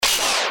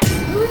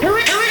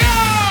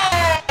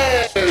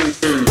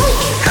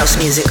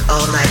music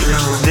all night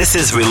long. This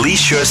is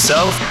Release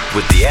Yourself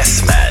with the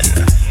S-Man.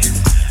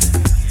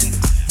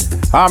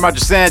 Hi, I'm Roger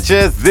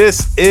Sanchez.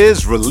 This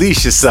is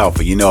Release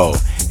Yourself. You know,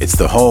 it's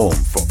the home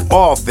for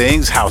all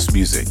things house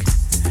music.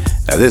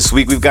 Now, this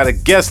week we've got a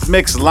guest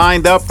mix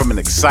lined up from an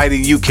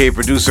exciting UK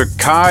producer,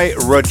 Kai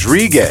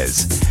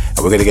Rodriguez. And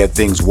we're going to get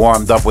things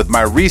warmed up with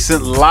my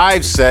recent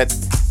live set,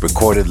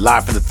 recorded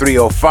live from the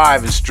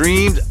 305 and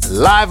streamed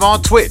live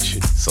on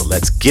Twitch. So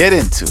let's get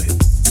into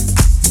it.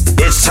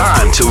 It's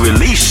time to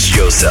release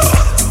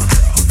yourself.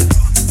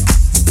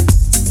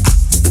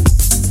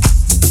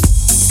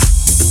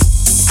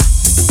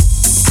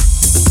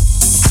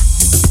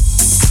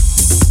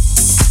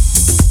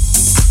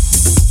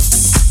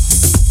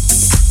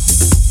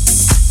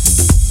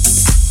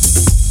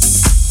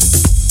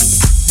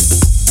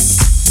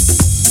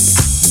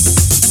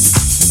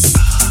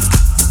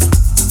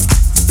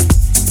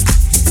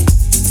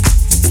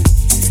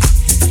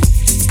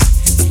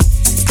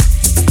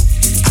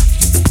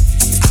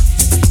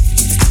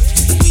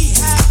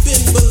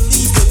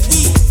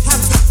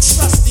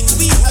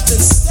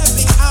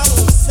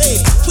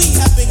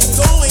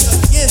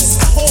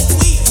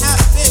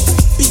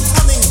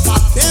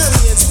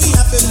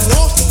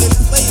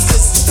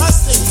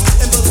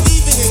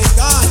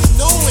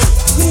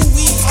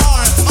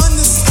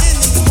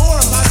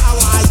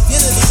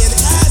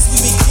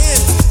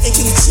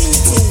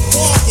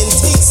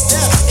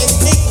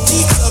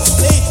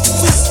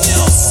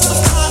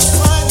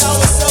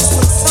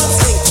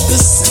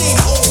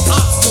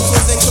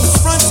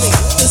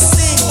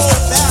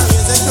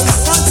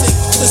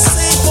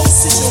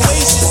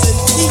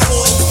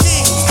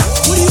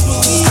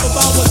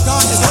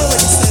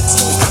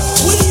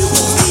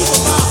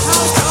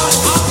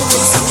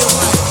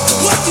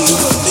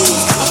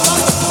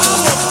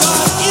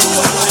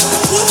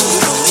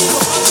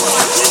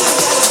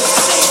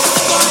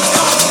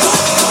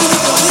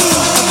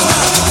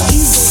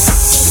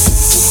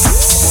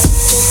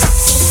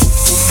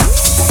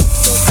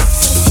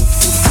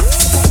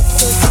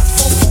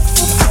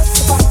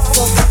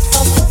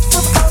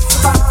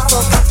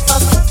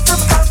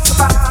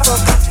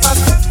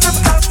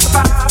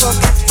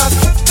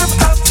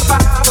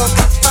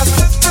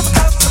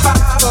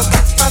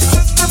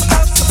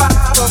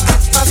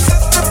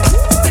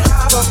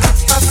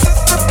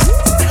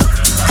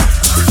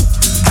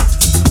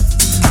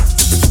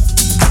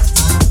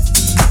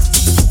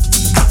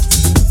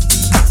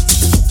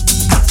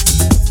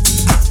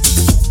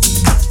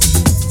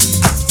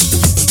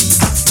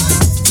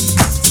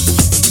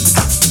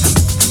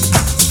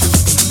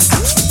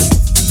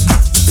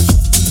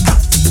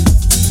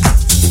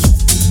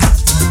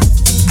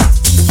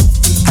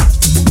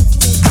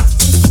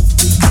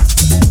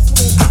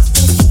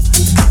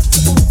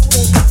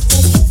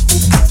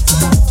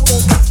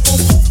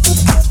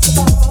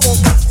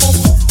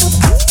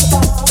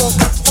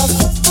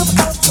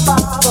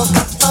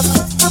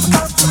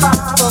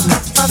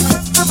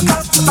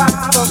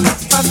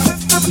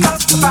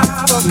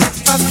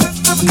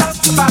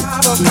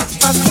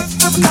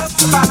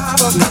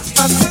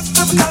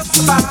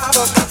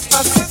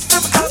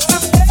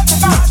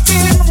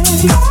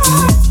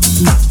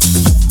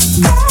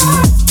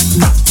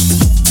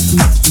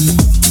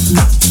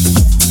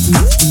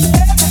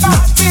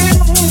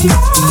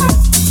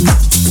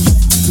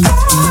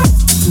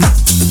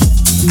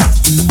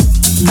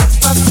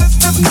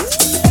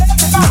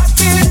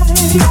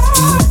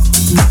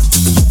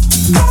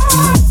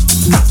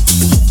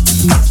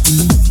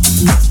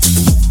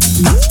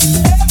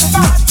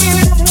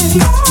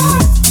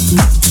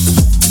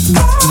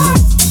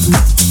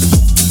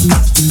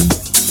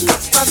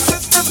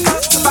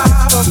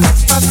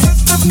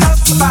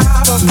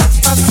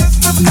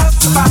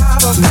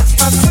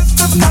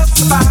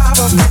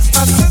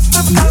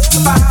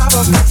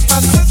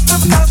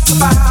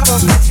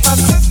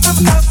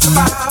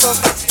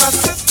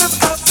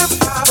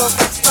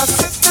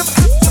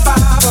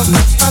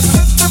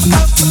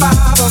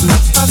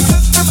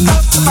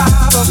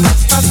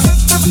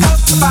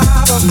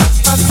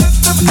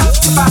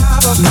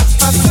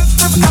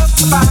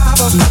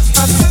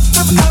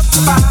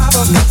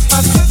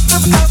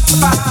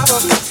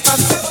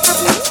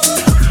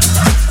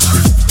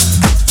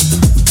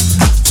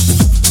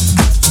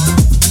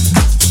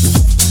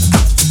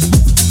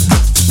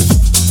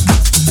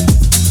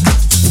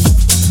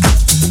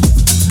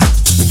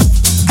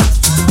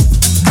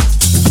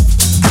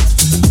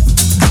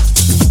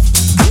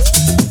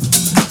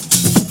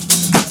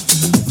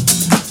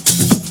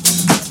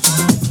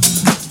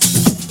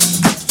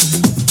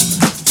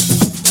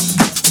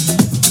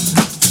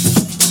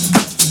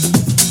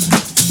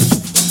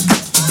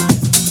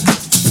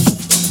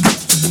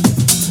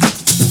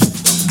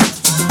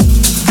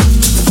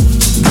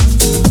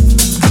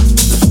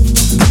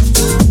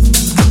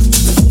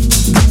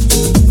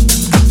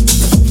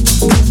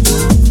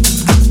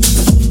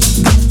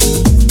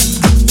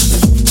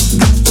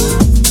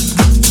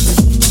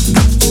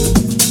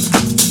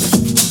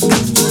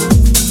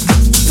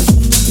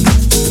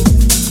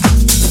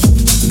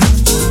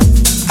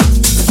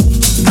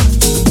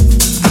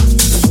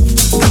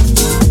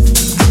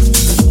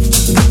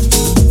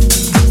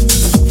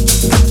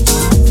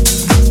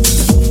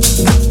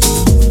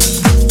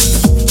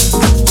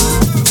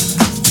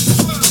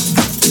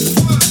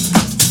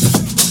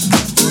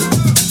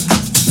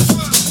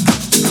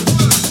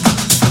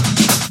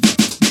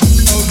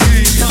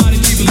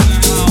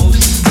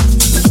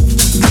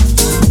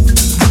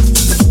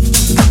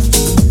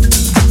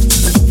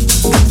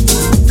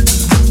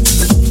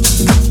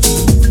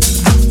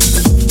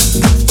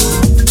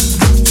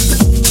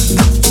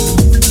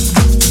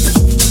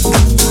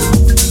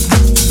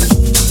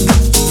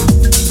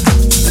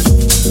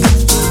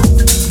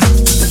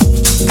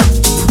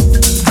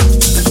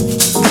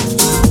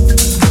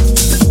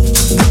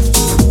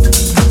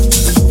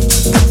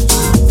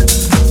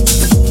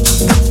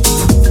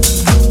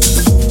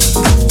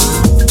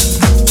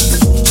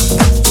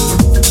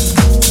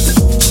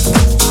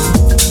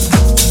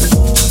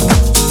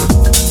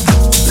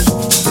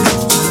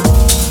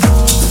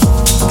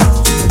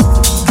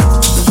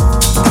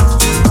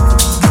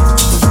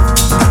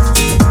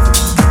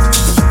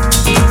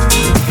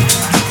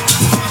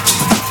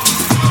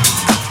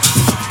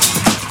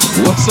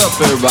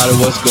 everybody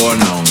what's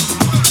going on.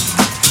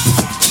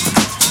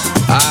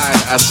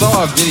 I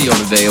saw a video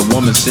today. A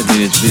woman sent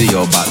me this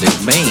video about this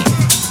man.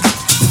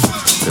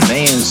 The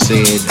man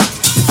said,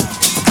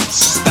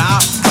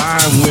 stop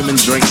buying women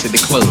drinks at the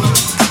club.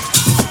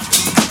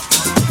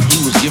 He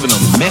was giving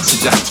a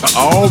message out to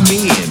all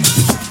men.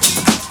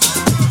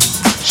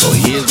 So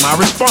here's my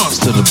response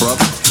to the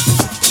brother.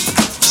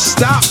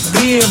 Stop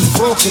being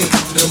broke in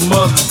the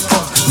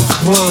motherfucking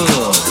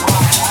club.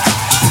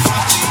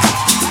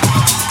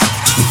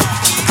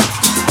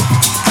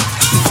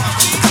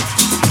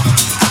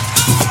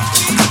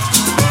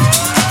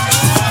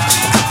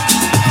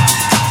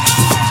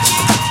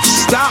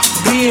 Stop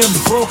being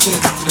broken in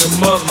the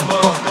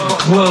motherfucking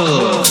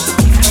club.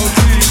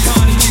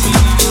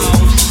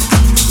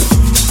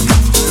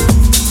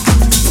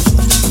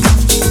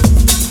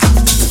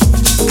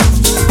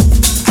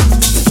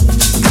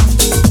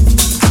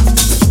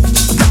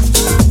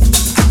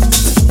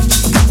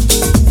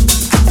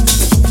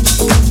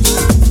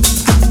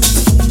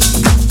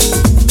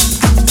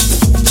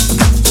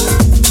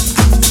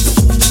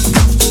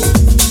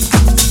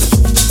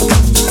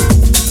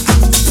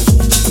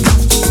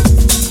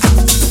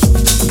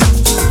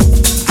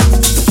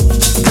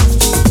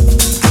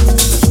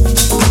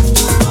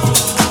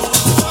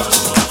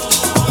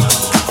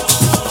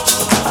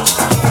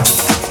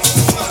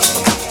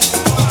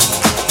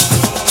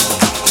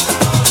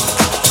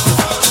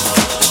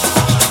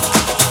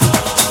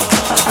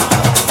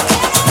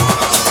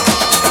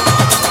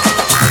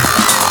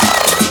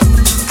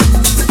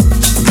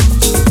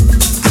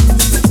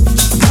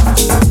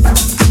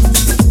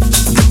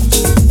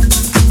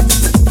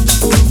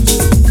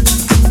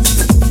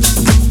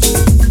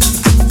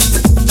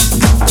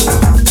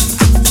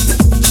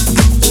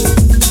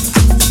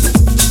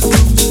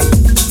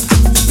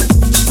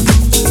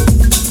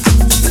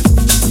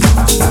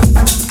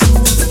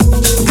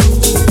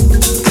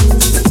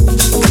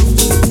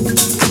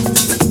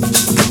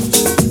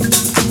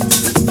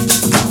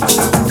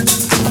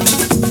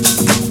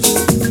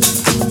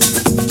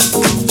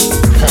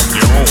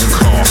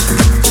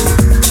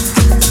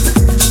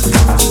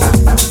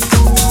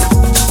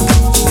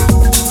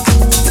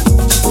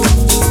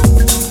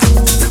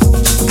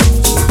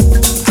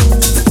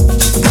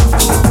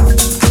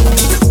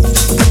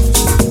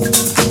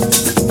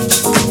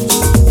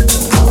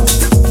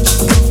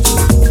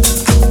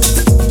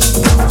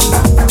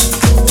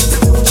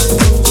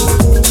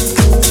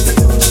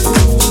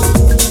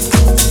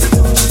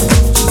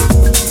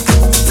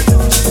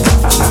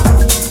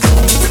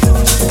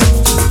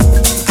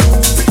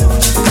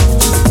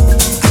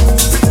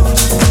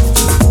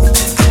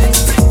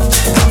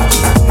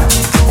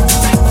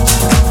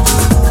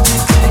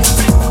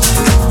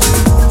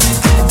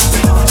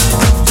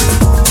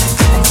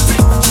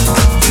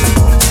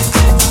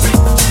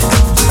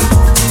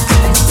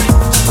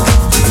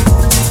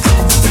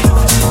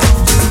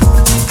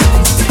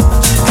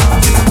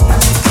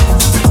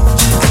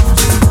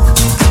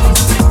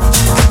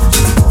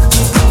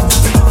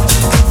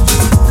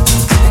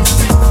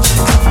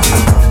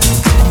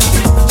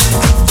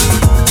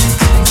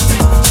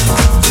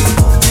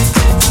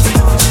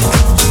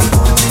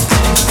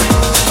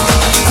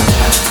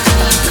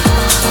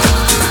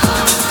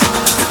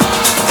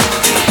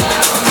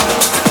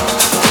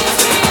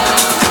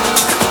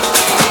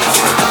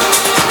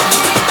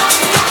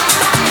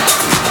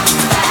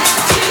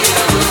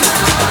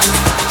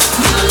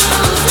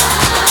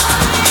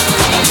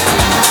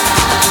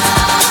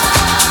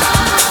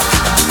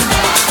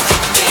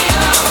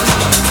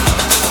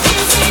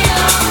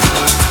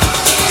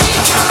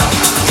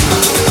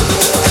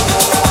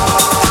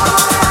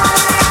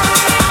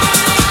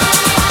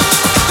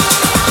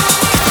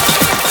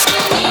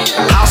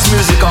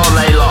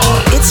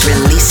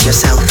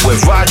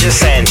 With Roger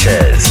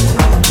Sanchez.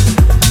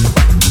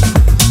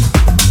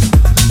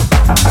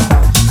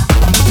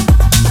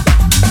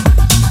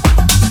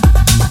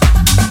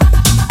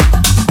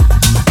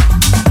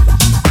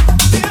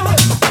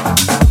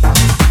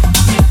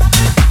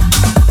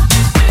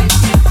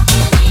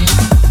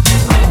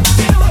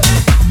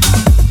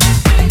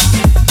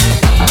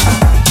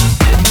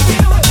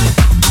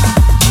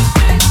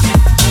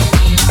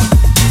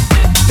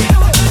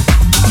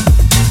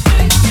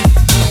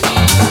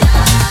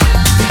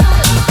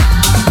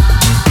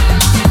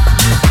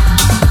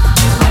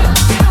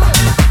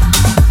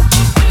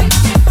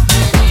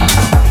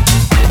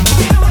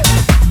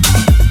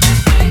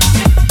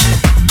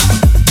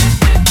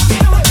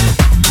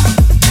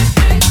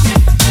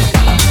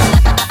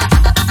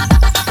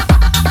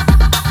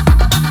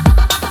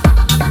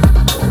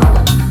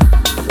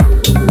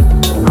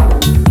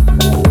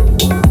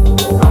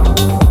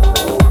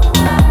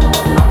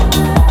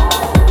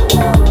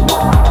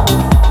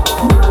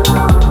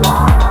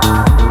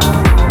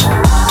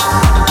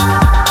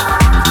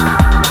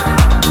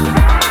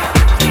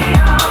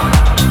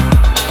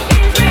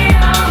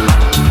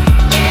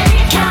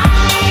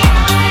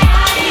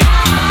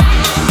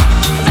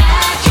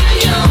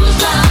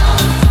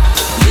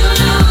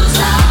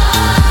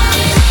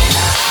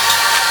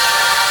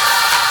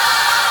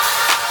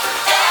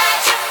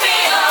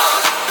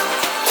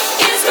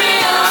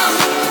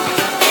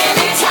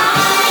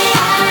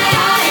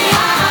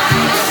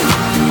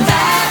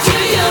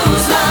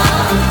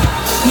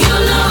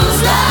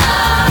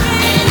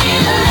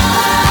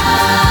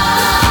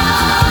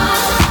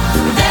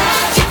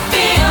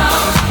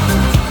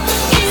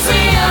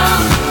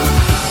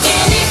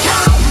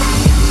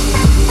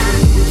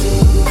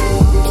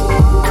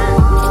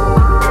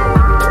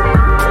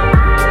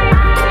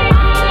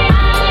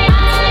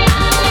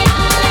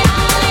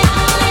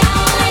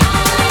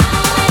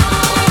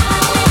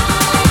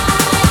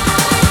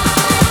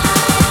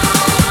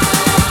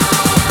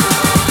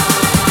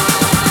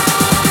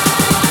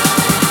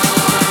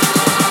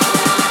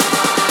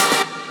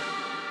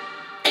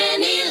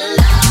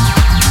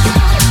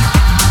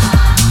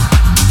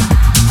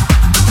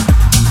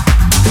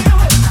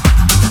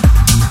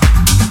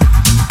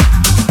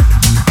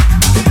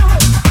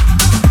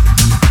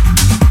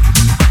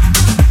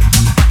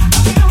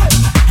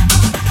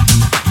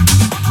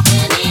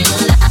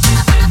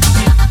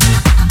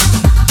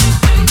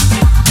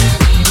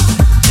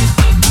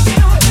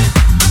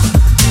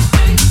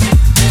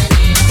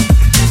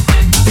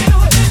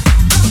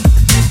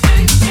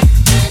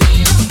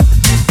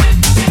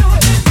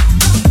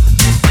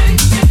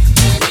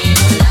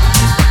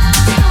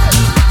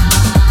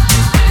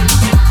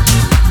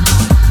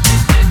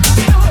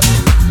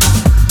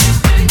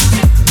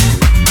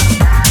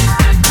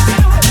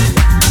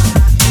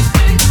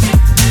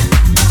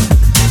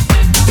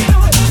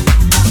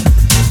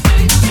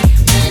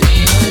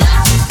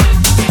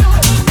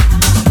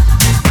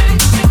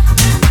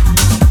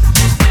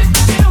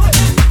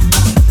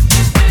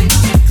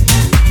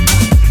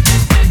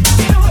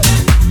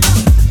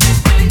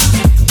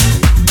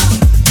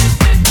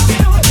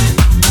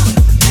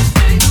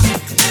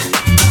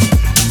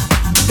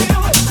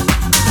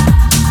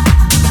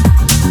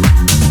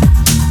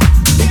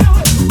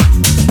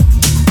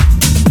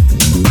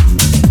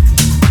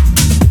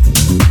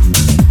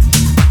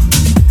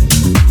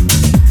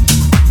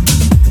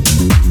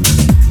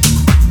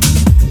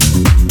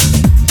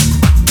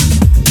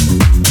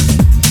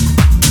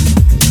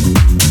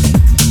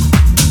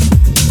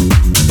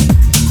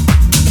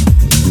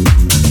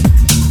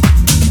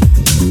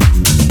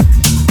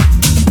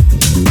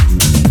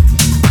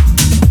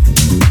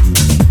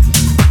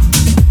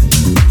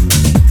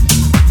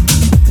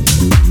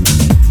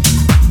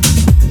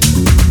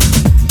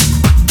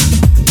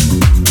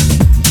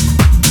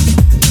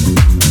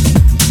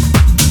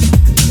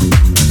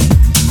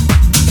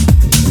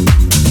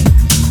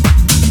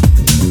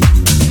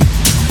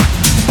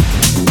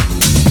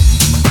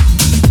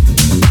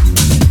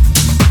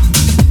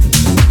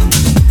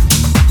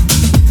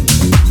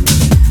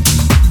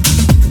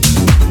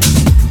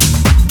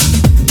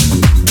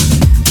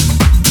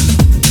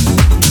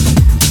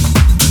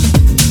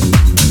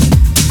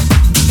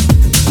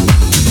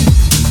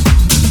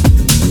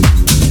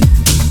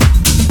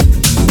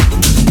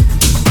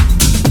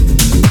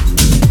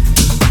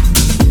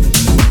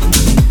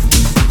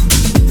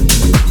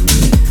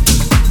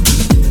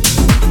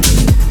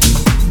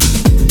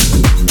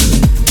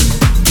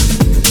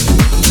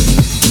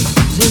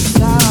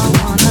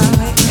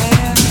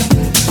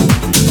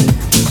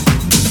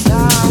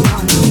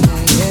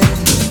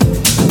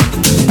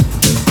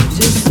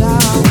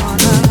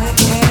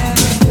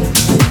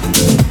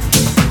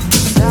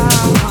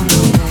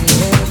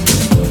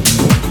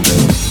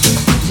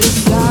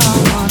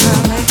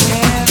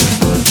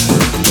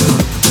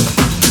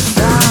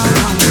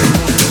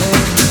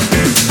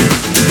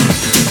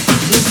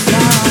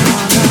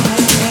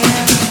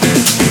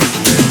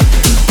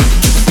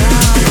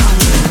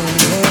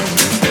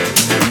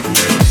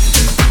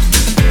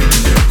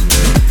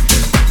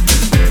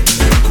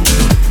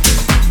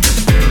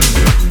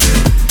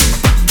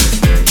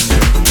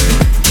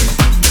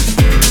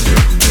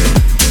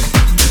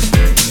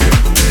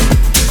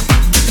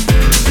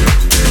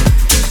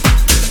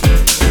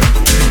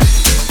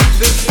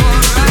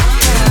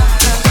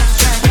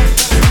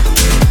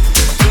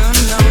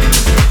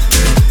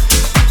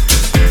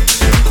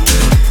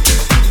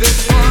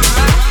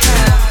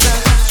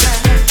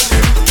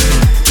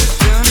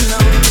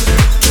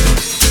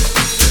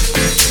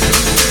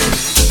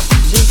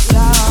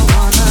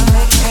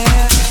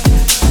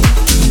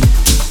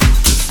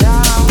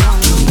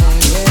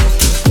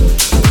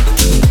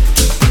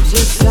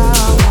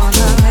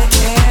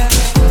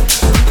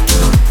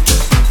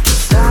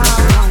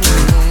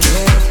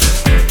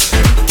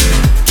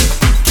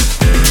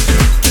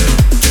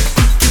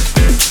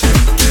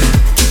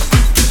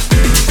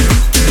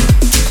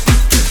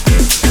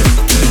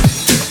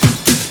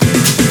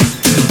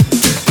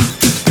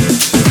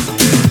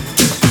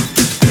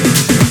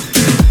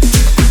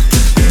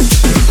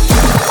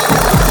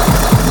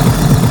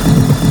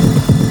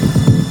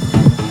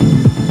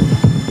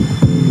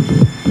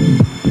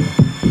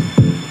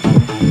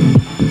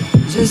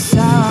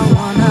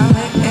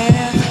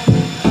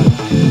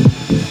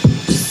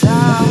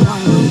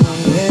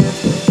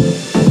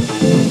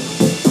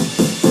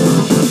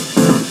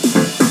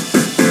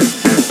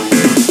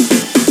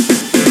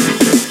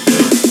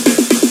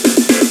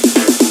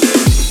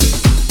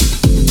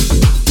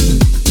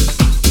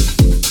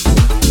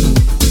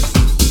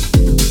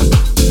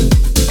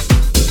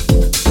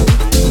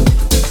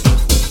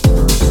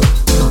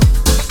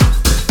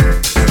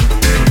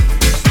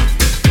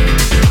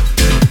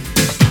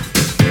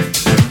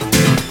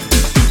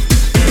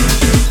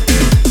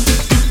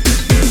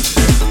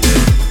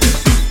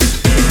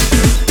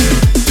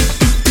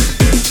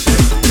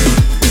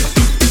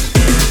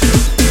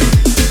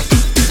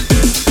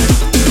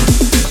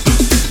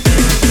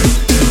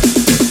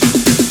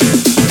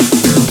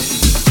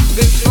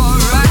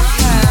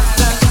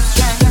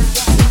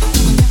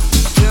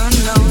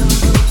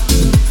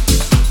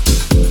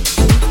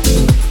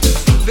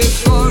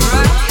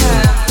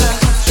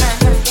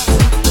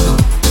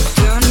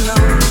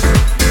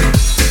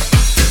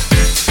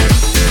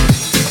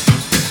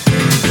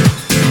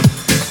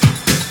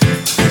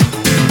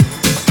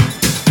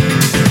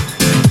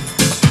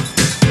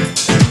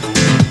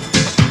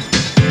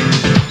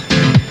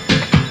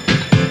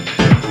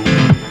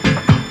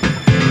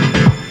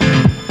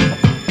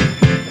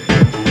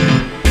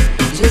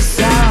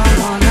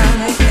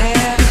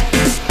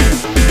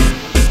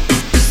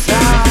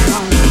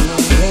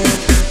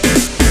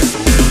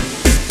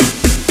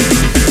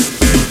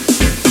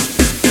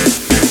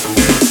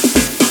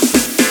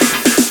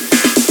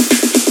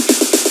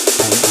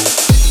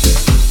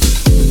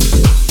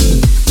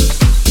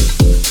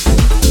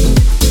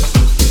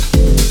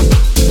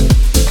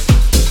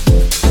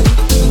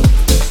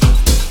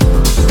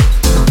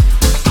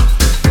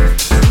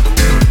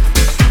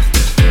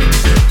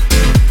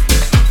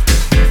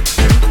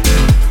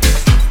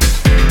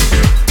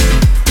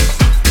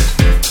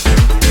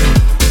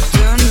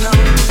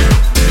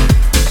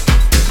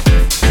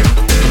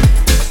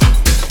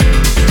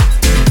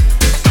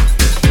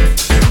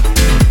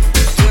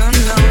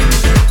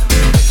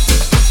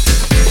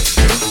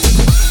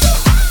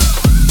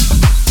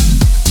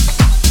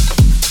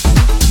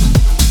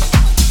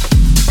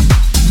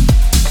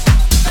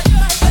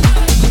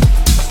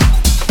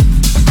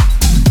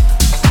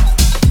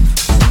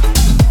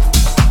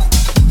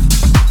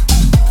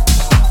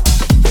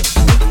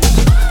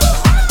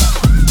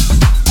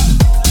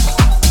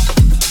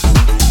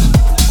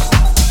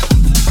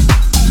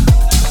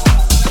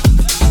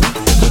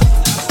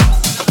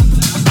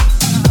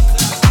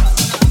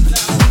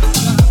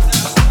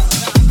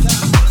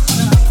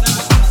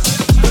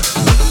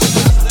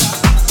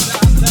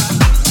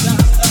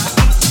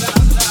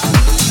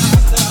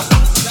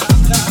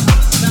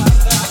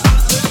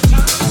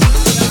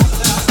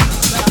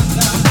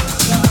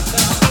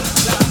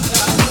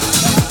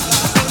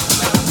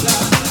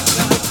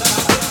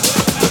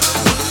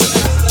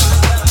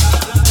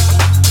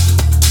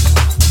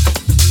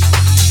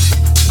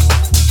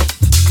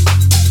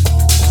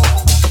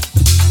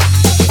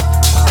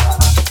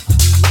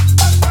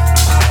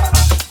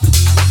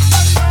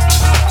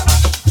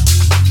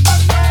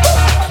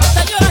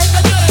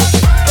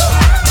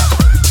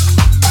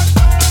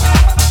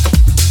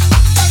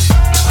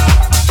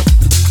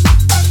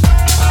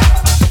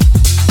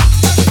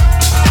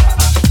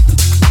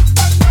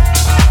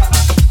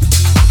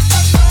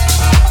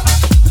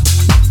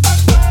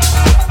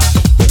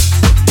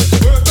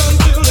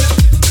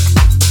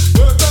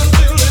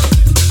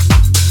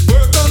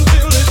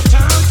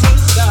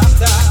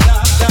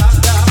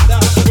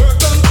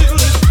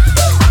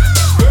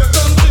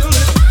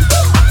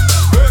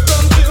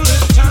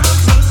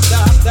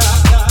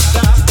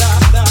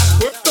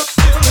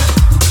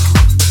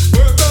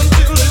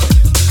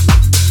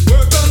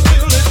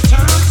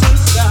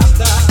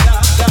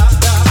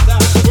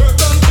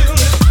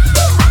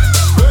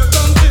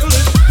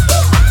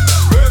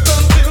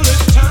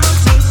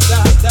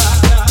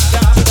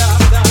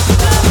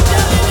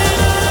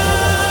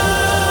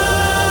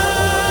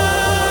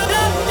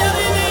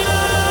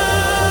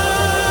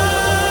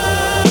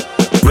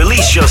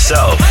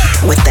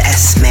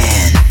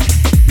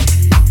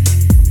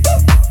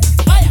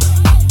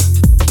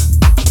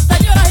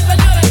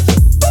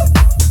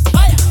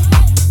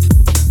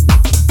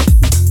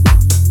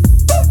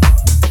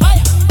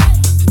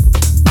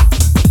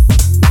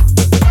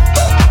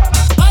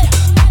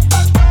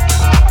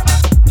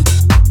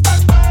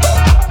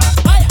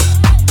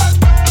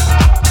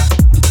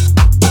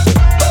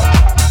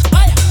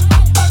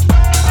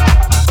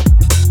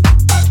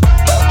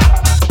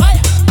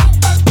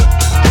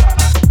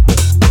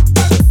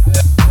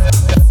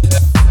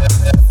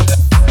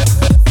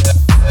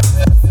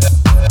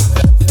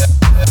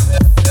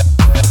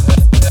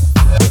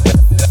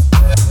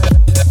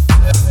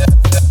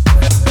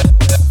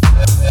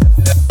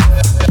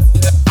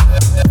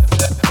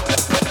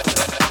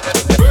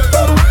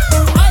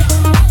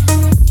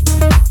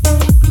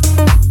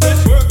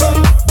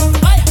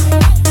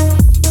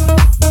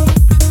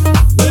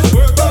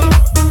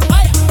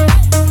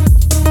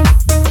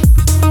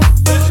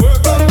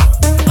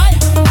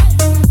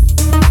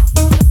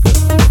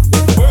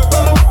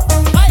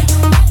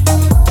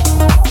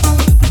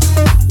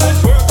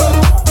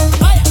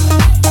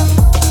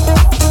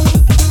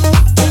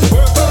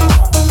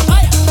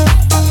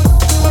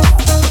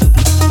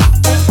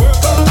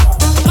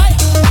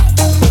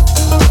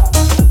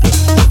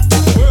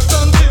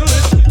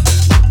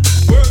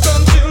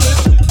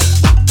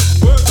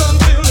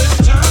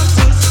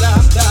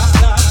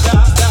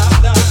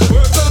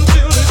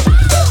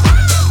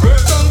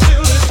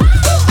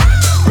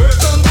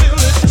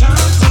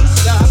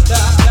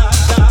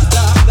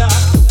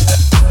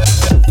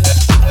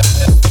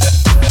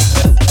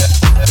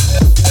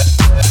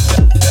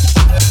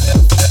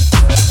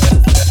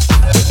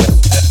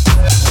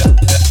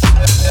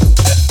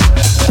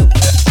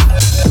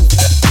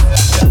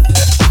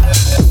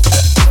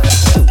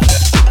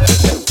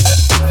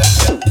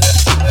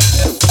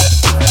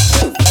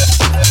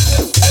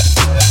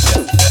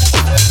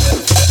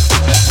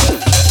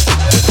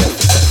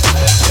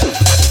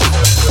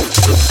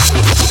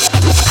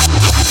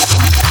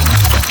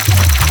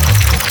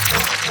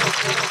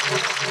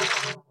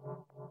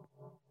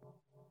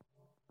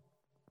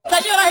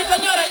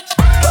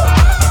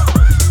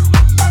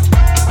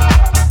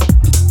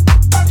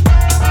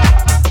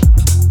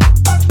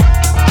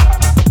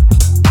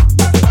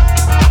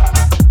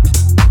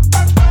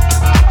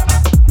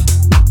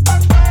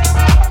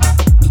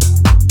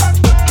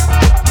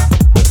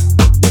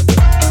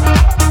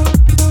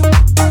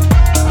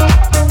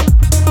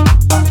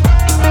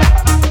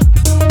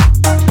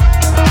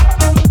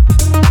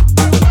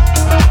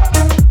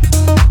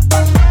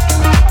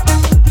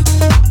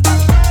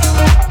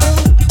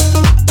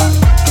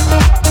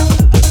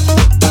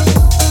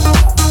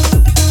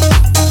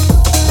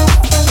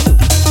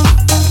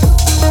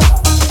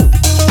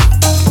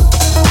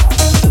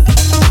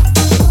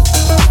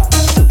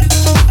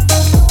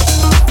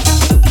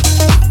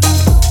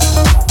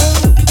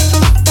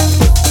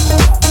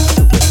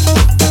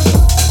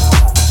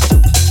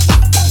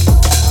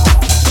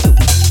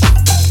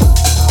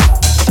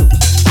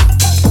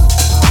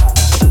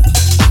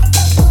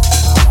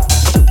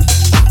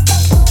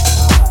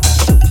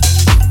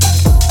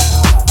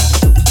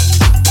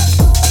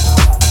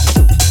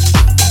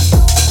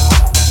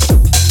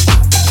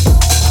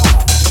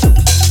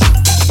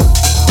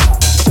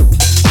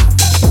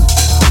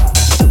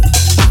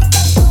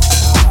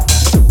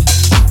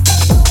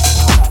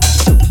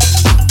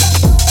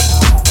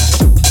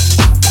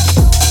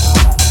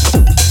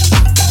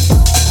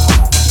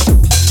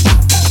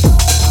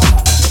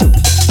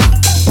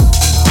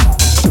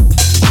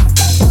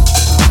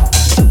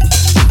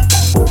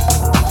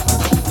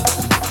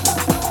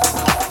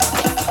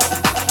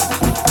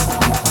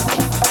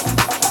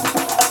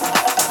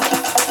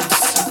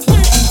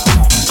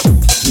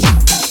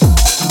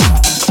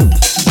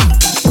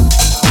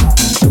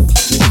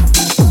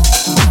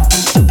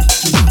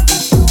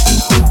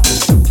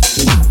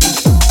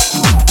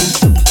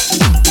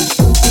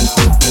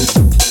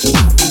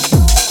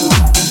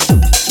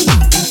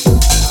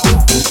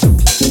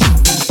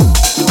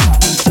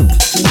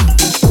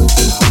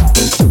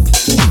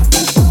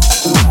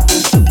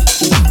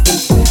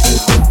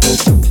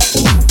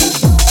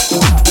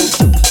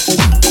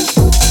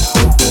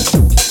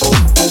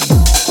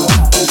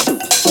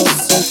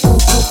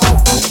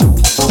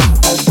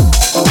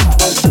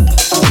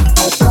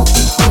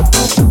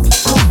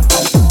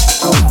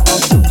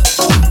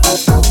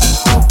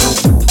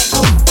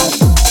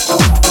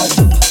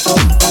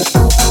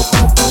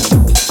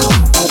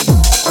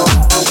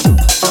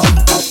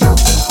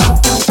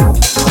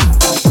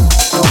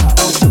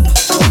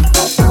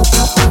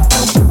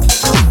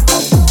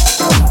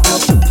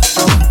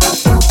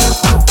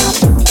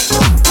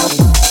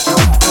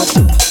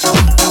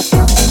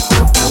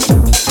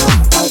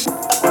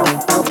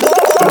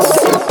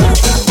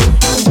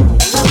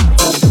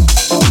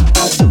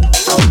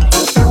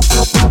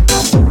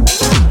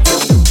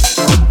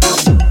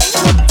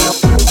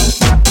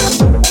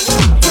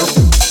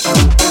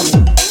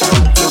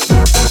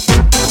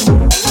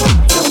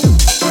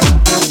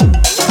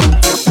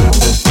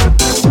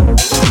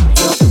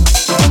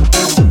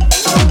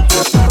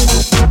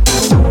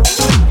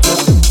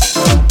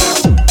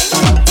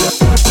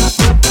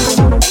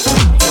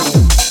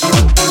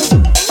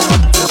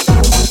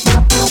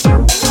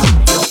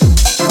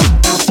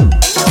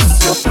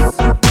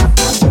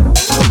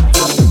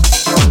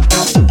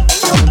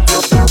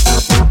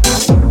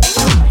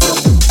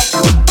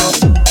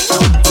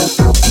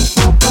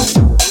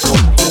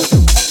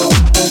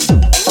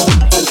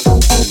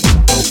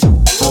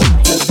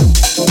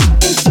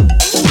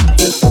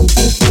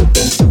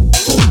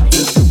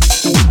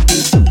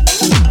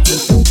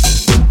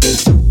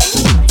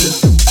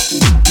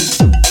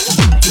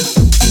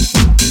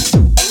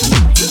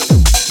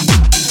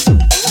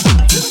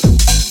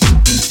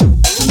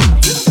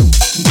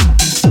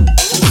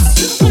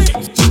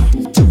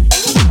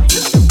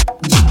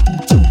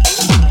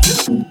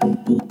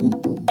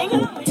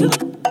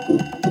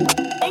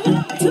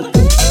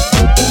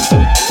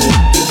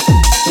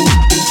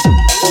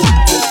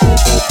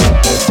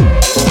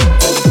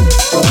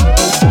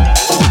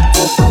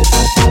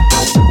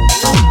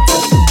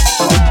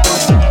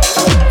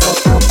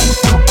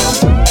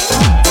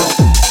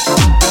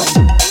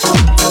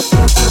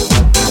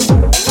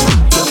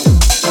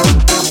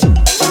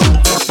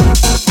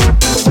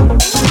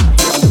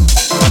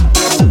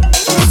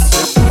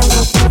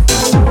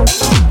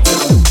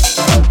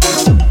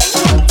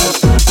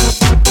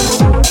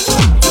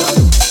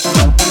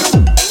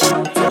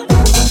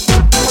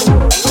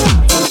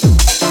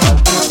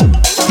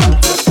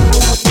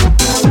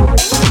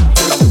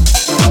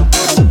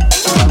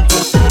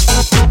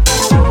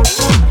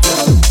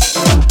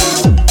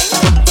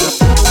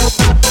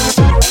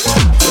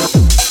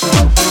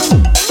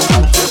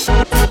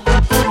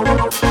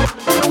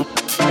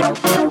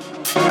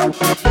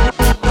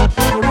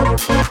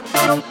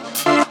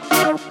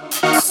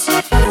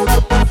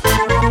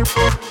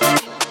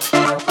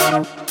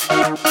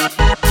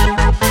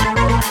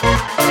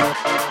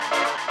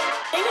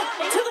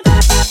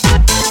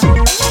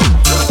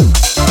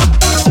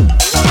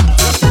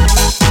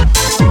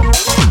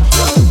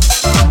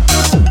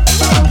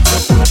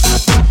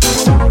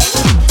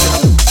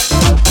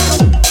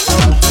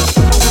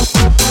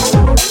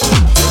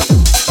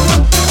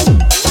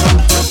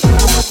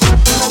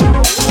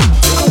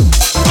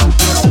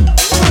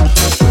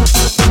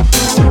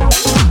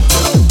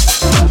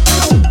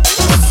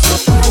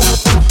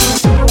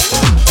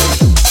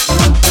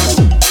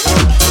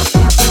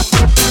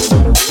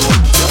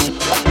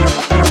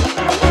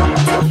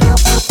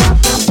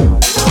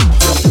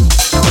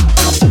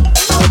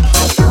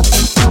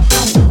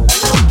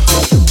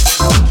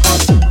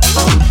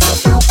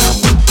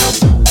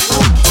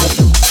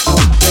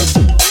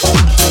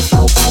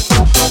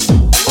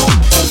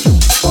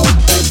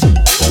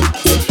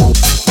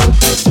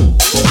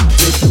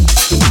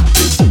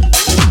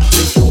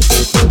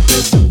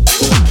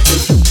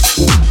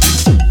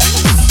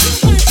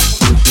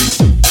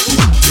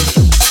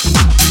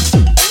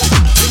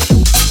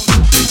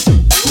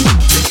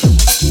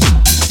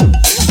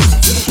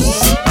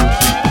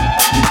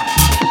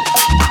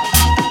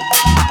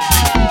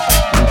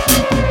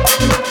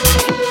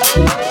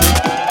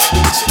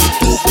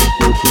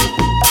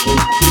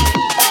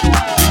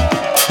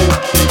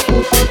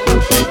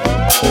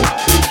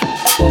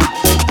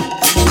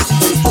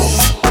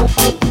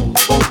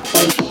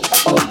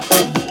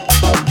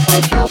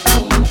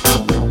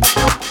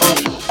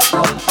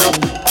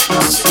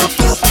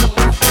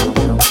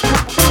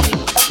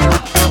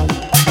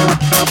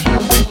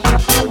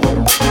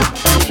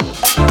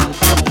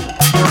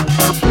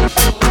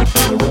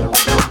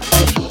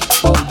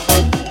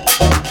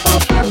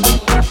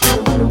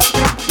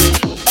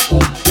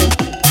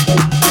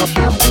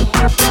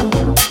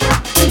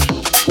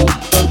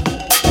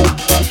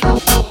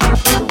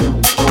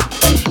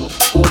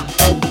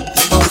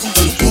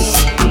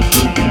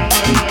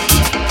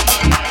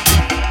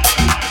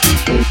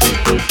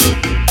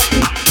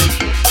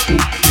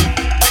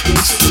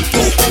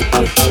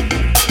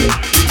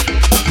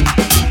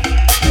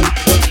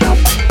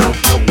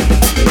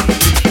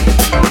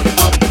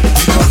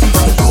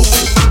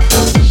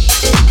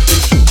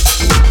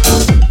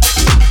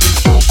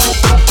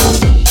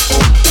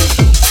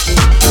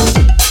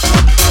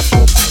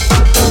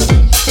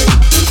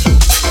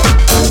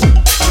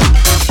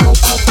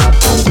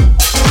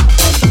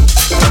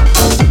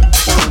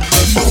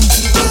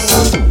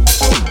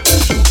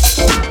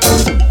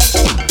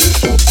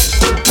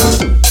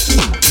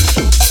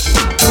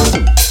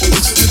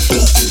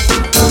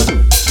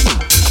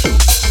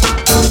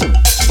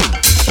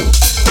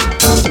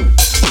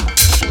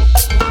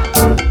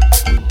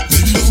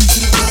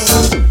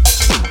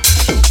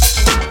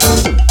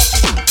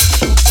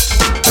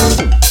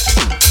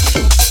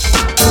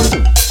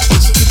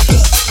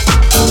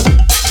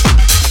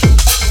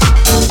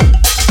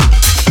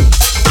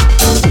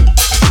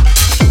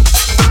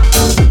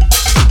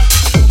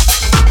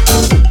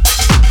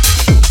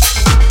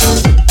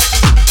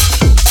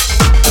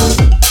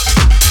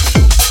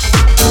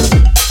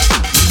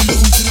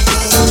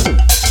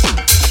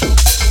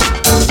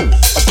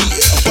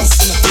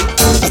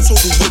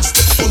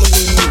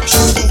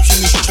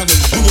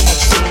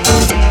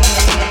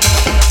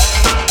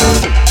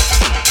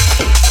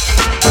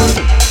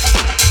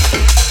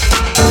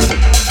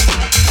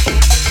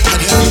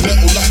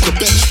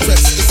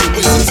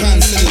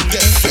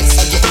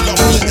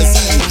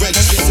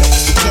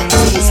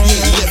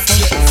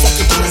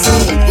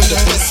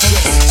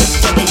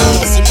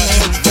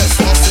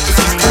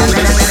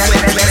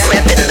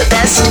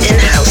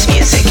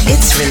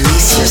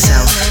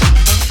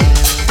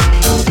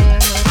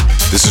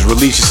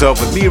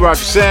 Yourself with me,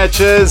 Roger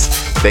Sanchez.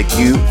 Thank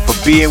you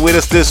for being with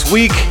us this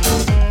week.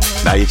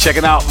 Now you're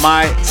checking out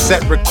my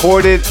set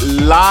recorded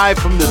live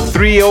from the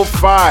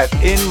 305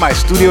 in my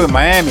studio in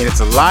Miami, and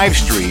it's a live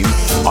stream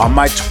on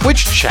my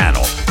Twitch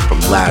channel from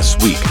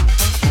last week.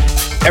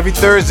 Every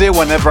Thursday,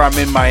 whenever I'm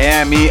in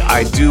Miami,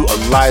 I do a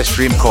live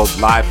stream called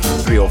Live from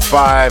the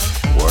 305,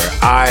 where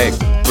I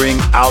bring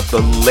out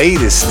the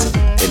latest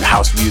in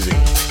house music.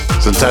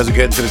 Sometimes we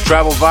get into the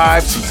travel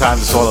vibe,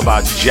 sometimes it's all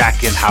about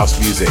jacking house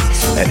music,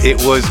 and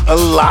it was a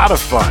lot of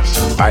fun.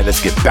 All right,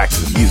 let's get back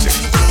to the music.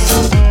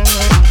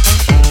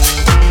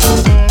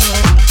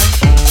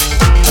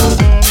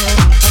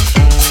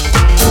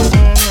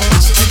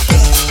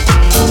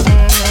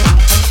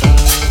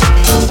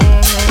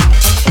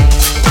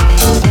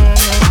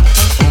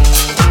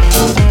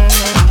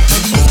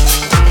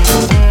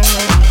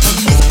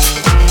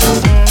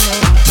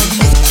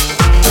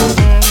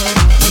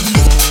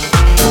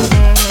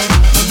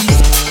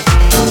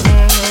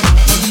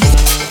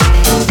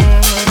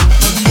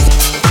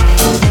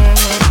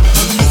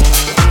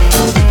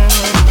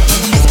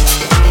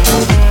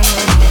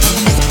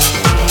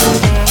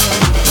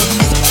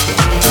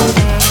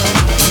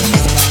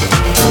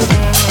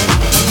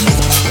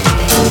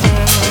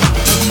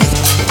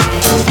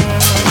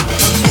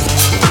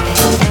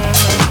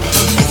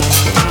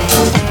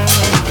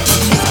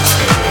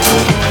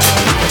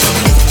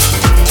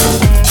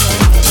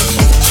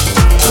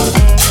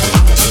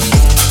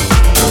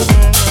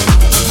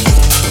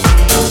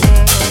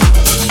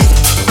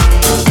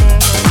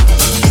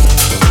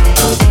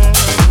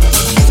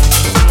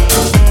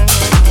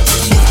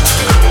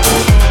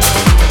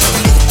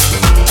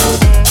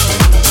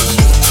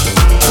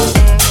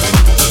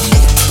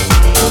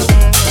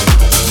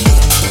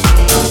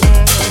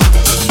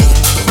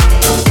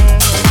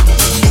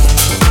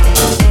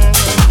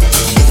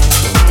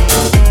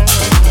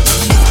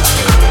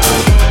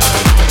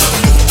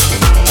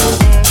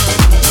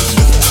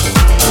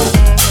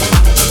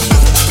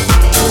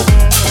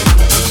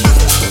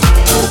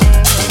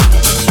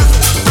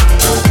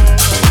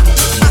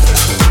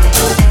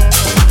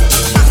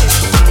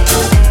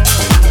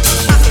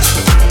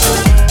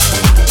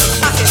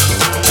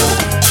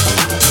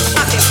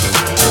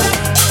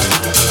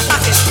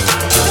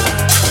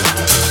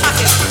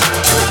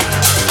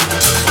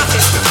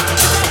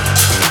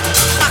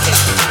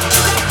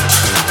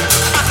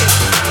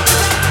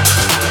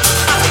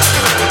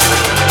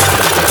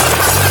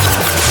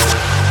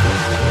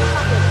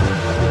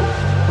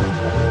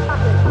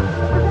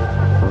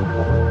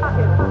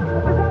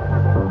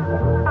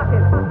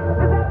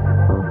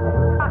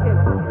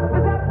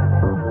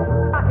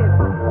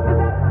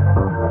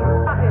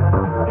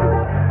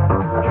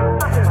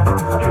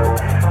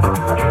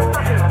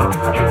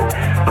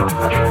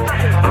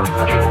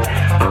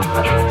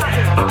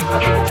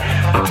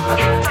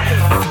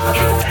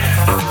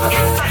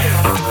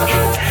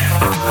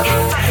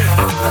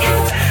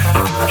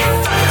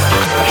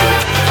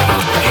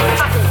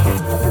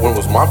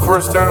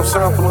 First time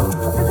sampling?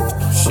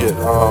 Shit,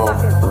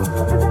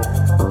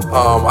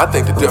 I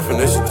think the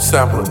definition of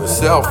sampling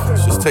itself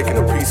is just taking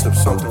a piece of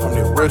something from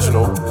the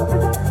original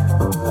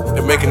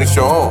and making it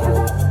your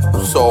own.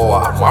 So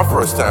my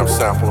first time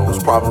sampling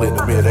was probably in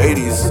the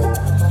mid-'80s,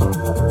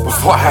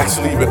 before I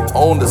actually even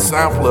owned a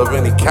sampler of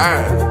any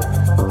kind.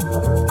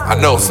 I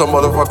know some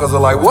motherfuckers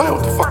are like,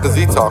 what the fuck is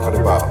he talking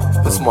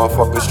about? This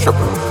motherfucker's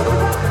tripping.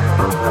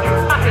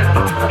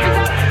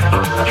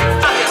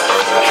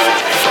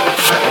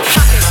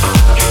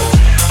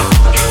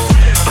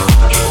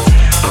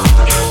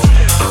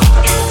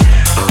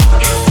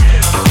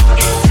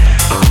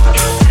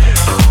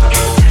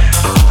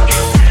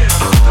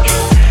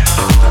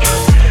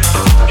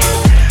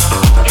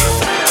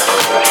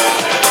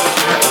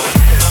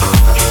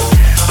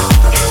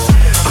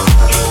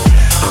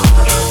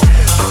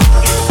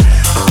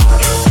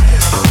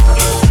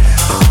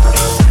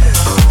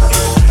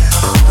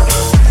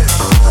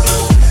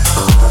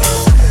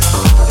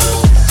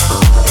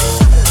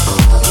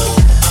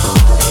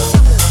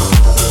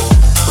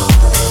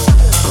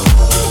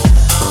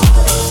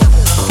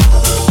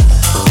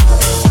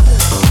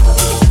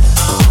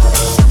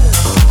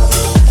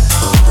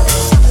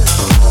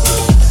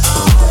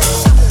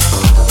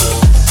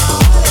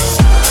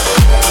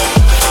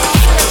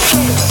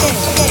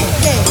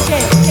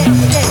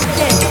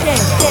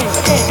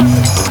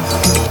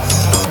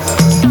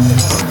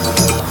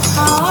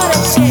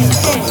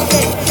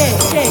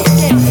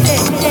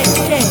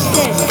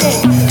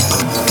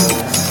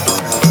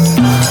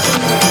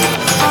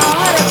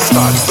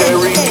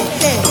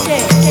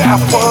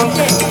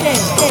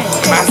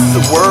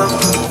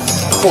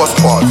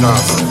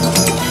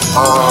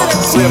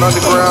 Slim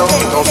Underground,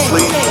 Don't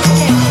Sleep,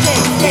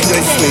 DJ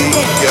Sleep,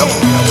 yep,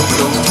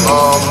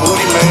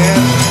 Moody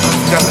Man,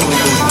 definitely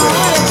Moody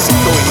Man,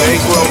 Joey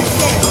Negro,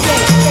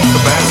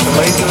 Sebastian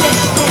Layton,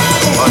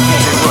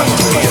 DJ Rush,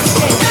 yeah,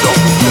 some of the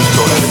dopest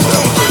disco that has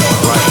ever heard in my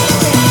life,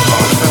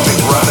 Pepe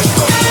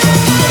Veronica,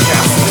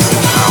 Cassidy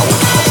and Howard,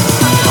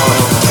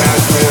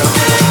 Cashmere,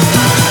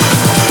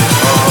 I can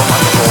go on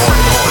and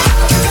on,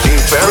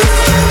 Gene Ferry,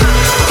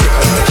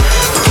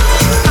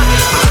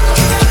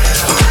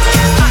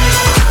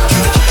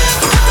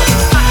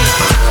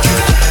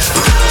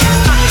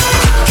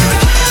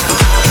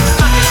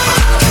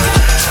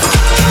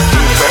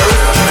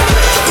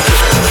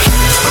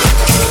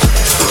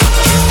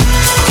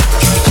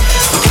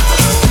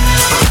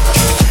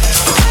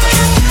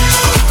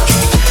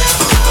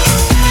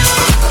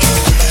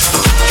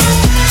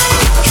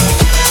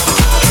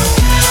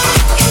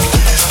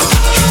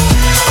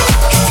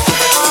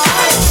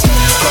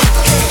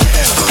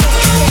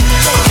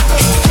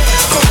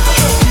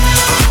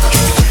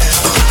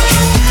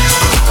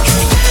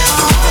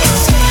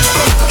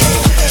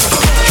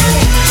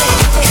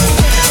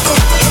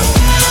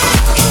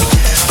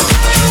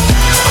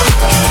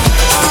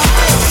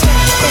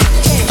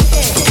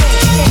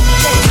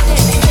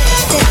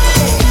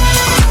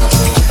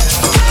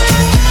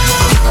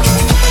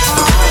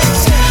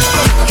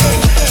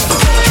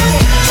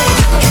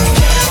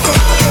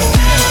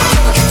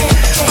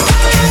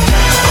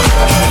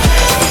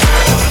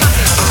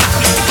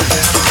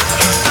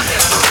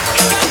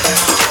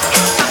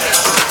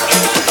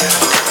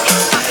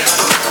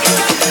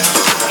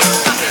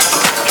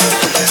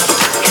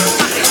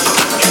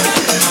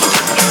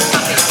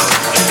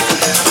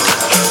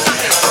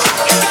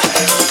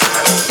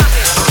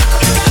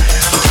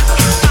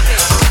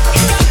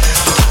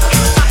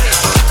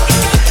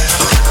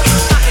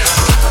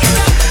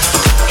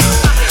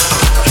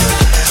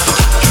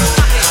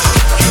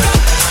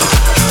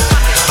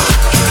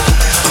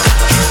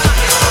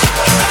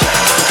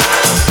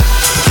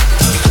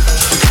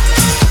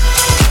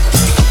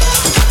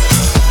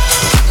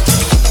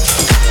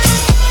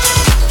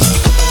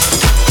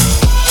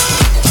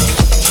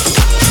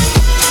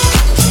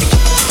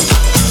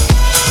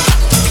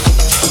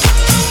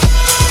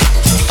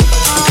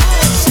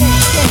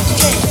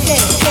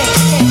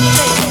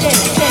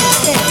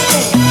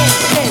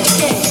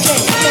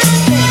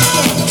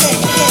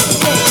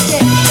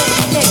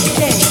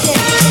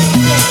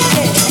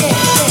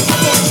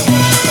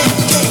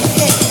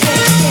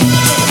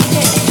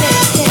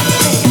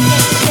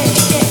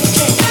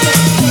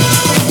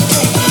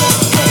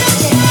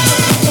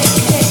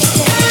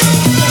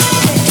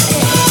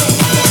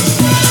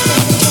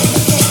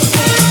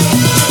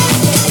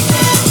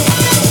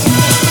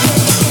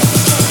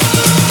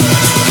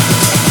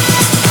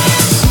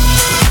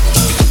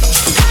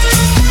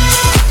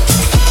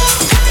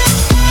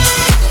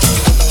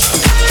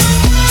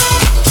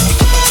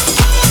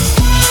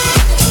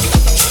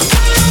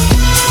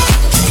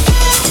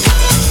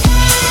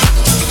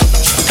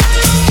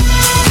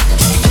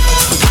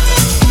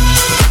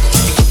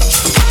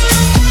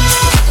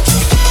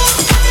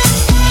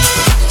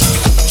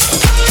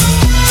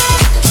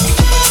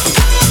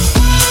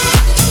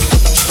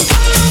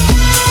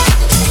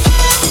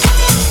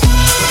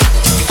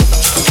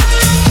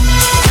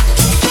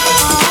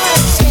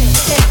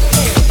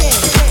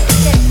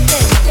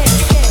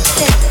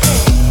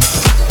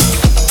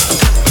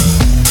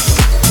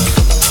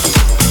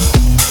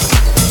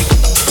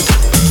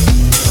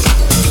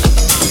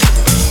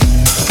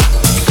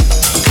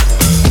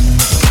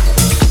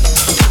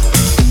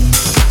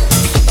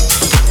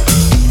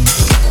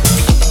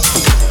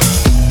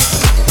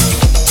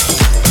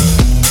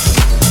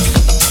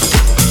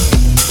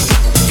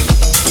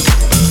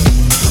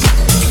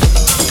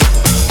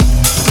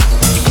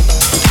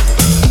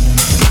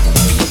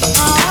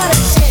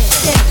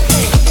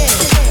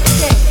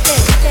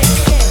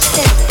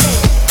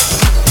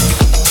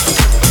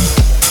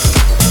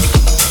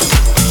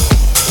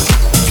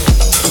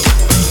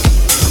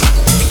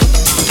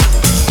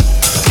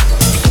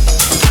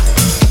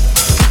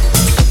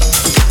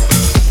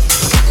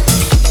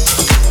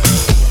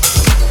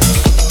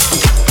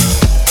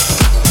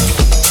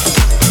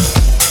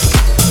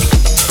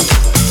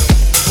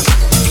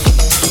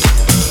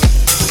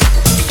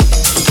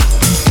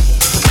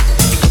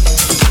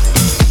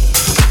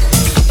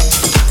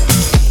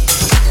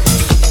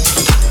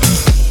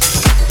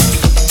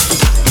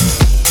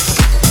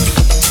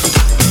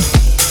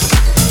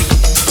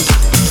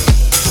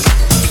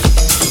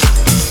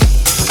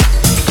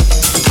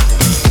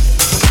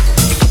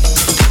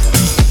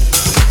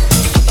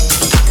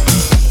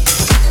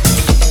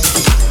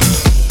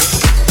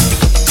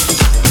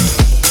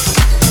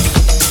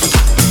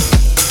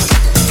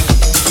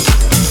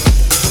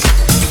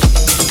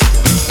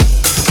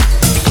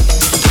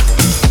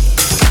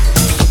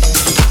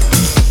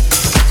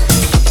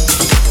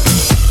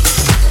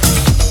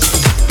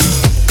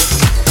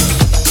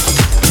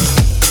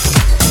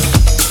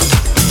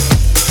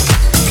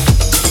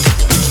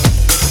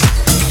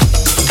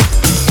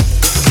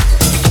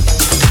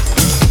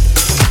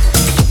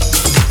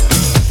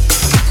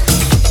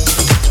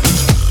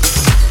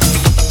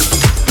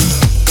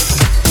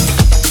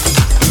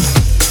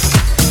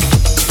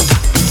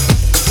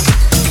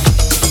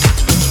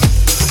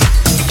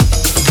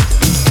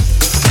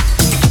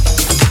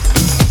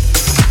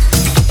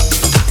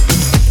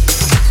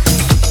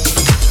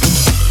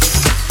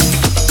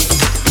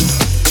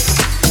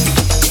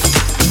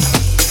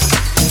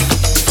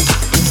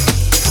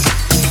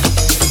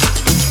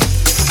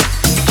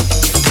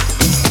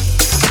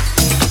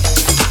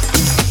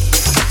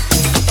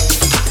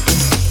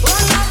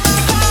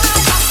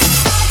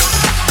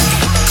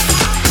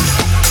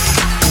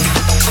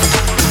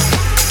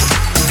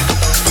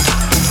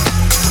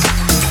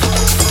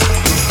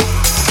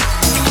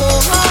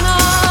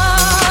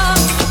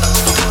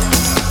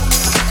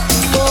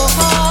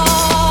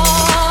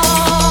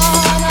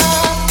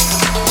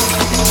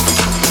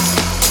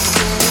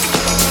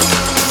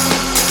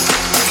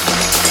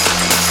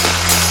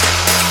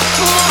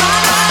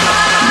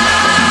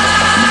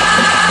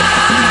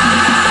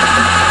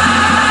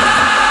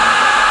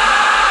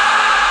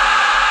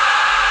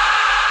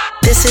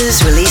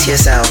 This is Release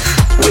Yourself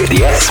with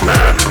Yes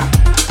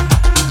Man.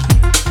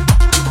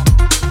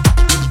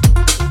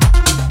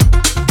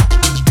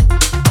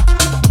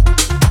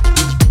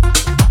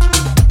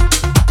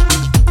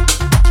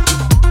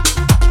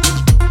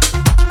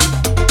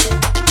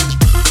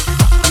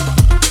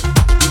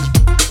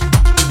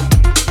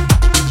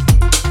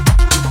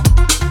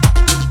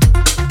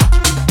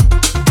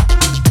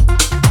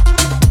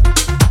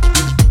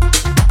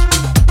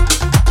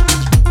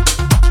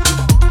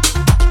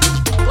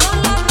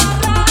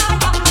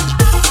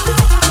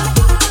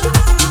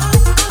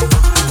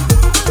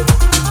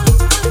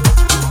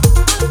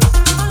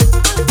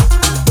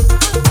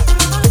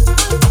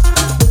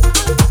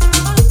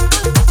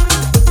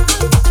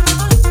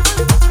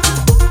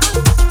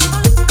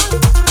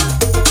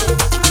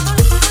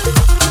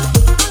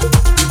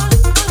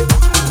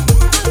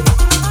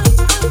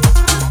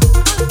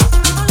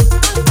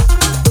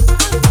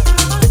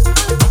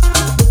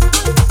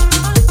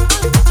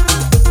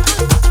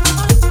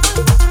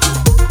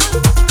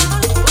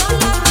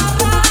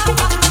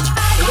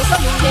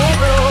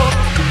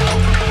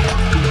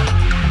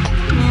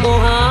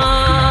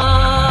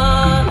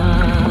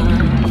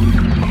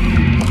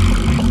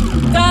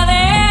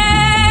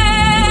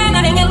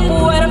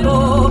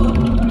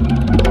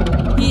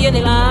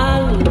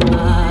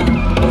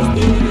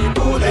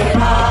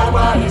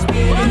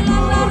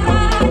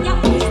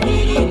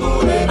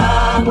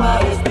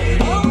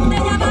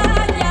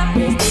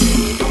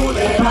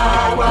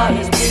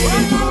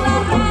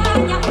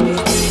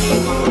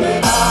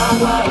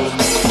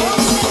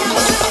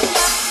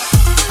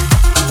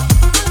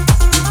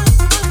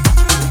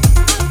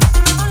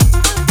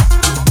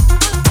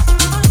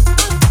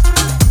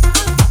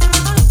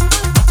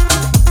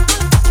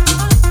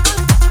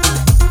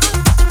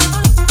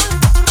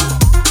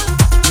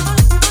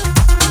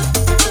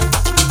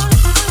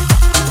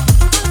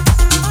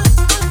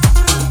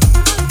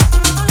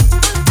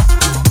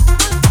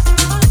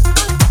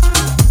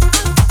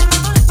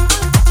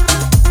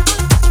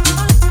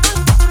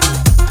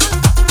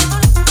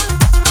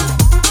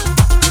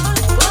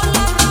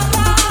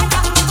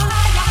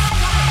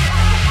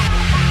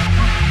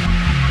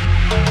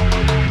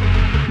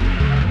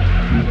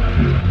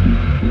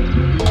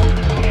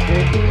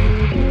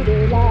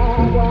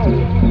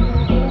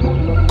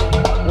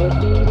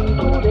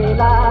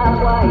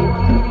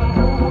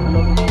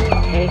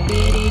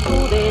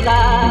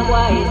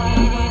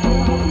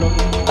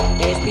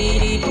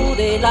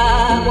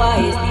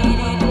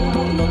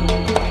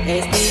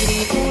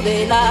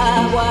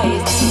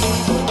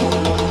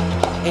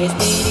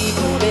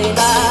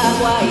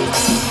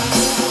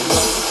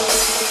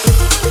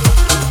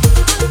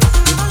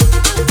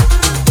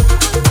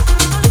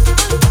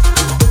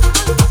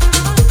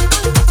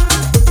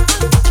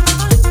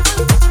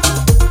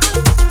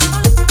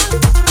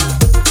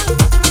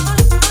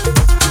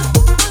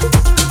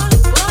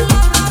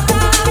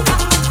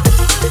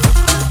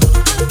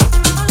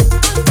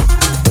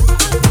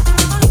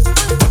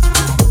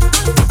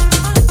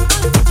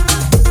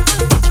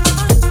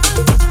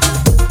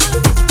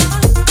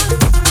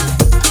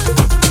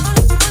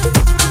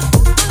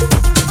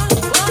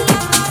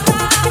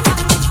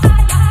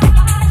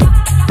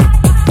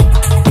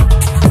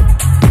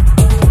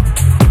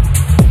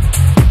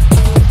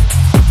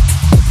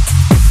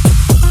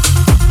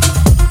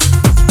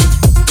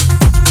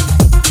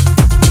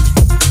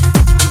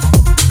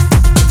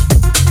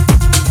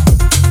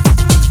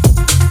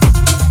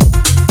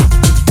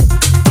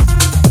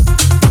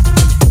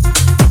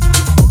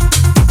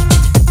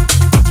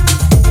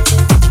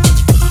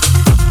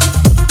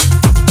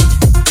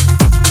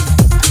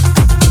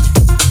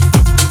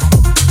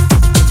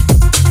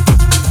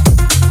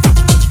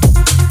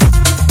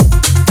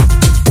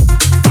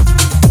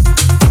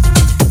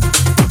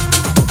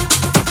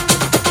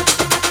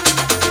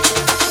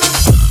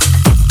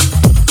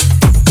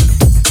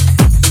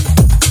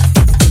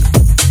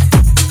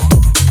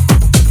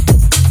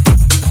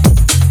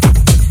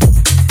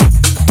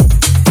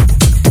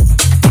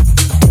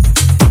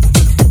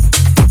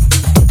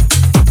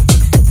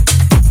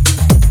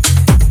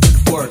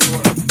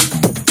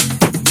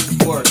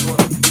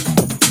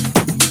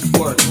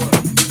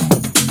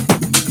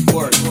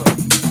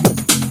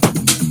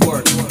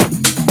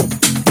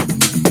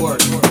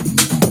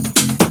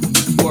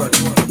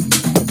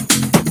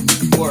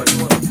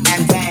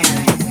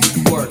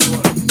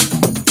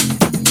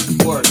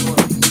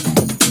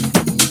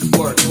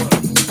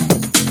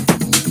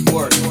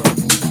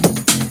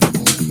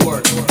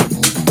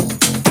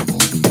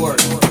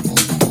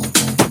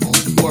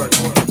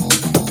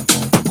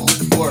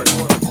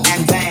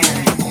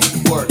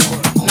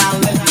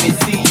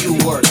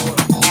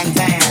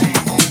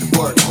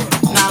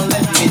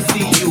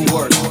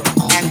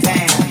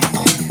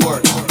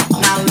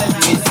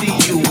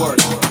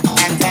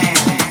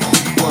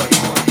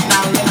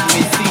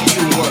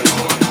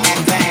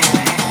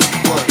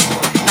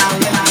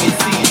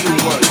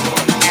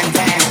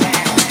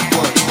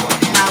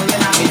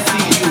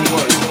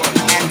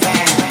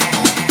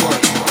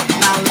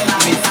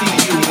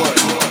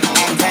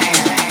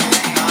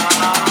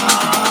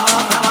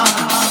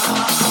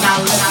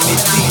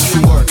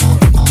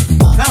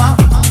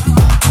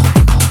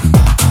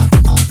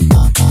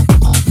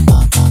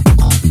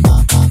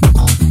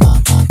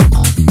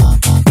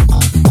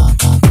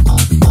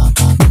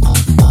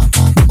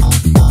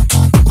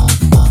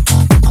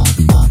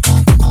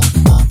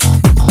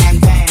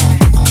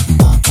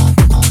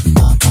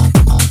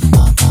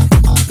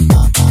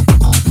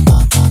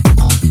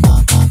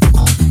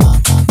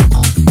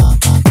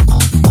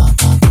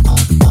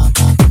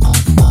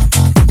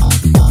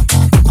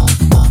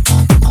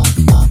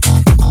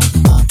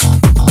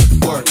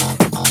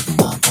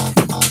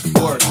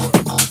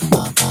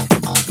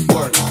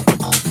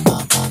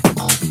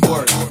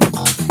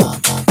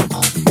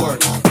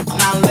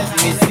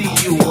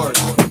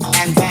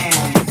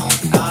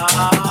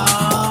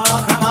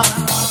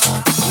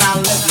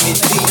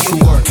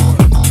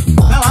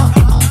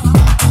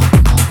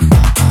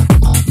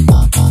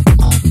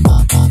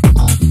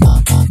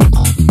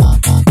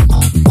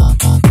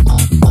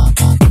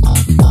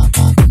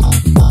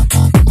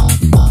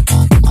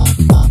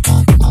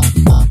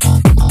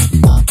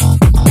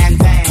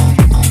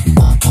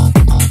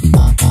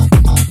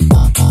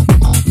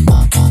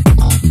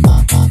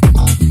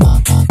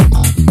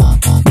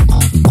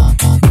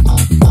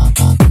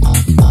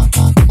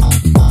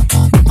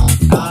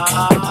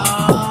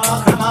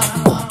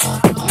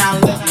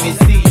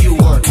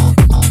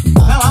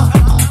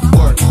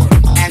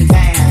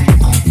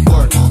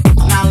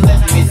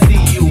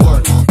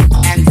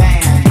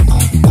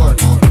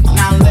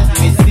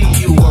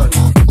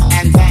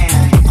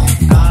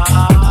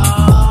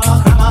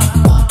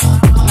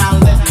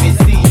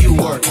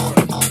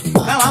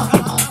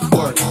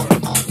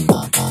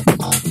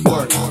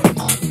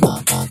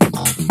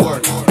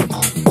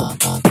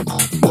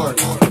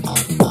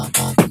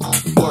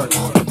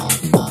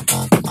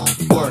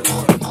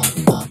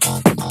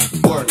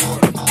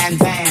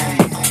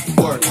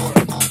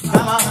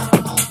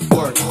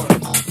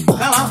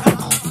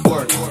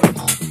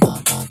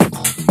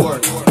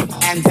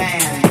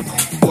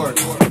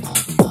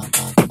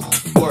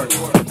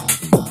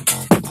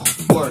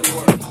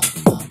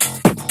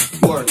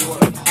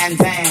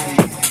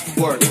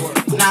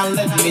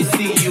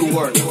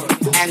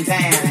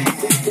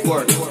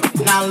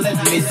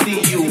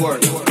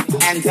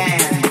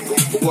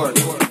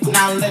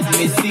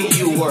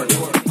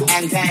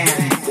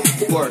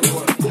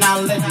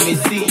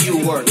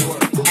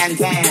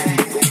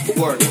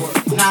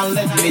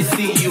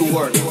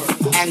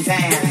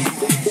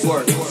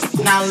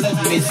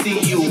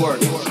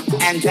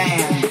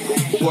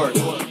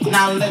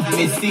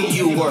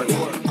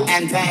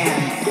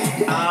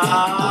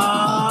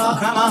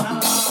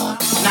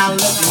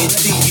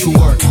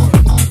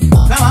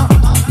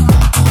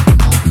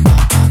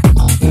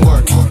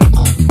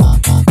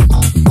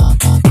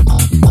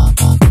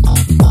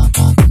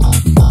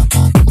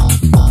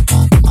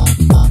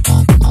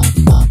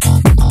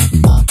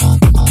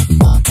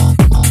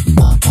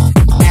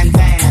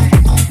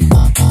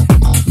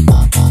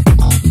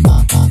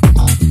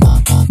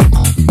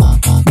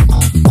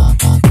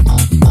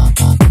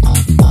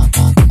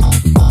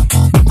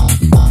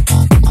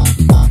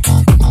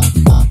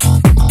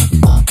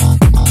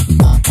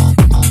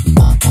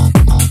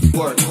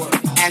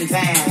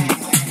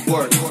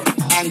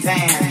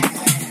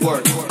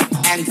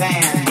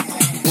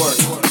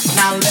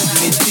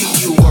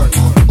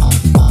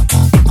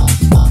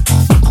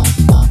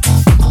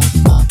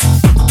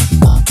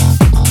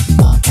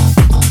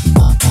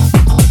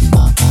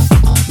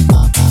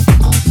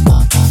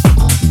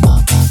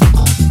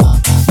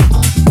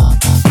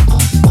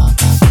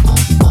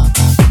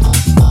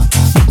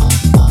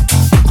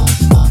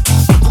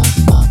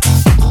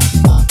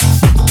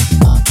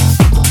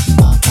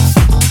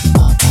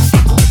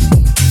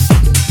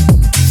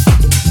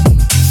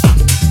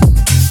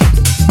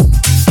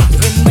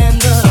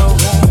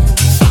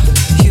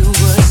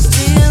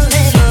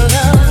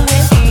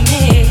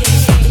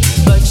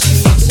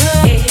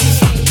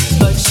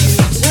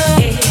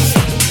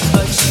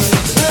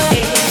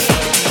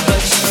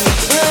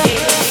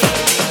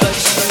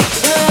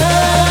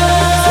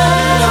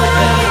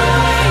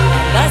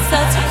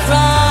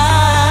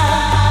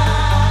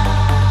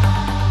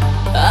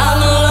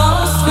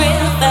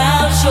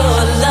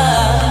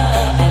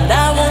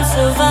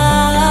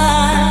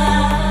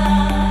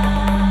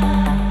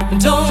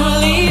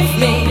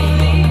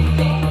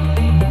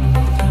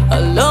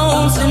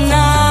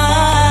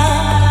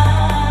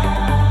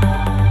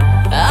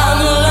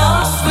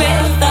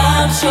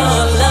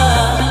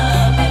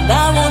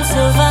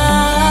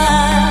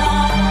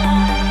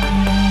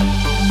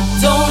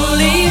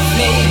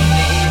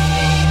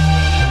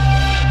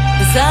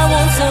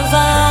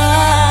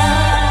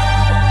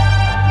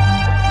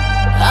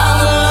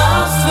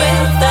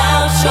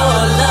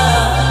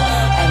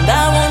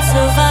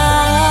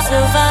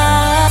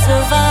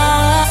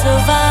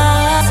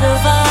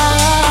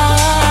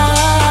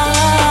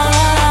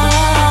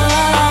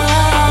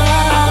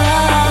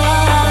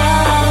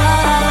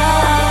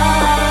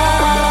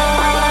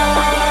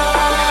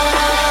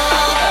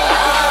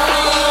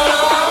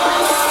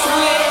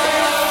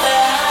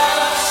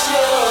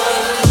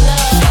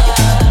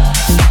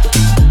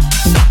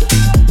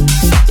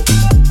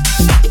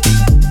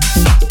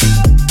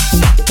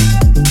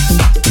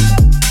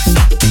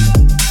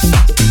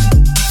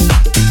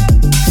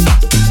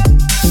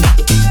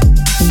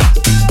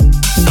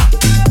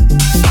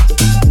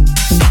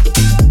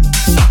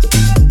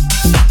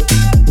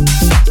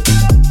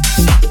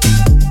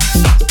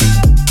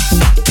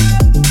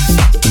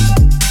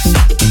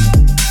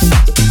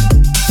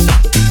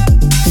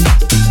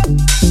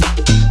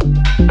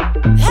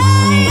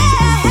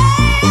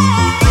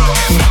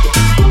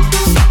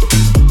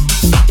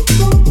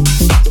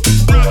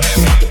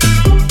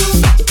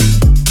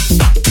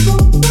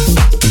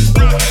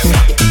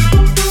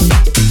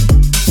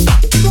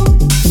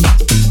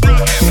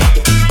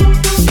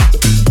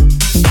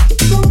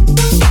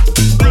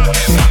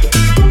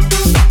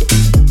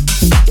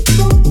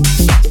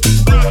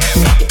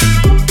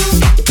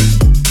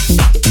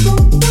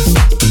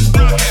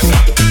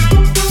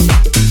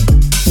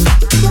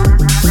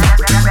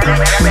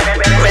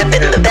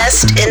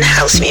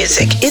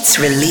 It's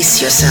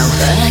Release Yourself.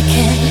 I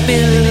can't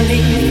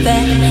believe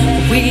that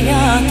we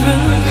are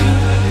through.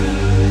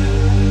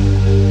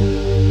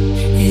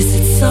 Is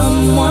it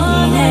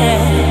someone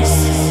else?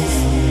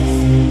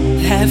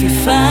 Have you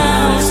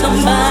found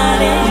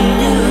somebody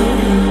new?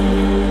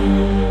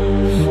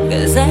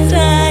 'Cause I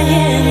die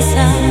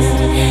inside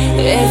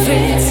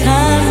every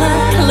time I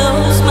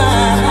close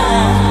my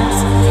eyes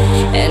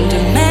and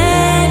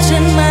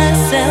imagine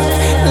myself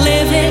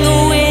living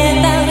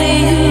without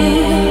you.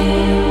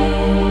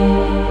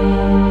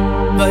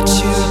 But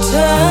you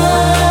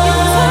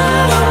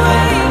turned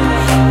away,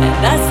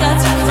 and I start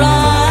to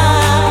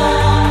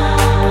cry.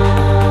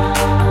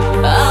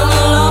 I'm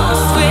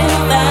lost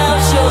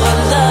without your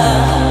love.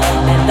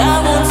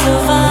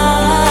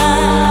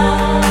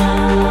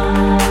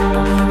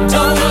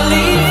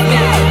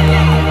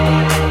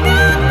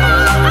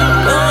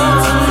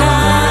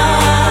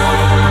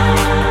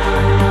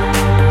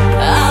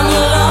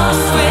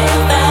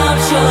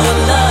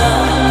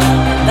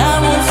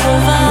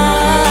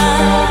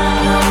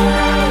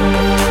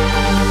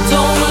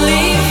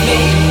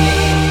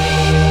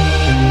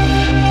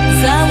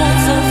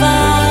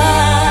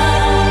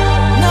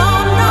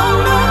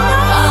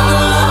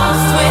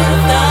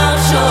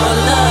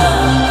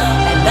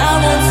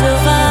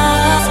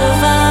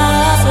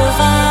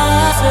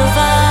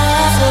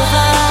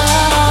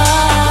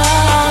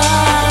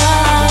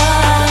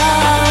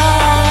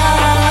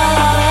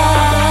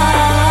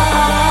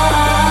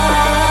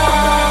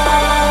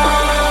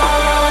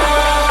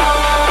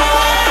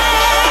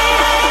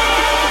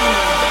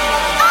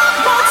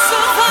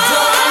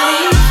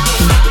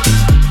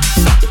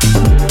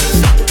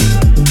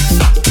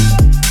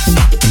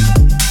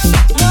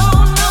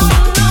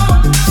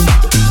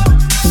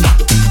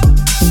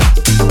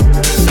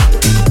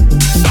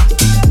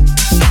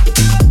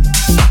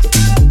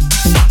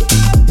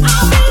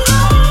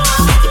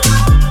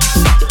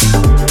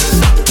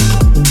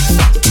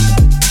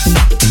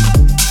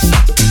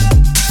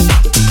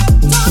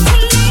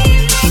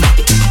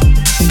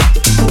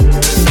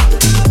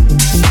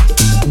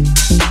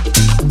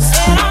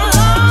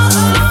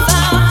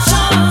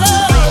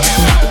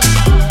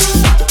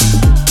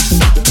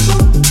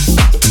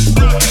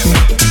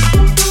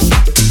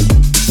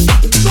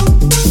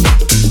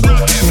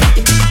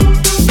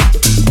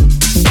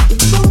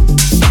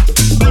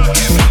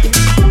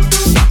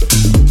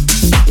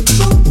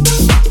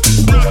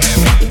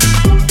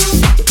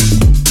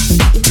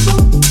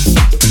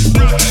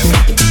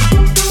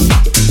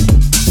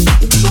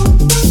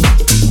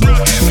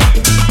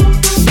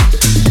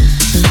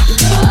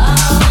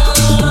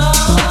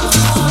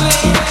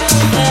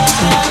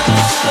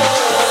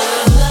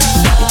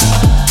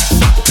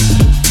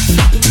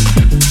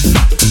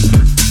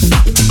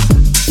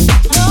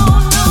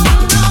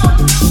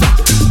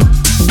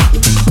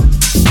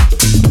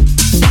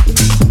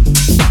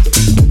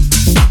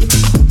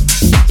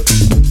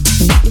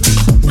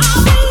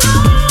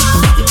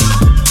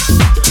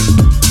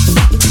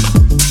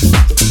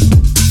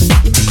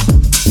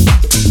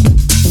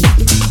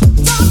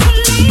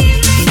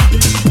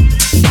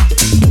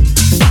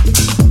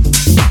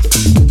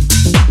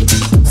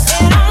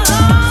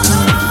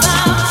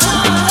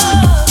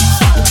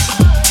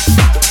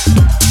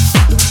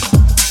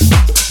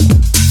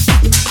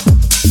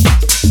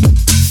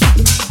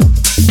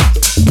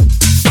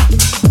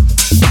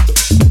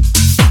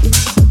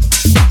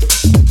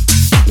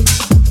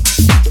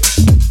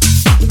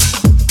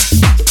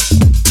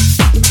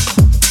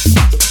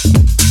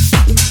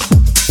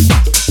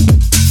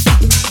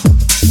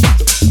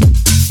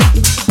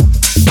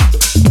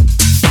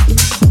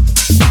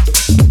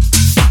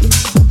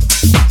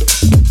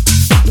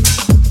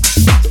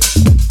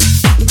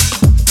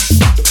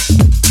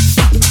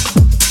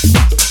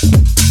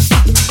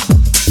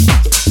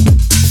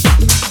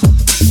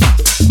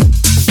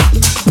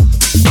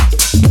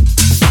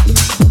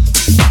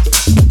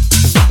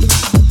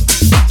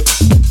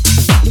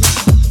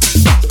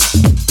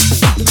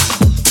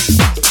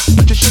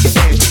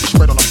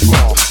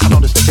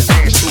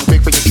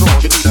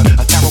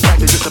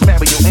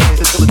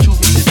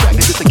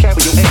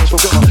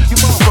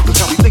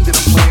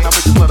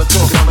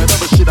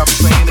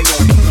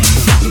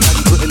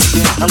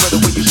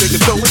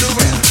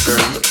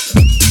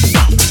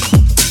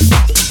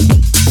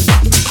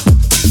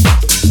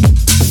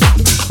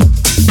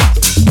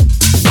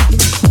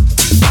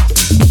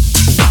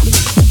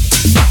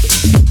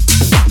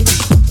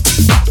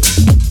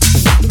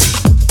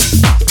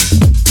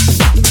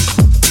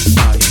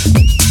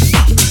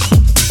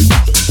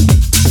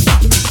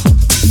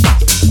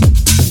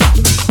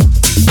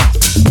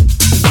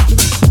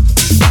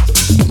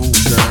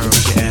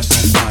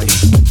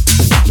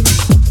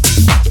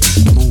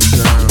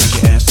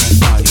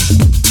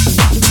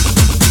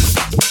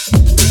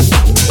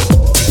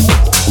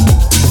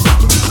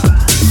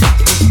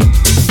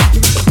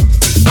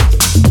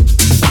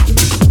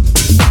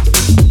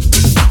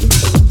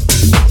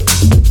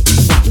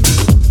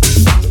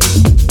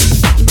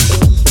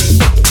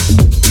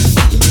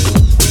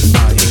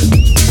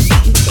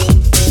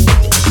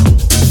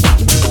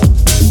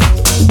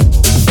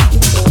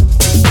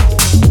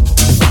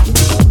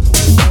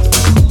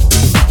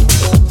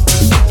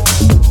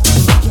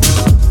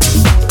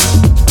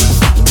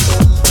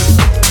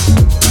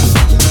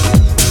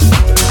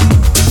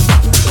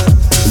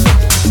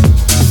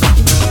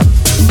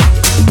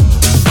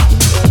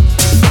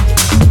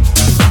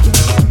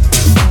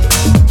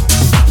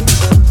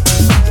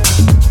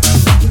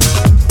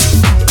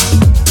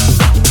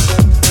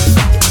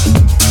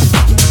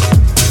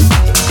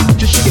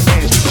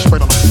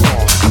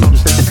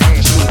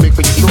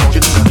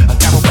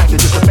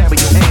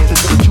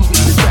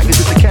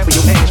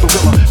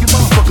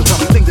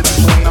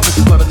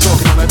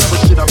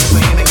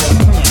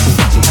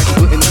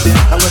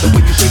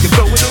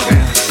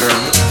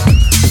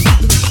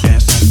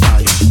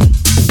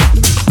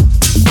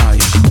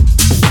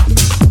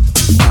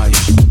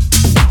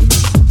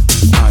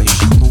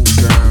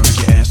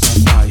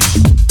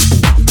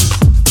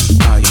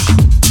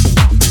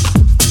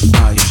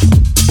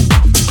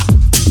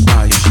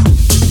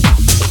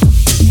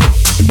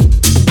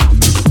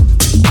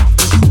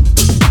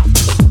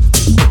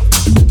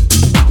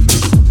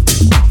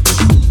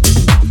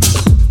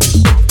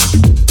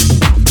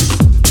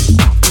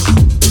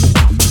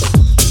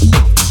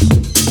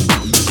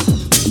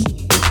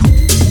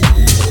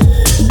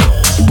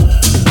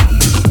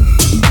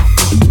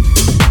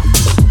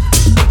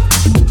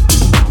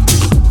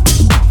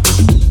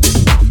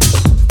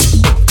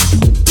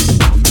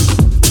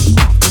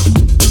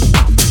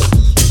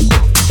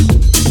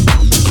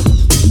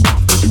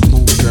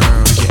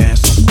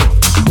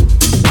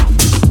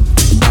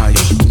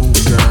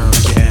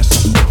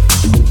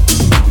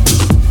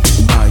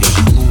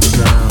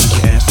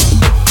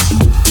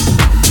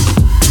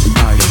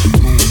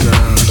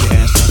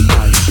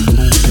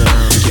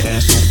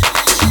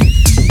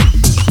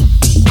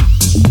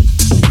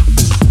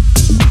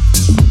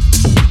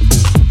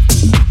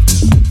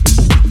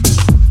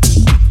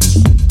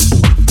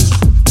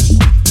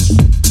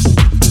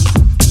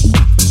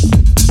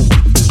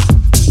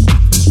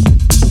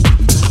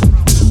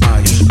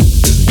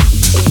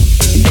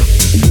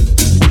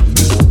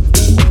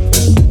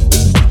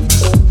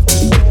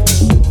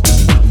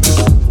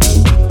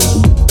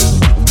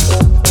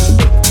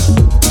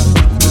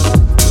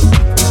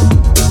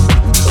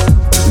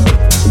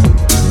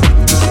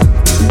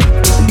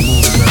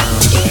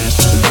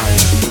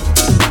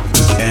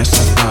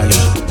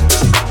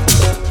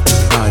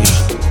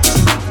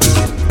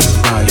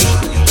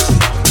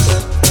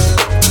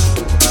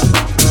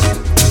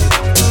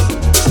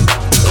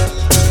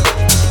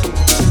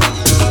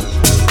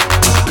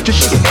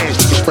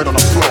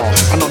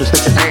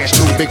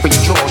 for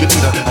your jaw. You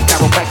need a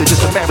chiropractor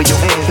just to marry your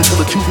ass until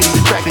the two be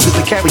distracted just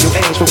to carry your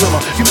ass for real.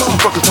 You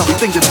motherfuckers probably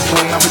think that I'm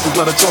playing. I make a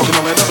lot of talk and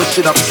all that other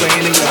shit I be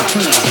saying. And yeah,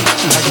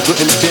 how you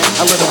putting it down?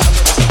 I let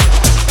them.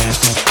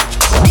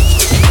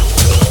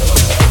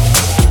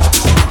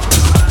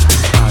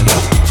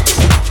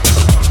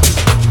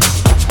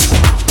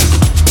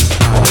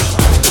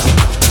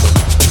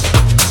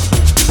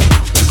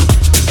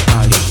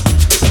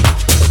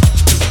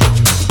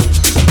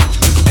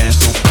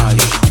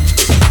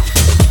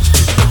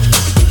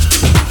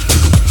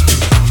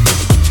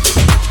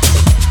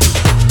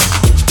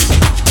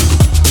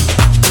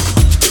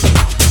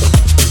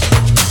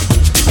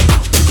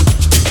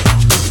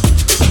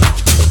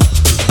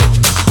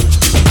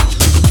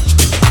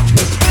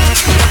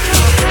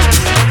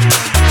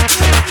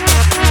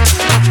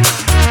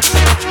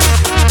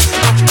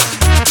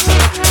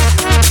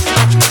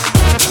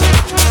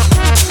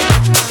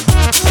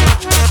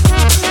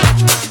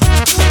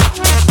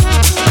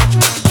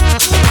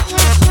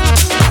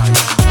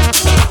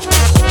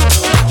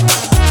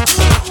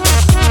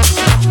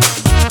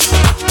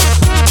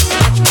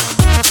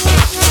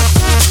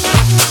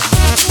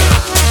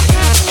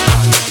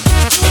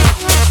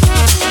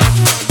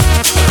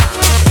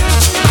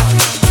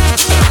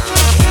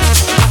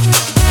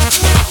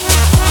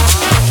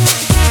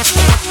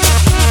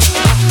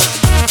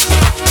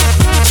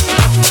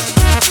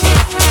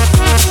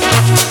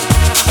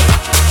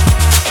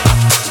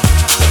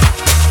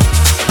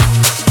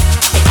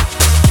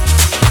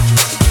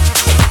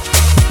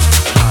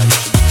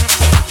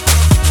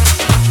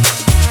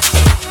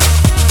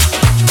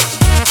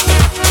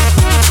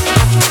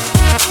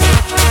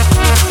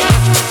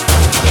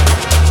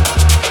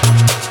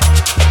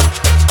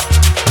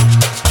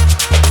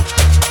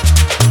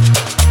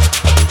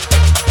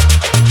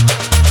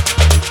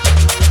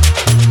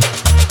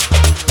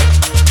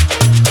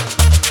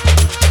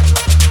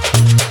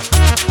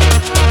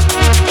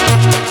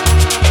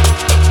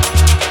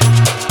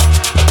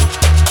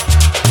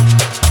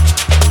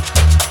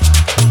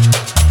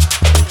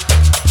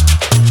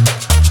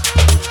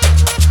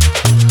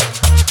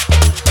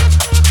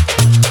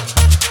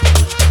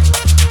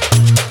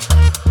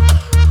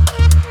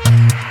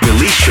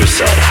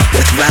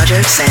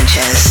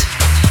 Sanchez.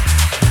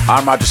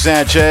 I'm Roger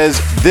Sanchez.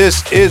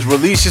 This is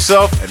Release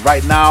Yourself. And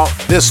right now,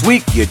 this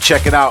week, you're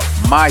checking out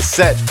my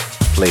set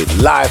played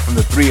live from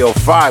the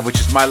 305, which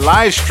is my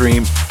live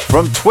stream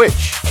from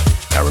Twitch.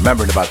 Now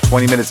remember, in about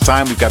 20 minutes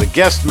time, we've got a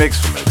guest mix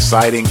from an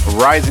exciting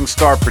rising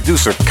star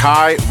producer,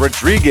 Kai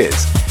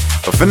Rodriguez.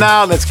 But for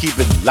now, let's keep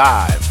it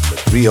live from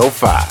the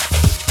 305.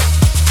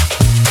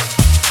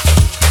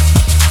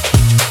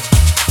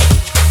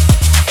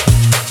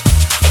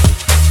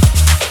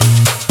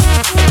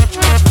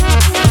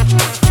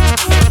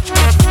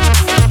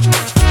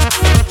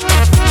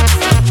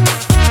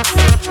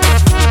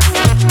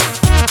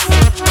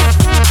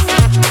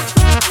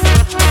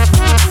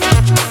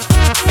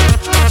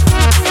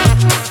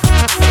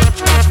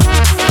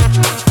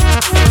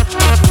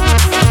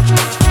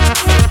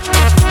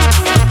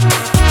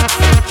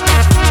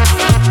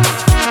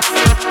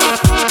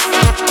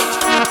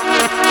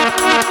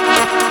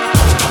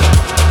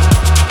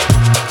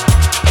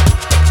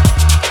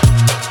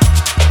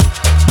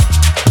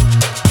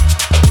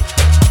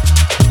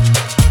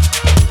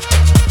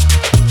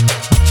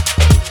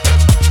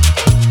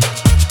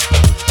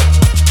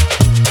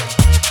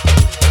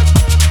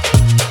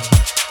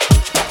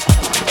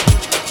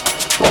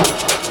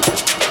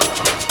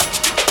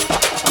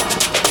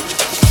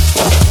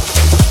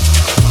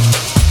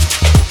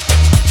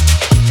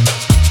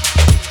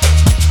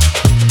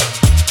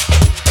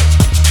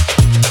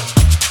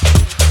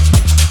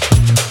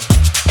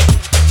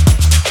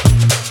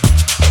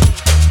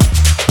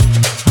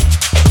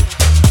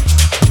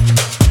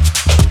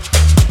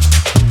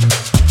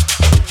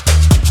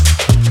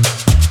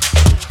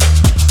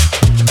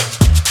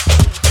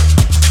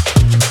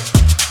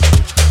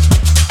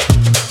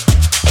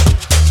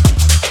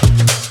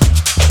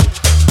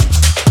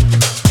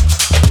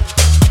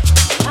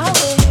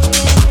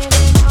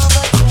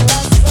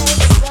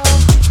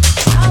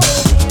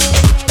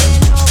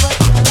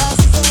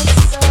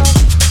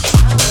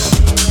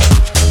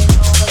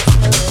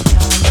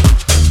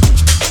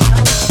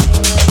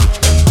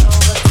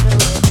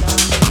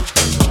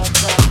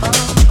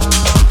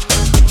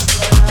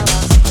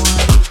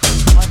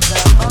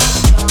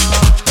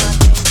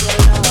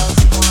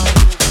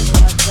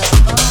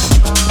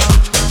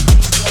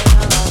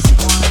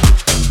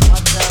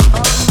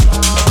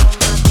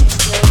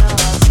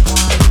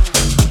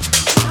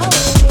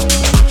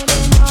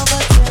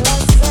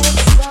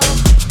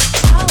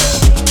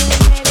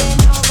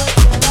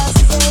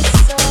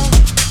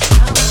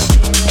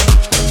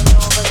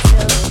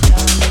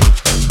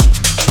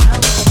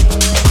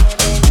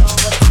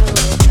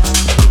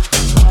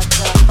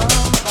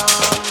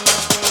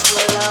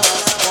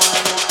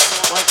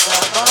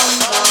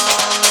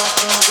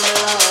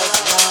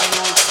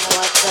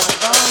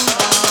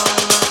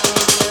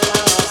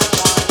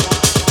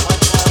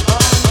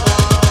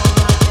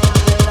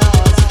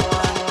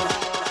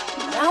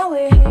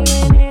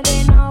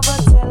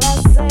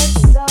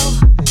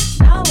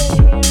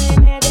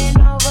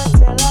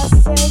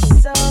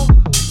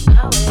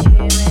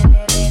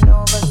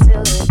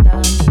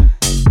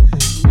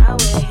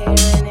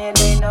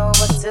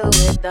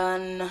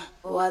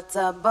 What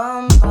a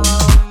bum bum,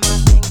 I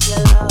think you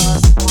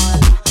lost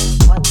one.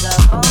 What a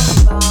bum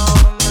bum,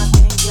 I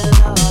think you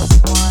lost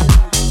one.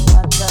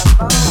 What a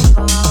bum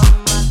bum,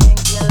 I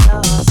think you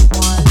lost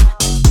one.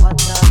 What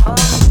a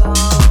bum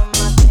bum,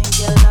 I think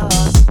you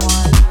lost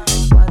one.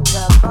 What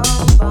a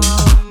bum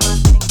bum, I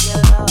think you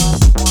lost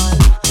one.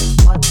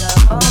 What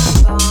a bum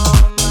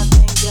bum, I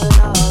think you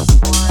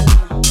lost one.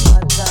 What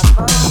a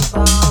bum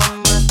bum,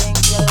 I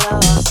think you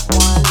lost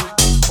one.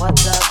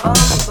 What a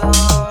bum bum, I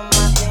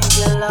think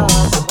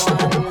you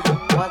lost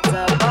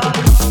one. What a bum.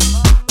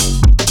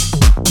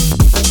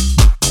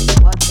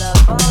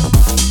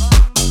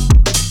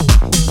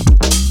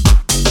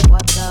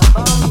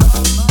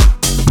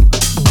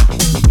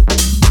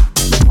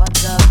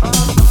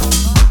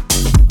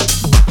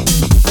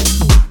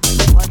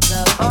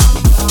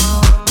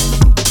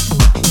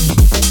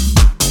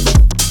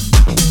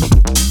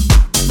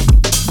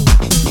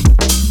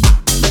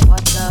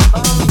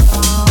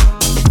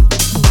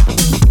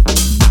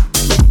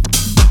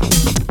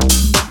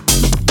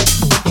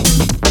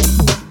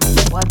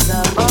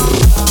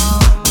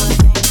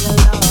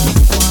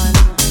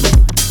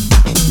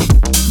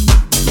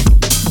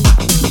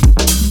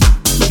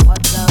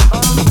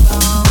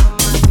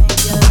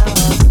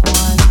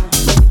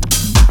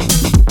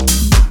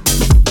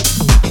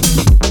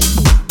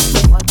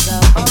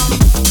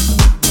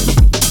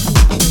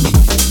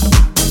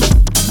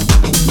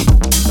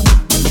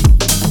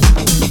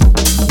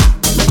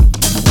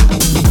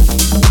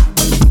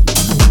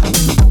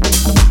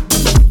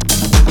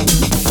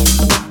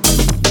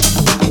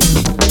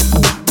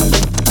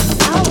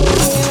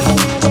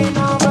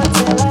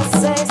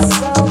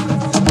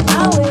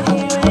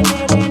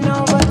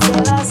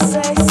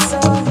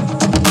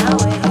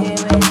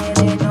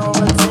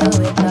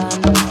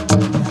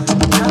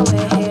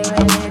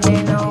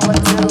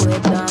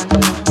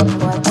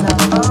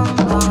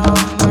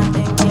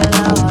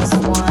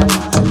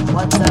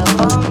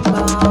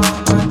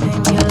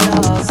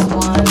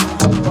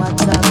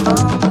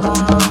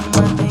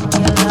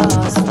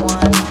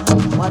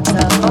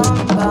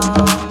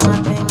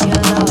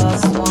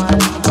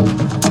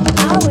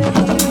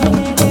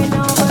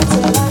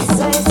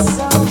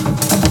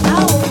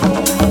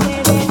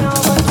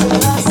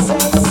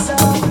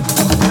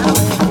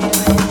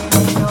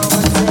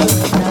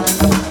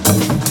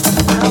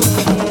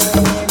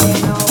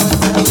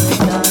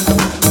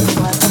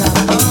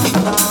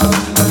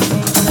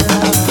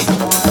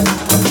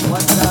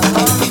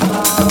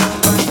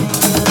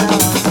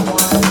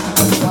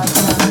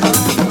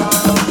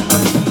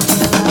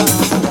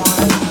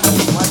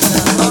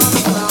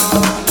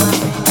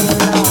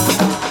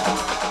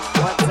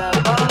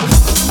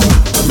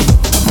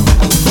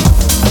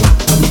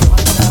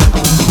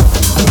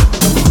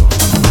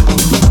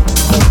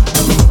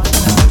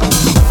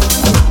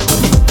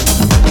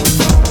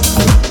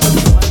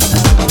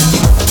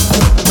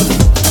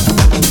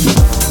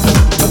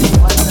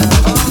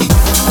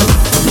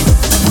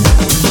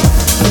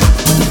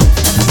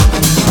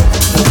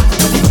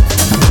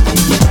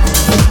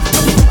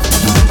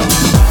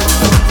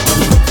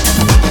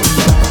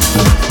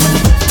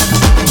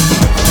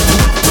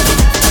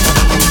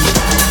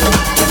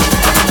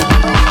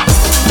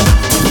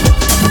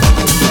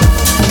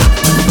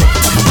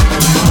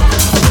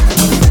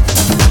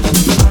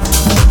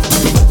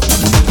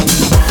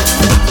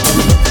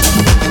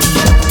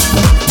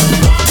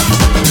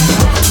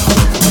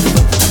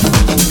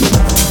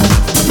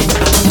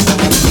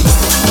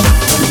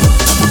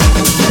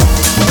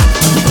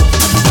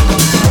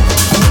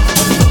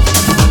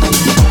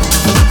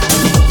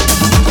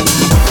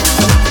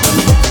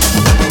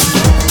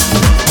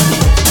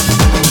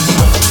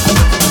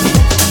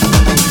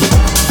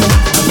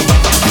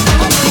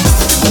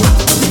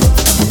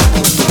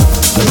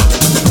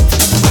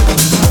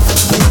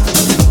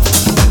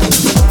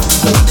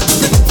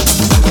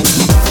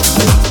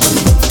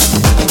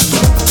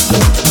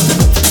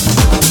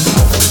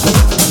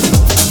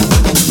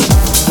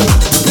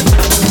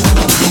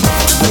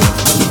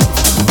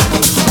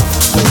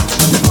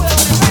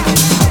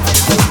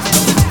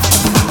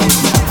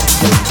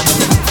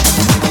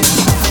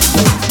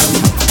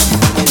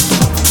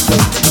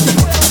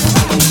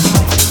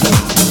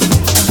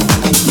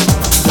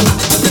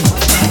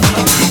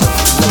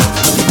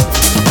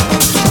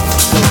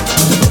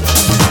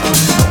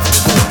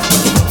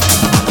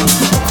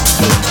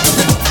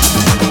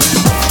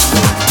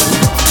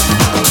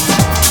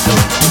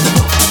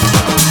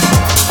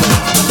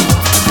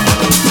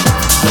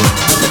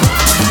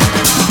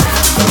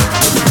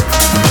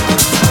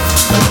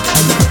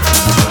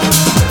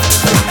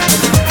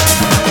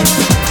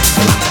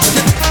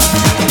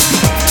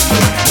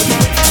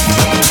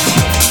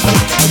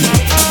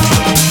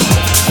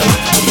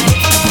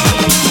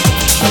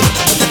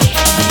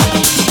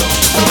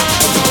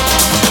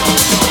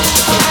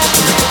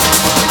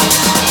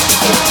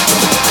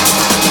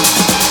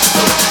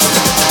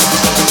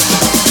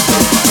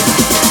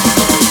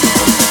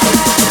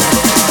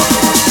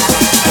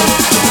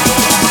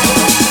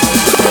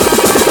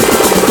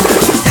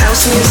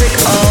 music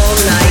all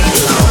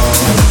night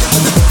long.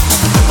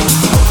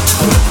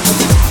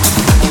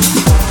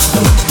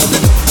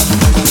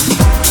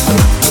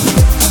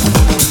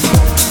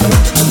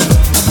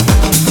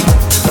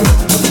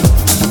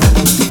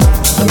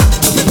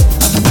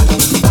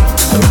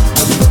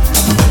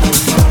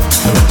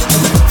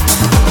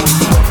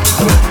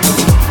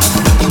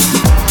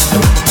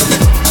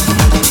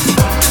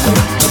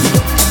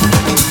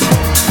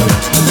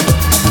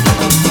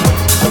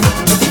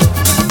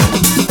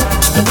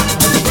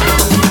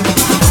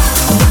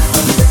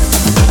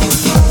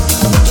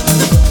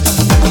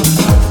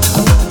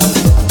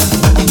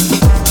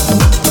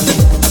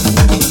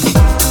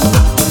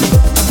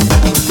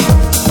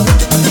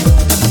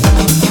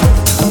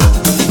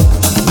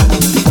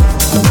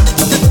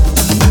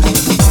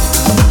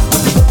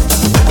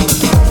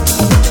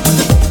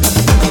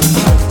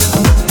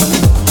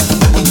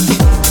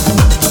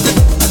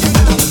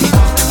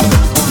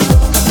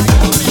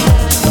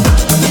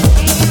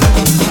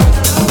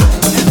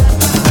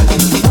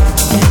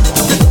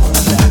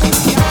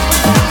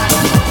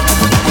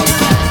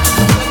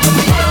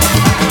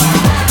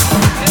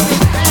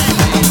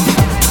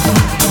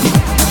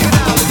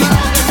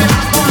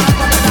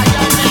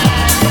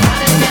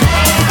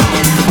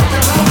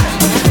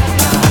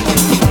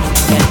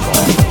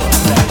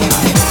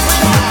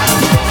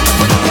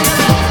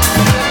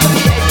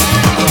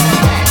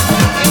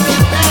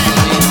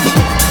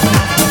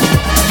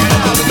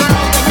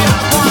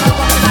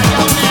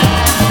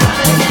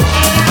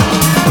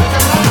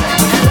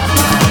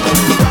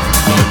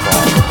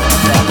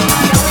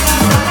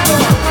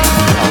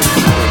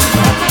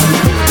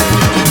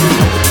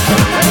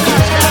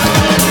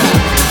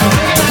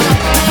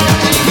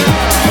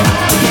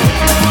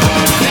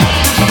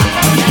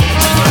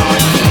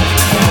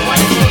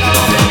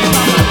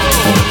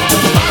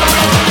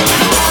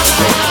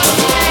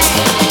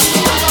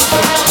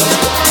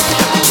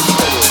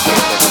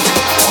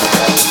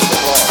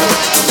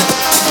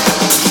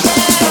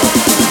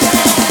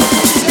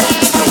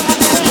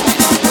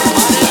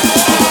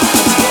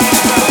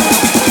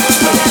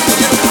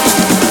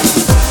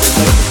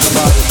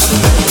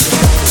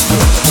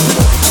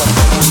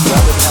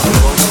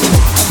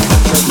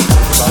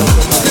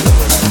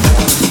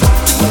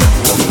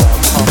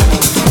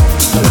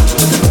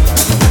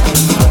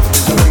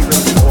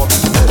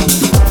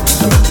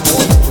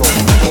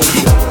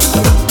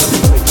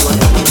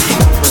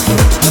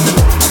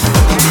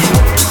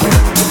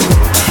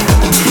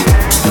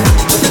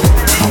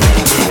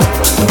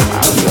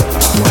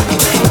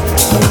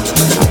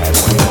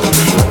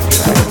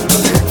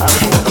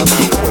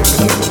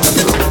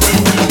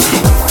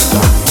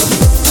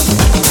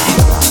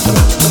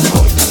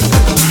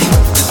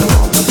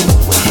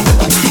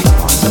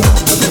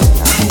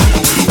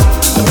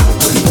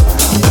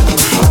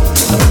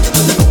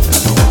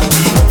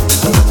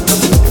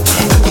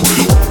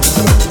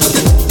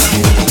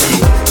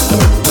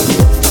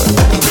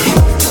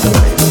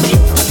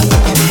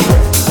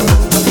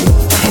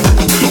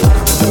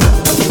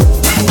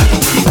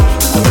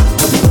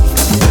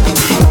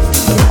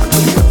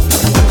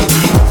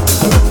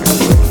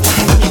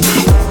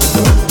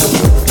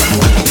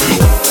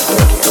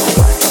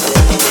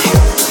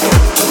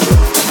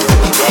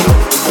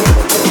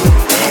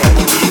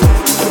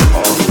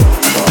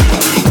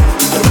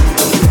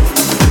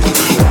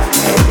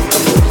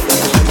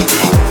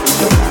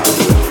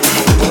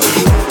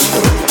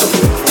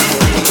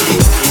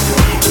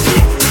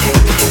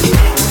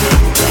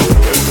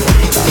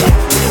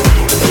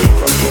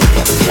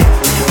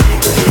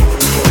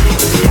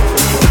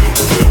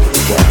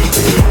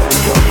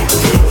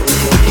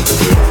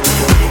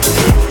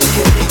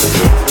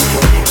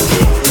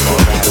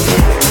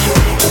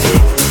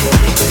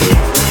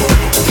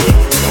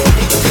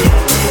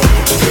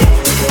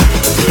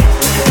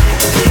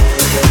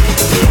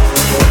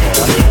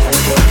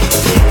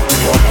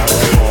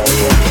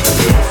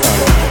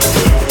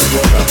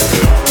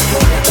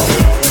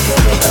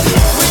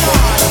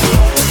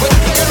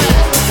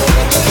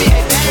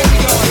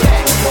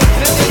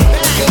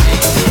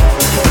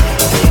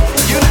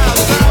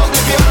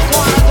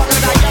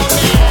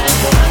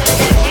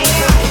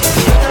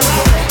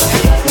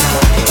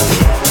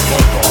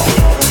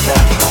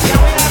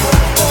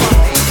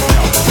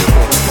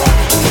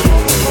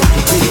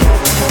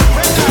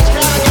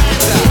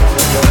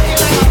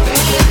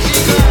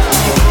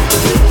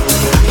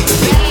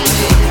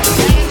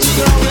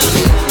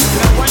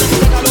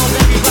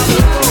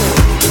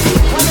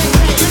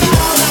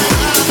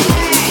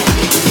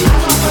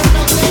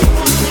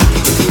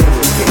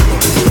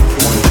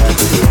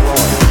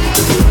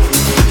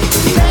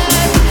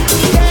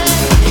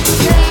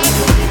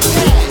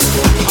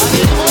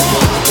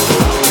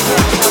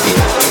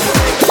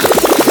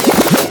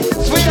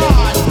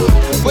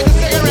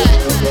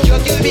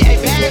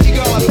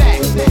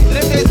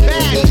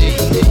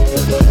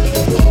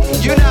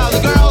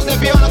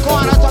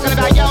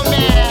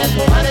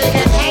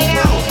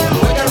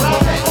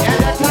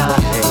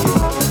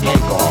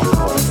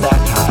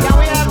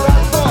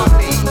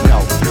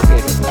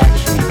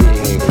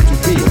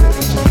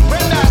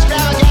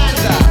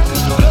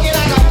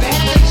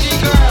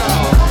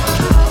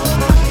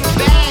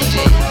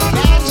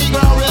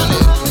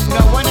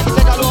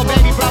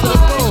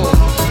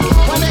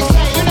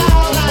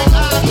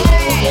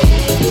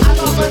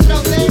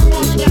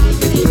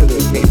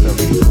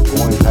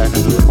 back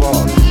into the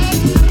club.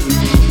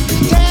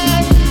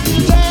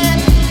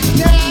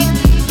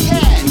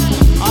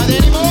 Are there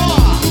any more?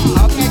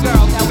 Okay,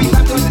 girls, now we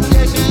come to a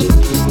decision.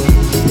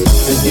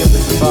 They give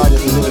the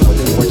society to live what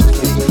they want to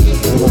see.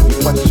 There won't be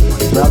questions.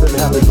 Rather than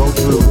have to go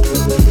through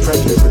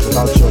prejudices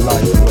about your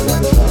life and your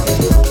lifestyle,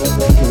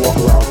 you can walk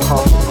around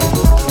confidently,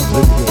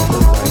 living in a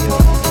place I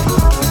am.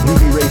 You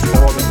erase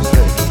all the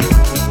mistakes,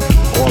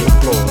 all the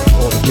flaws,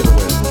 all the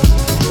giveaways,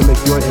 to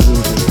make your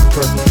illusion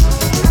perfect.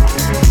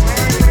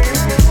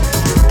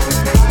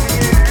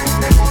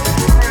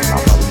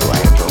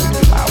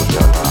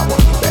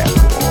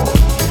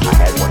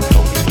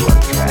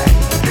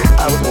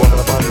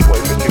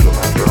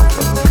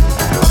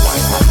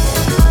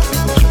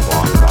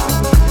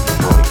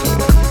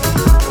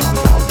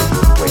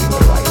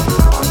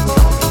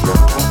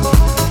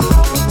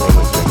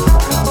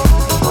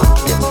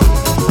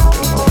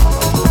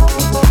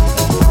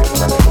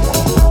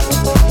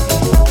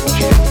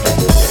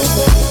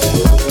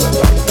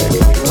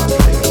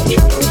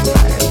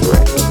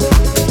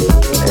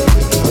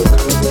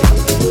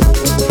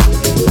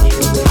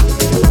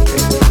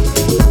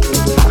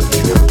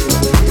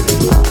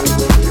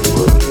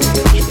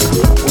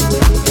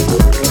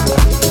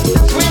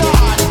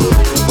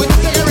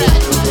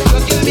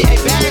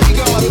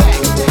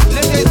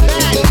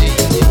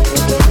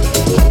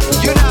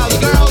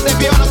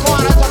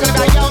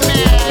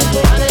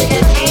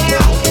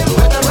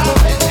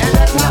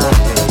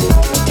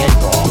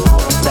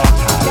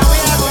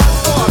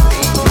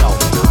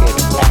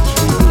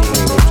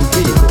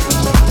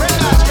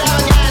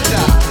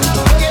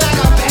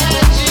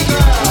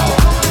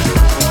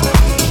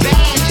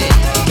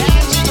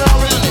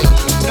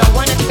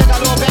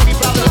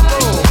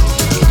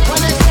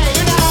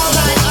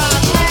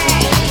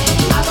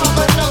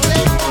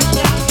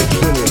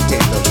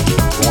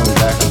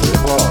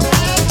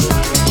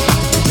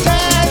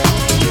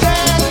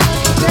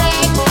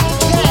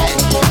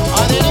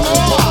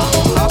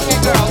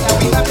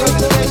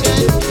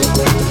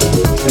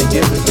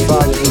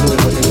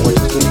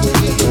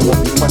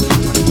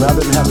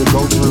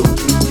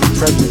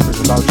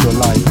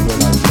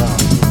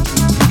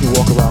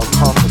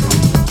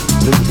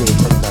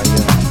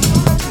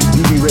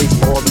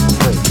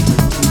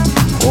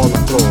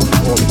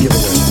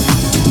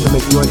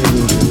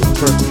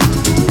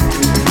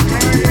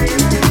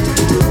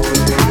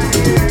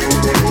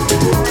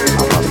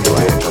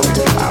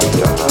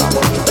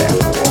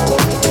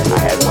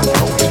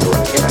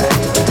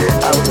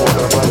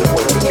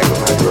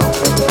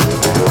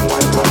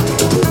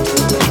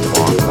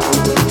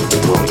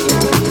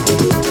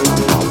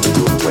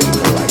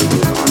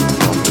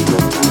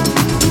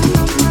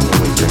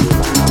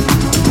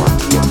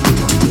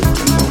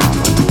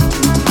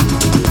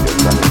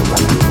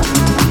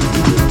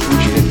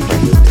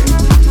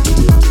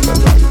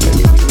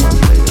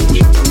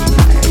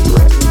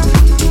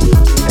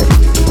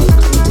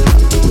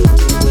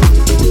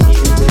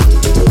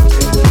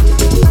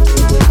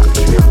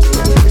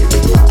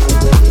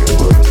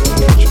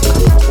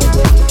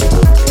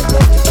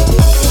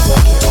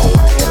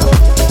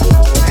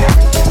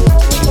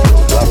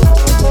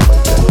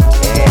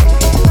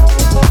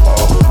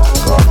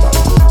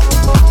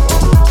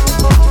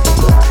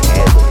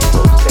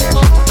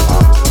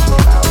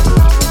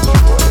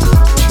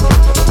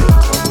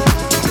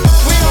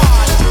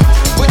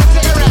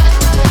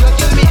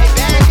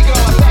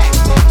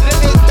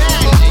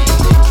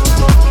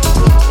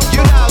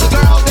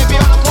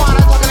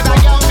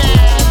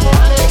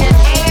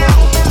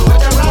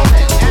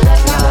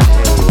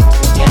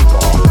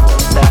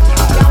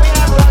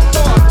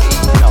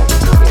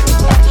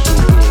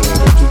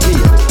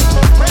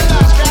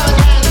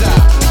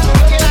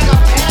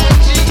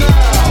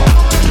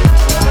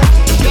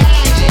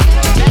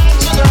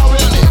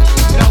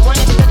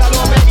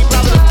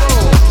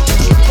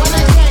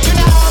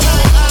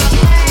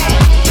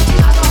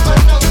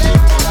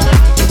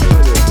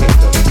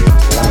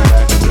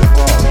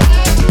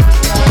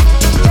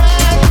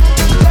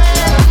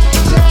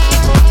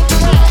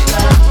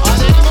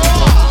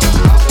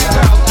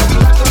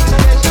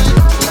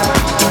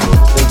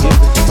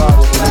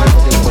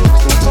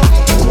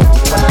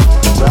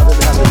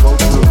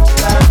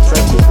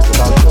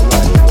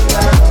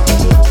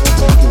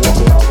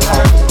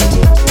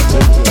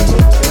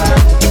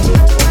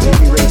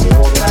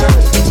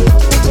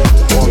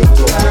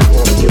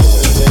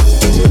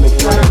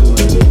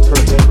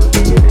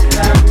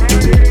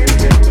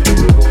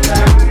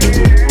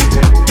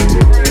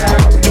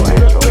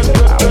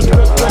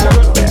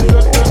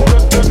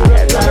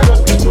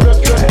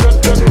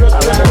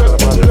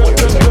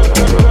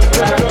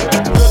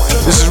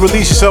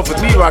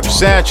 With me, Roger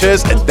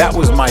Sanchez, and that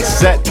was my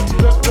set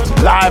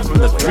live from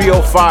the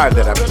 305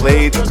 that I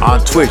played on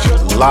Twitch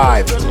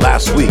live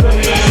last week.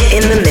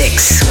 In the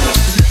mix.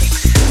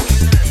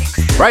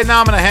 Right now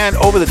I'm going to hand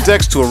over the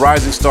decks to a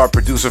rising star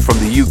producer from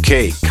the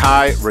UK,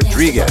 Kai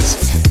Rodriguez.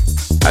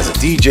 As a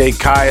DJ,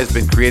 Kai has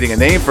been creating a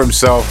name for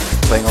himself,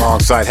 playing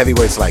alongside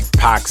heavyweights like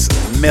Pax,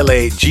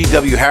 Millie,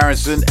 G.W.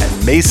 Harrison,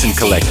 and Mason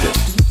Collective.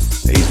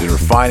 He's been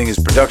refining his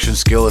production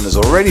skill and has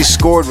already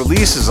scored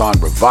releases on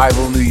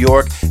Revival New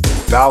York and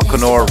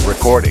Balconor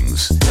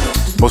Recordings.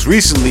 Most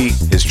recently,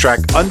 his track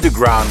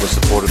Underground was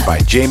supported by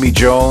Jamie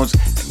Jones,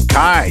 and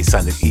Kai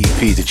signed an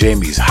EP to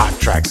Jamie's Hot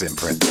Tracks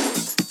imprint.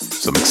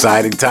 Some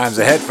exciting times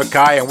ahead for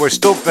Kai, and we're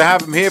stoked to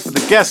have him here for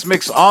the guest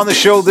mix on the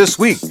show this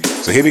week.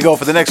 So here we go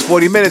for the next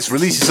 40 minutes.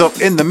 Release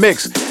yourself in the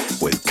mix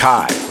with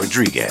Kai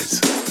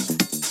Rodriguez.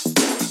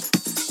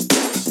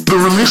 The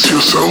Release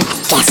Yourself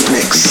Guest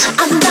mix.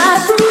 I'm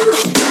not rude,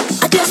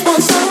 I just want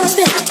some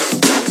respect.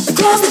 But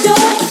close the door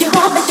if you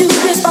want me to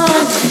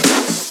respond.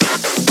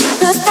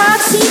 Cause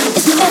privacy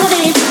is the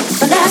melody,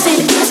 my last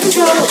name is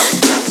control.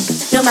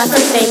 No, my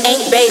first name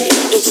ain't baby,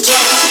 it's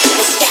Jack.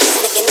 It's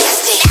nasty, looking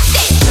nasty.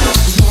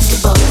 Nasty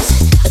boys,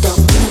 I don't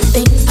mean a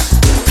thing.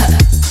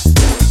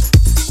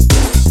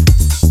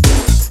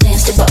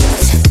 Nasty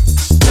boys.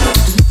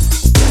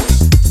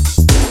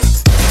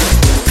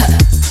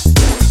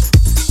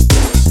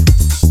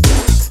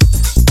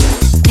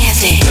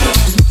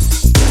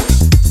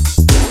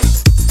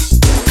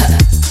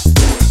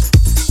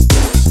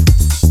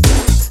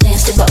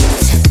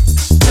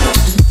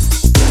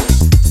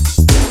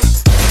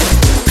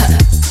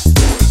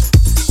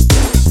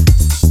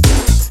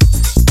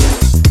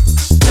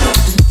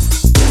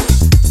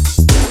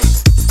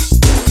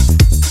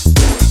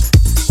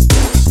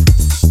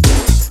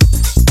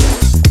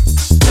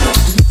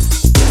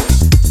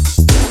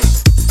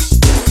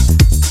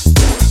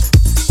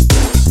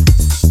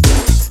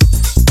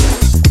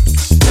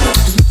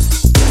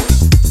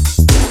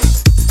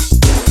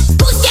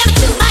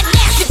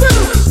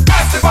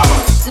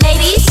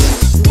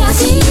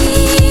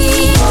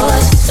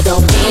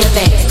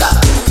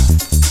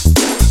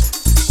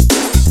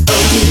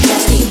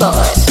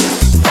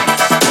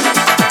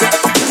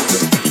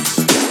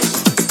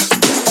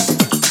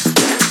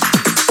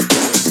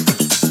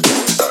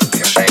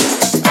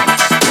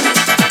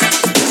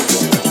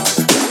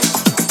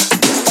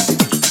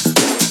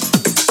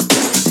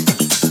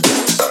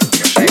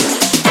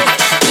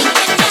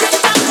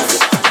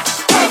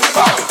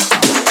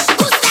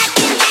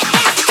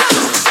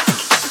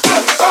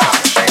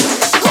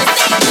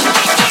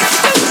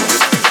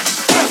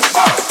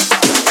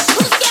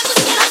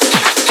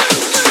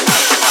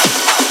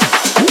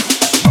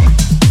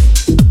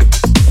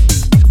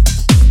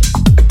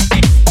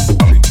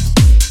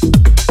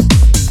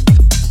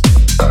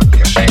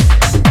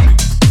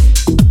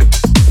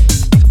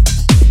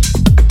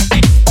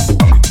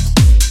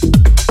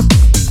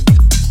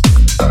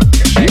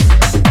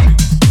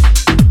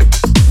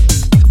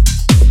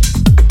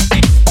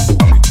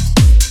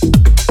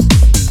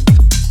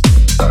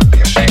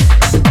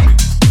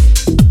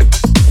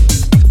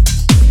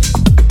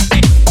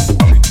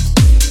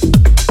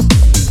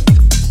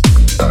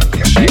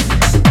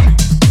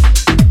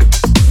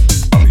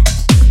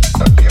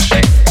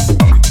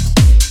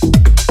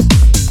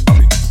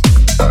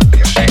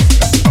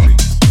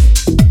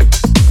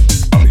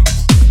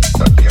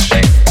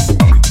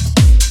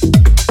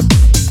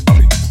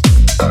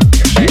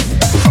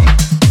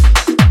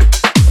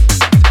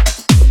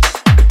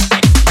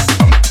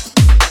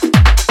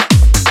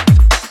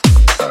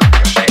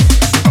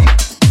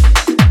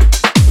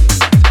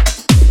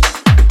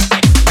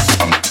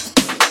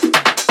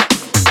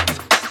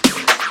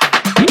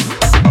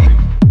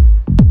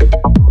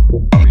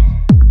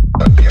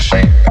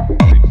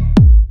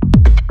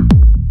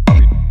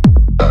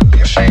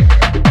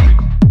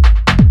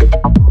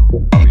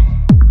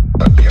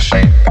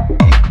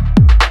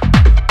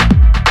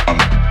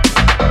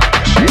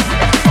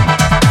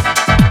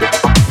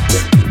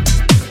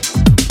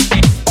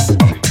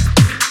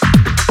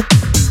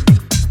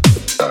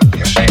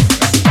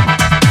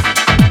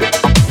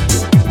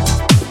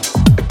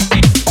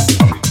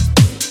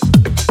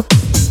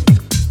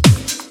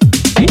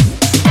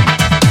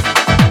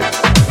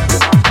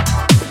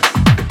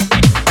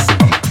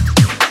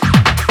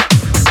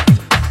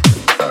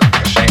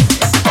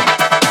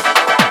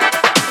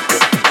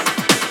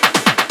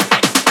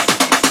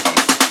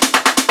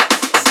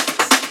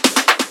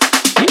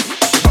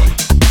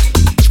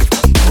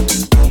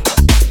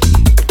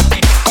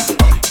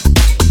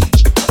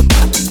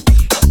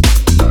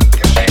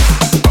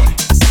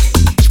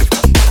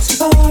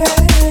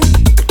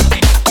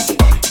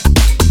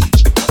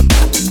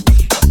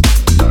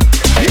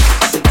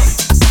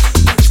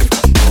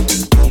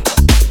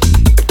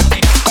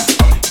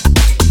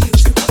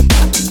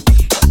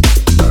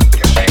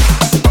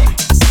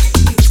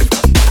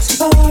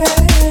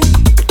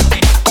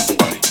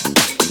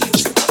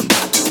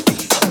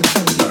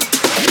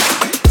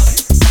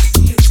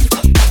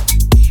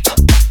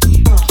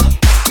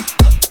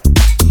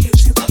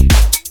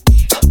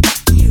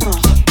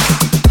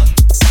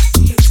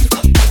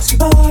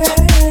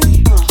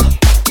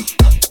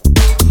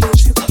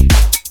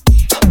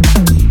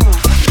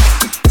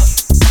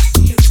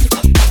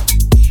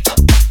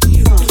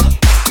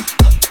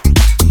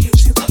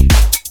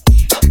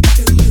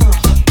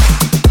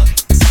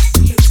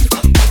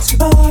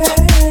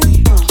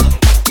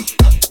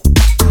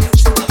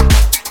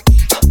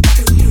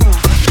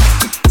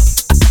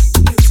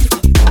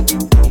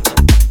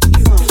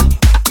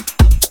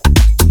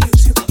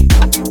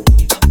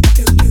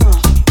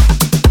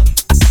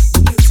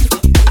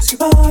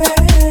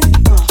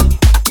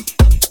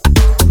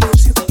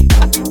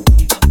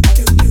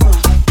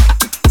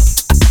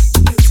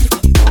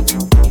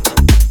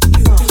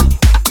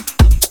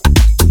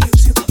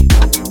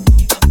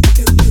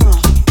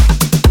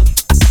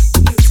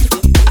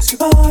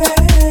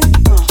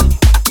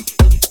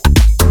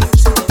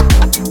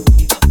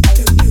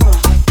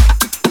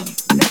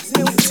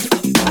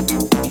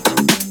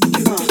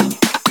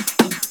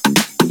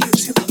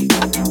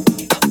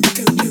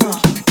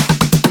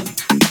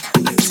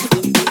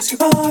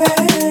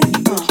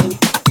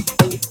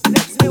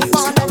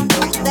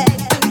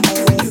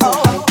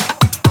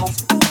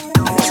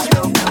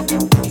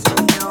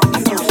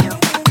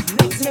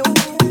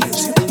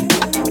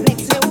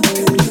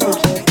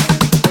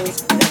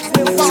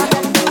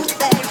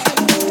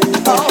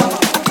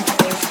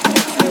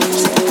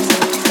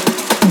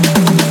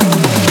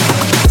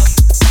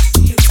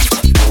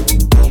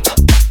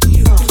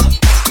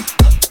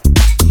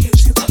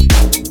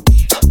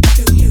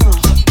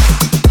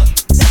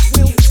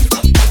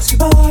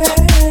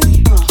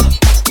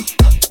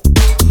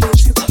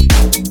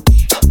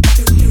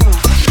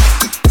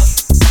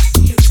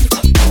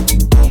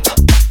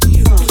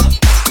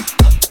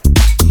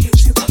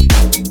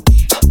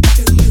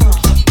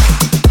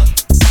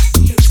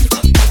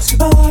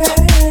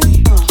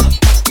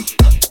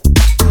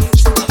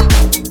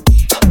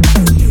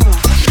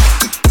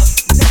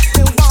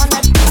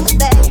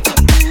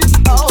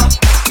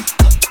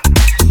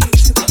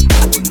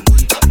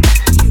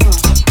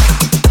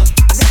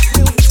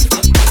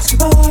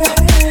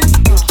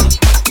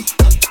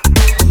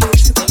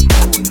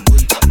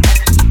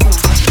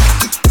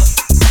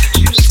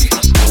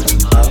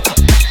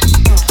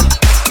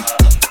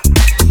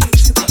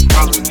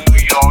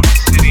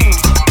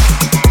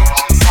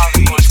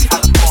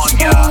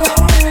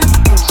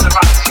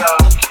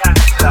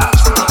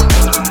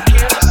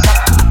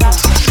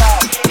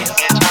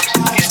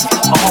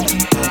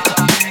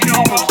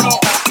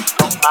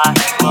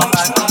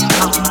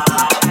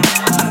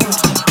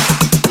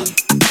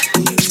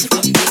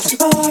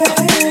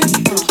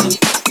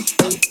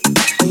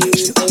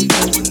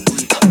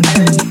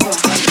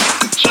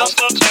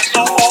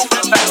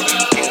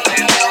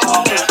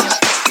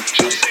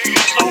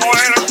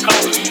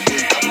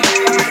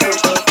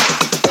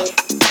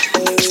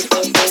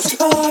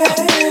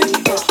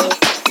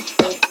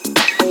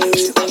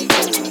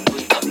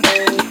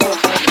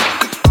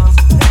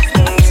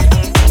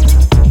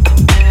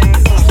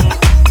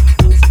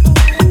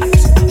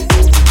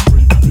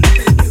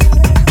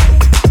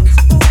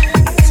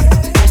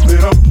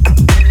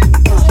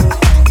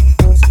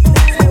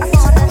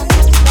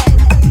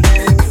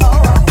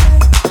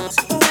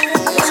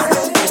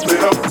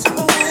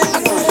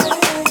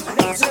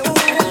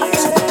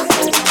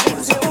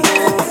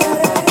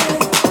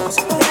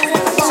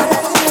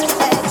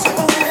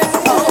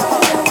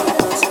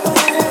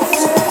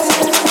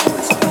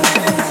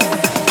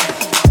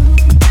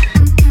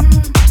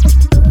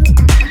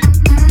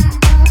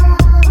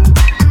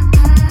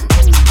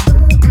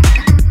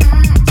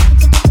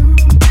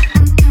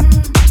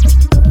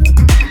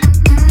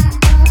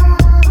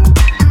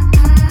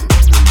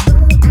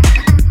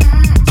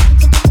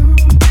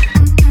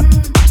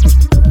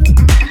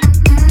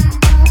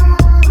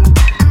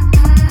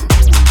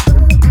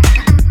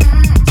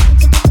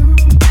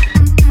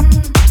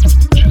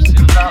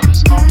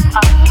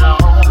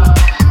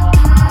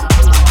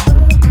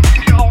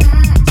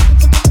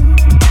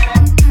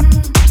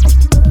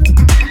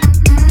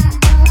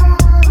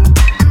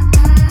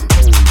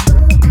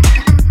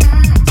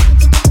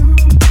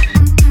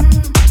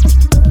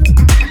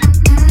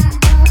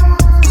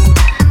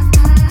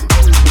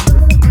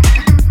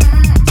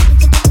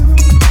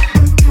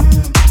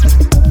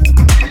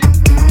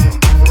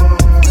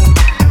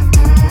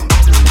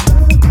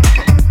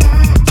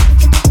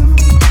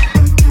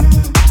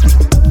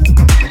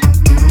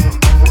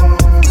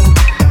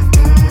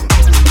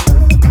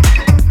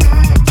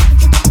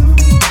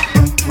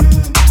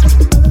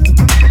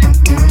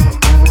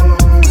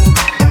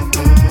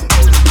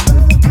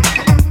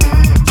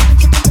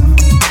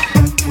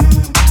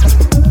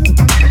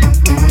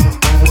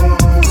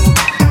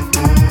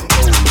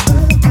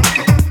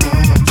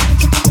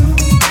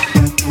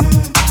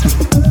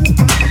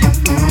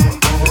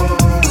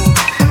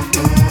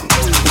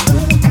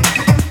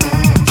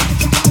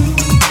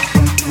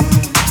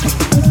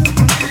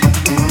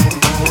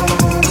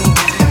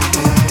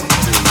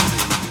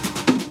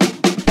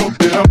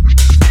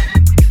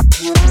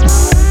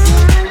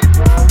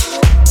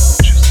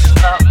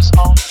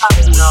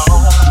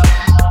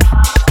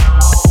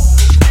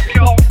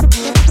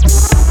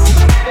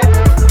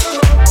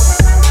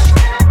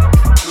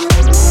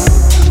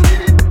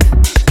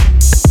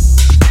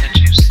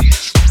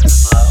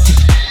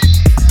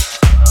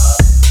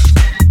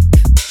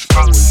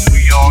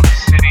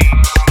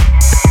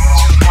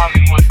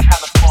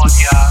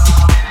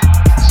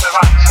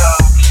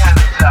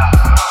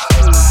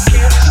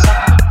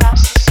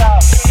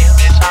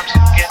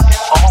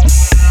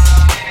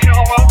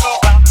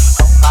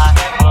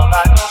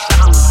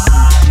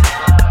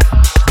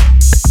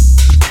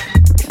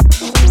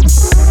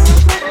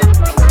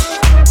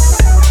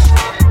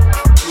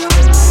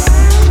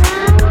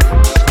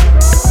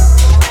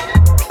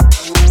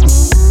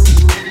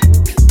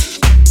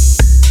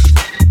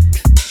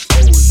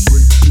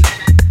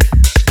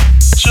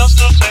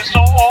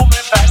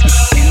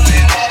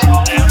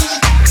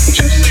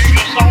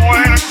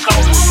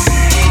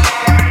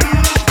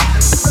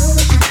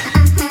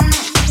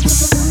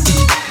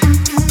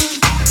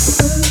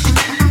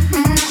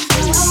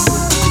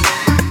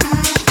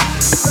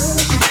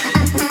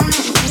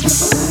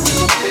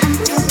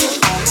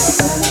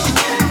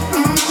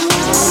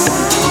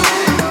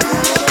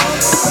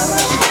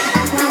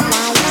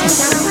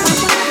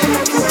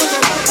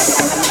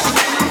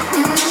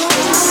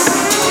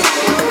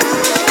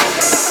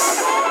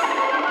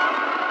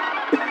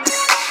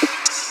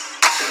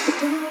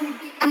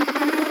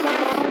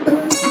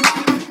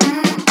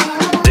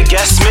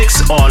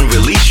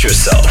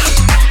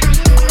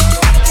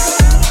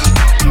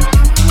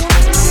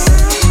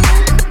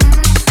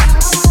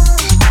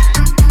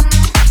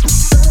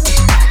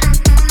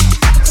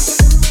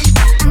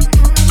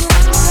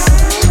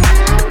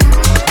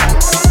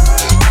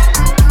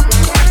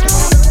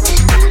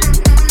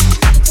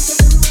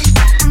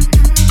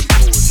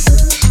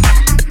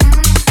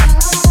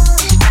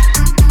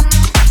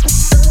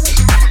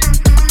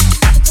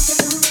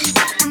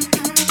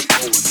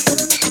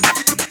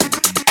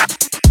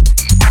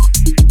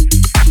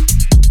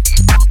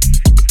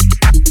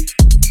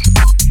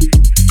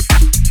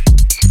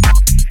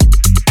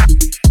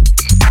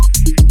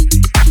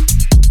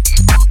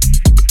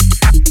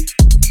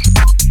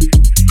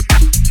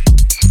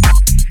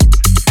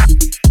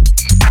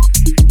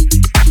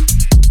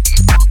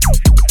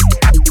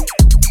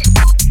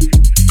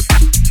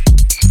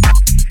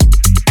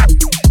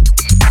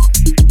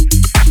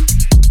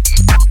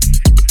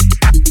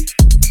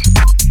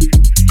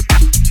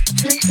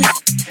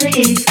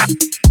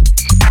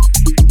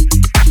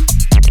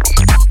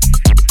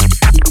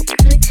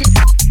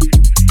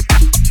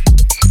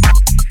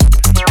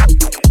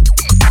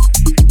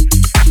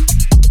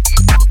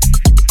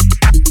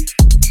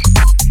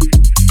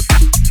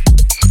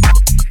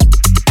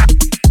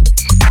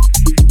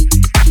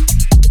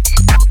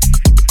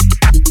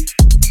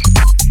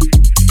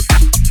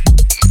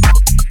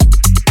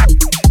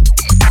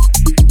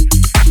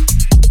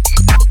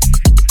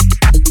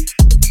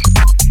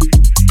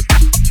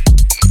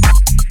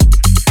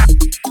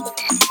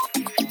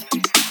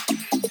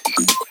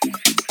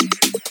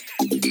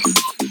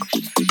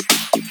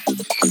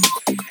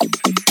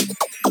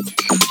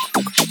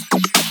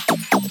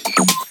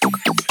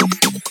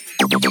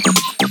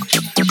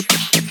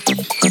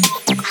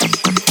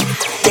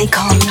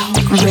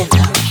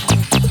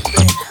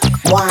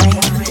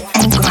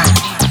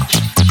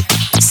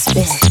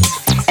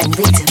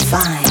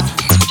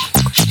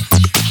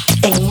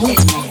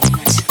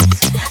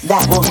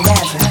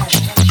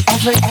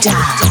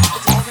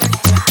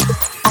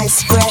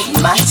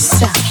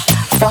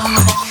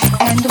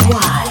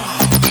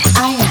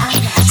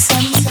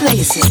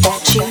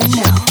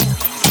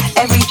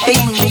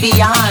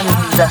 beyond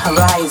the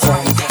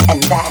horizon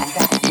and that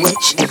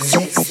which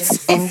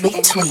exists in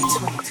between.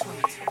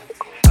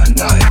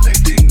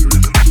 Annihilating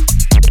rhythm.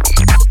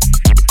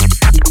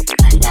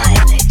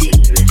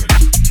 Annihilating rhythm.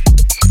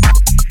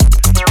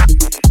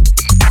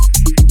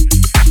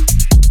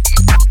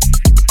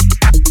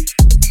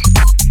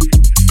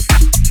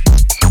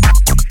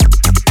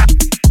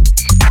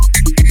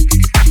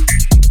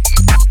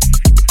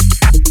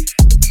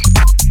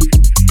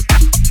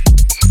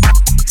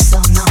 So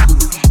long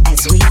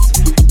as we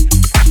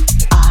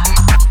are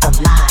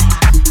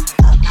alive,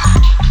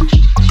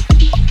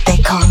 they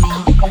call me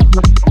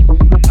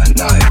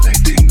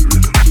Annihilating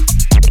rhythm.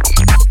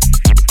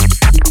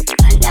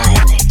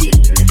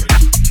 annihilating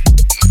rhythm.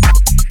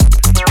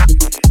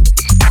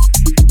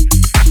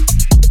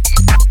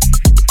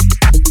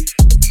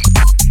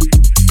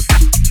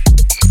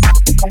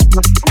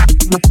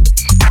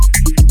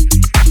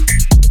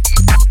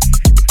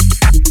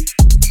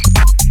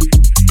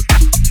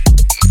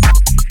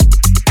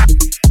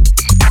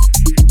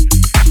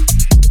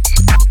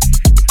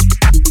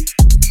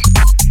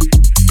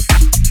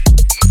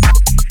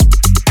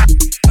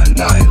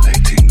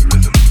 Annihilating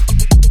rhythm.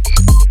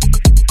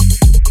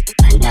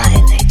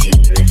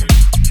 Annihilating rhythm.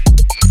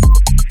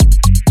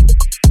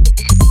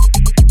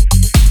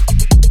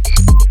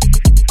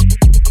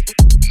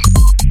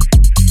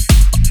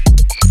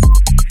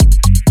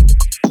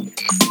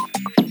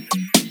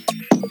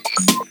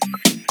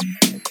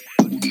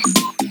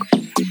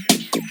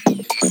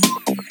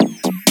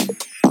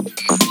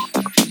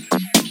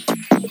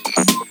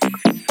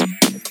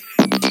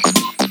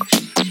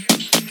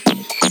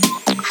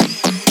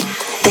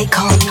 They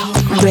call me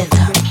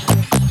rhythm,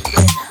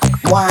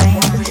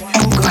 wind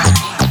and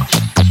grind,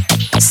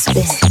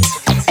 spin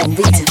and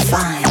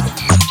redefine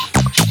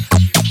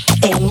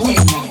a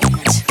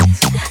movement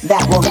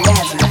that will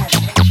never,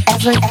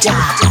 ever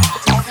die.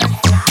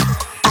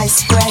 I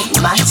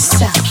spread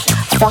myself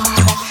far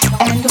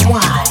and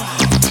wide.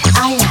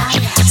 I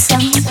am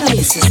some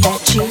places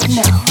that you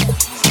know,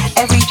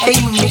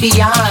 everything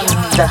beyond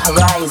the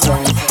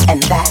horizon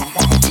and that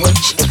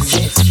which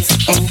exists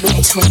in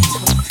between.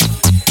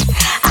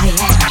 I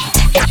am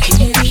a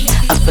community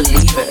of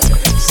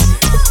believers,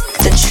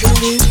 the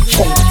truly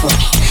faithful,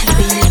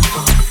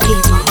 beautiful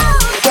people,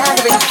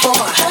 gathering for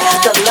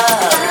the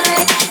love.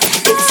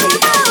 It's a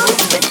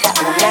movement that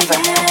will never,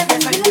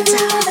 ever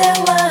die. There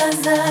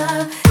was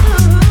a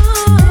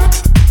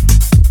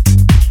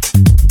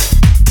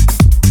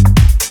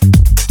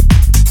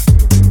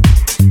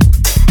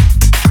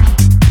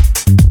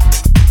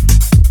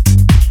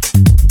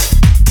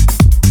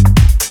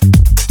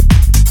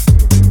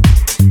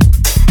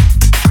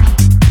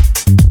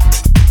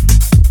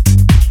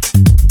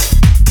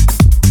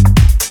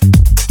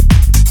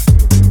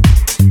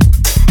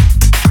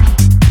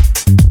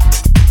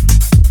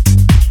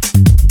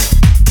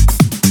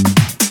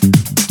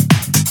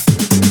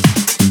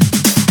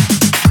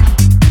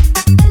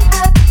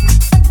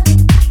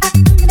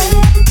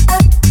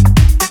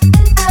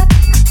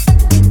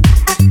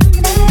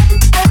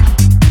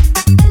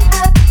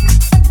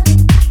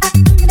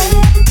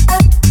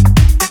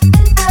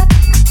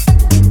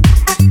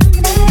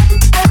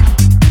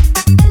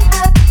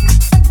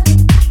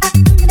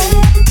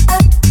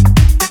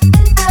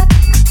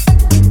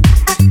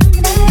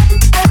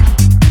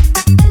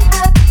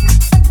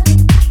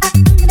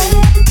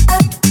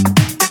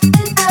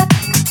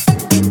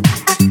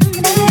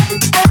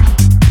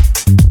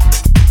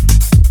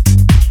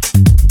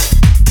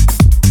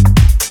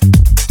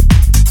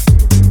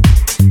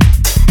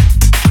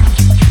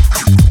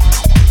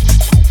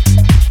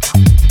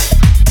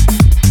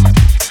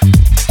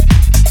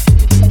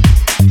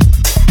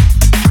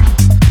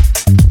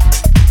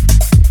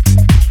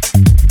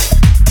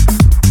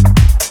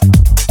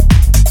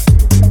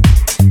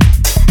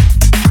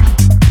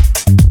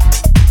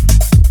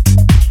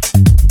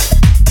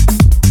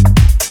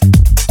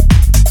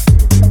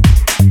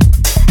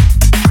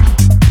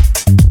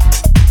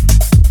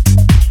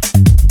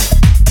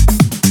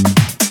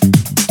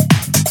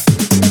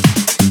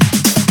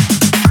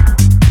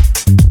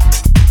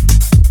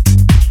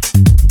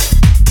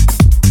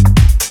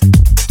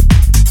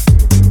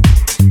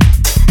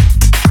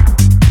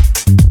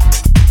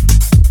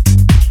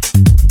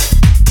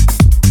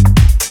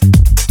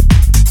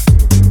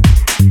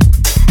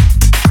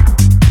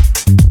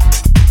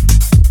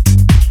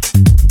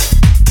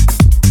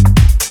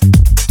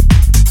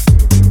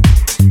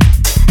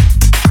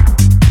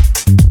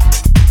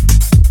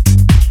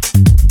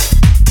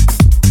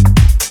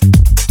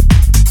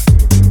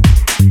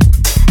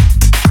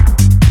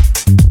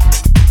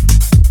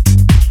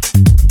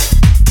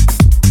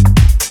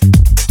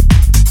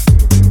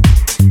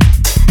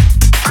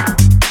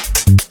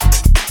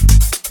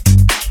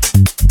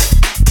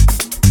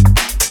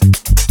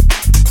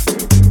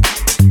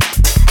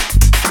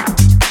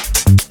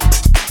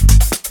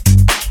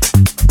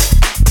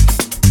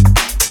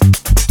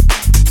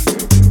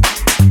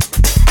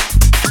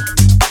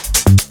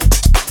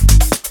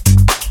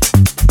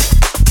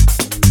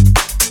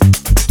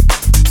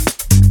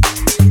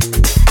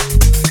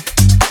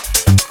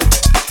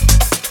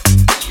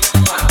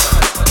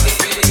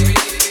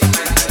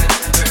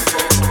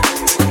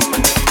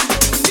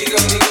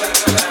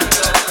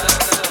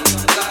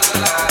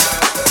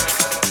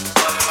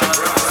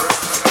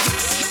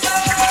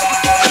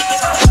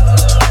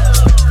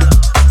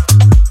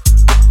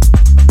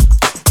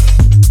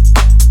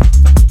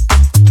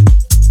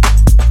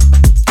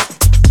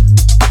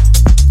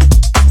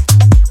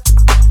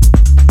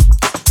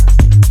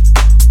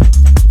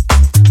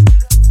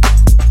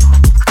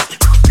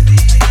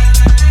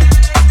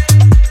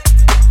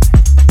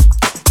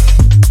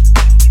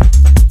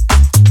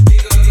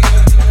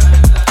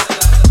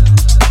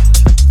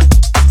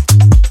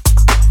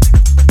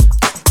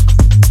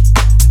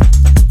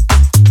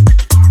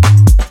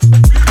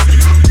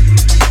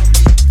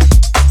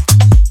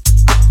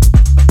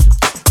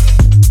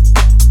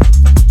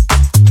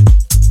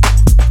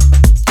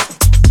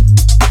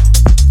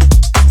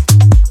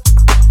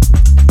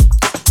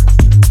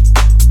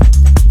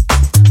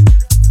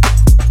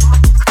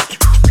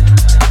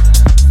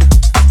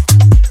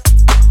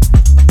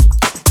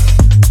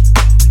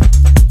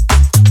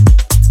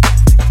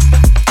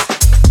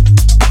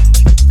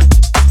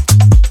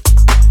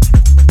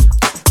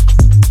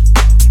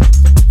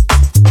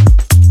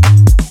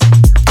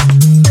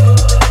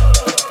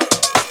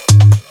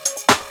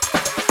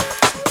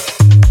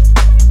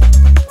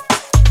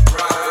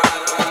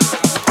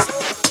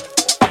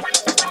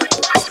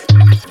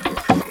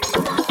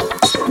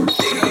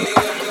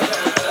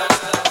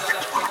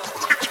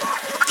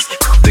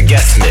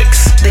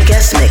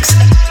guest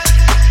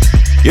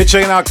mix. You're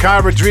checking out Kai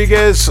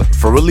Rodriguez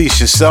for Release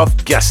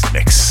Yourself guest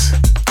mix.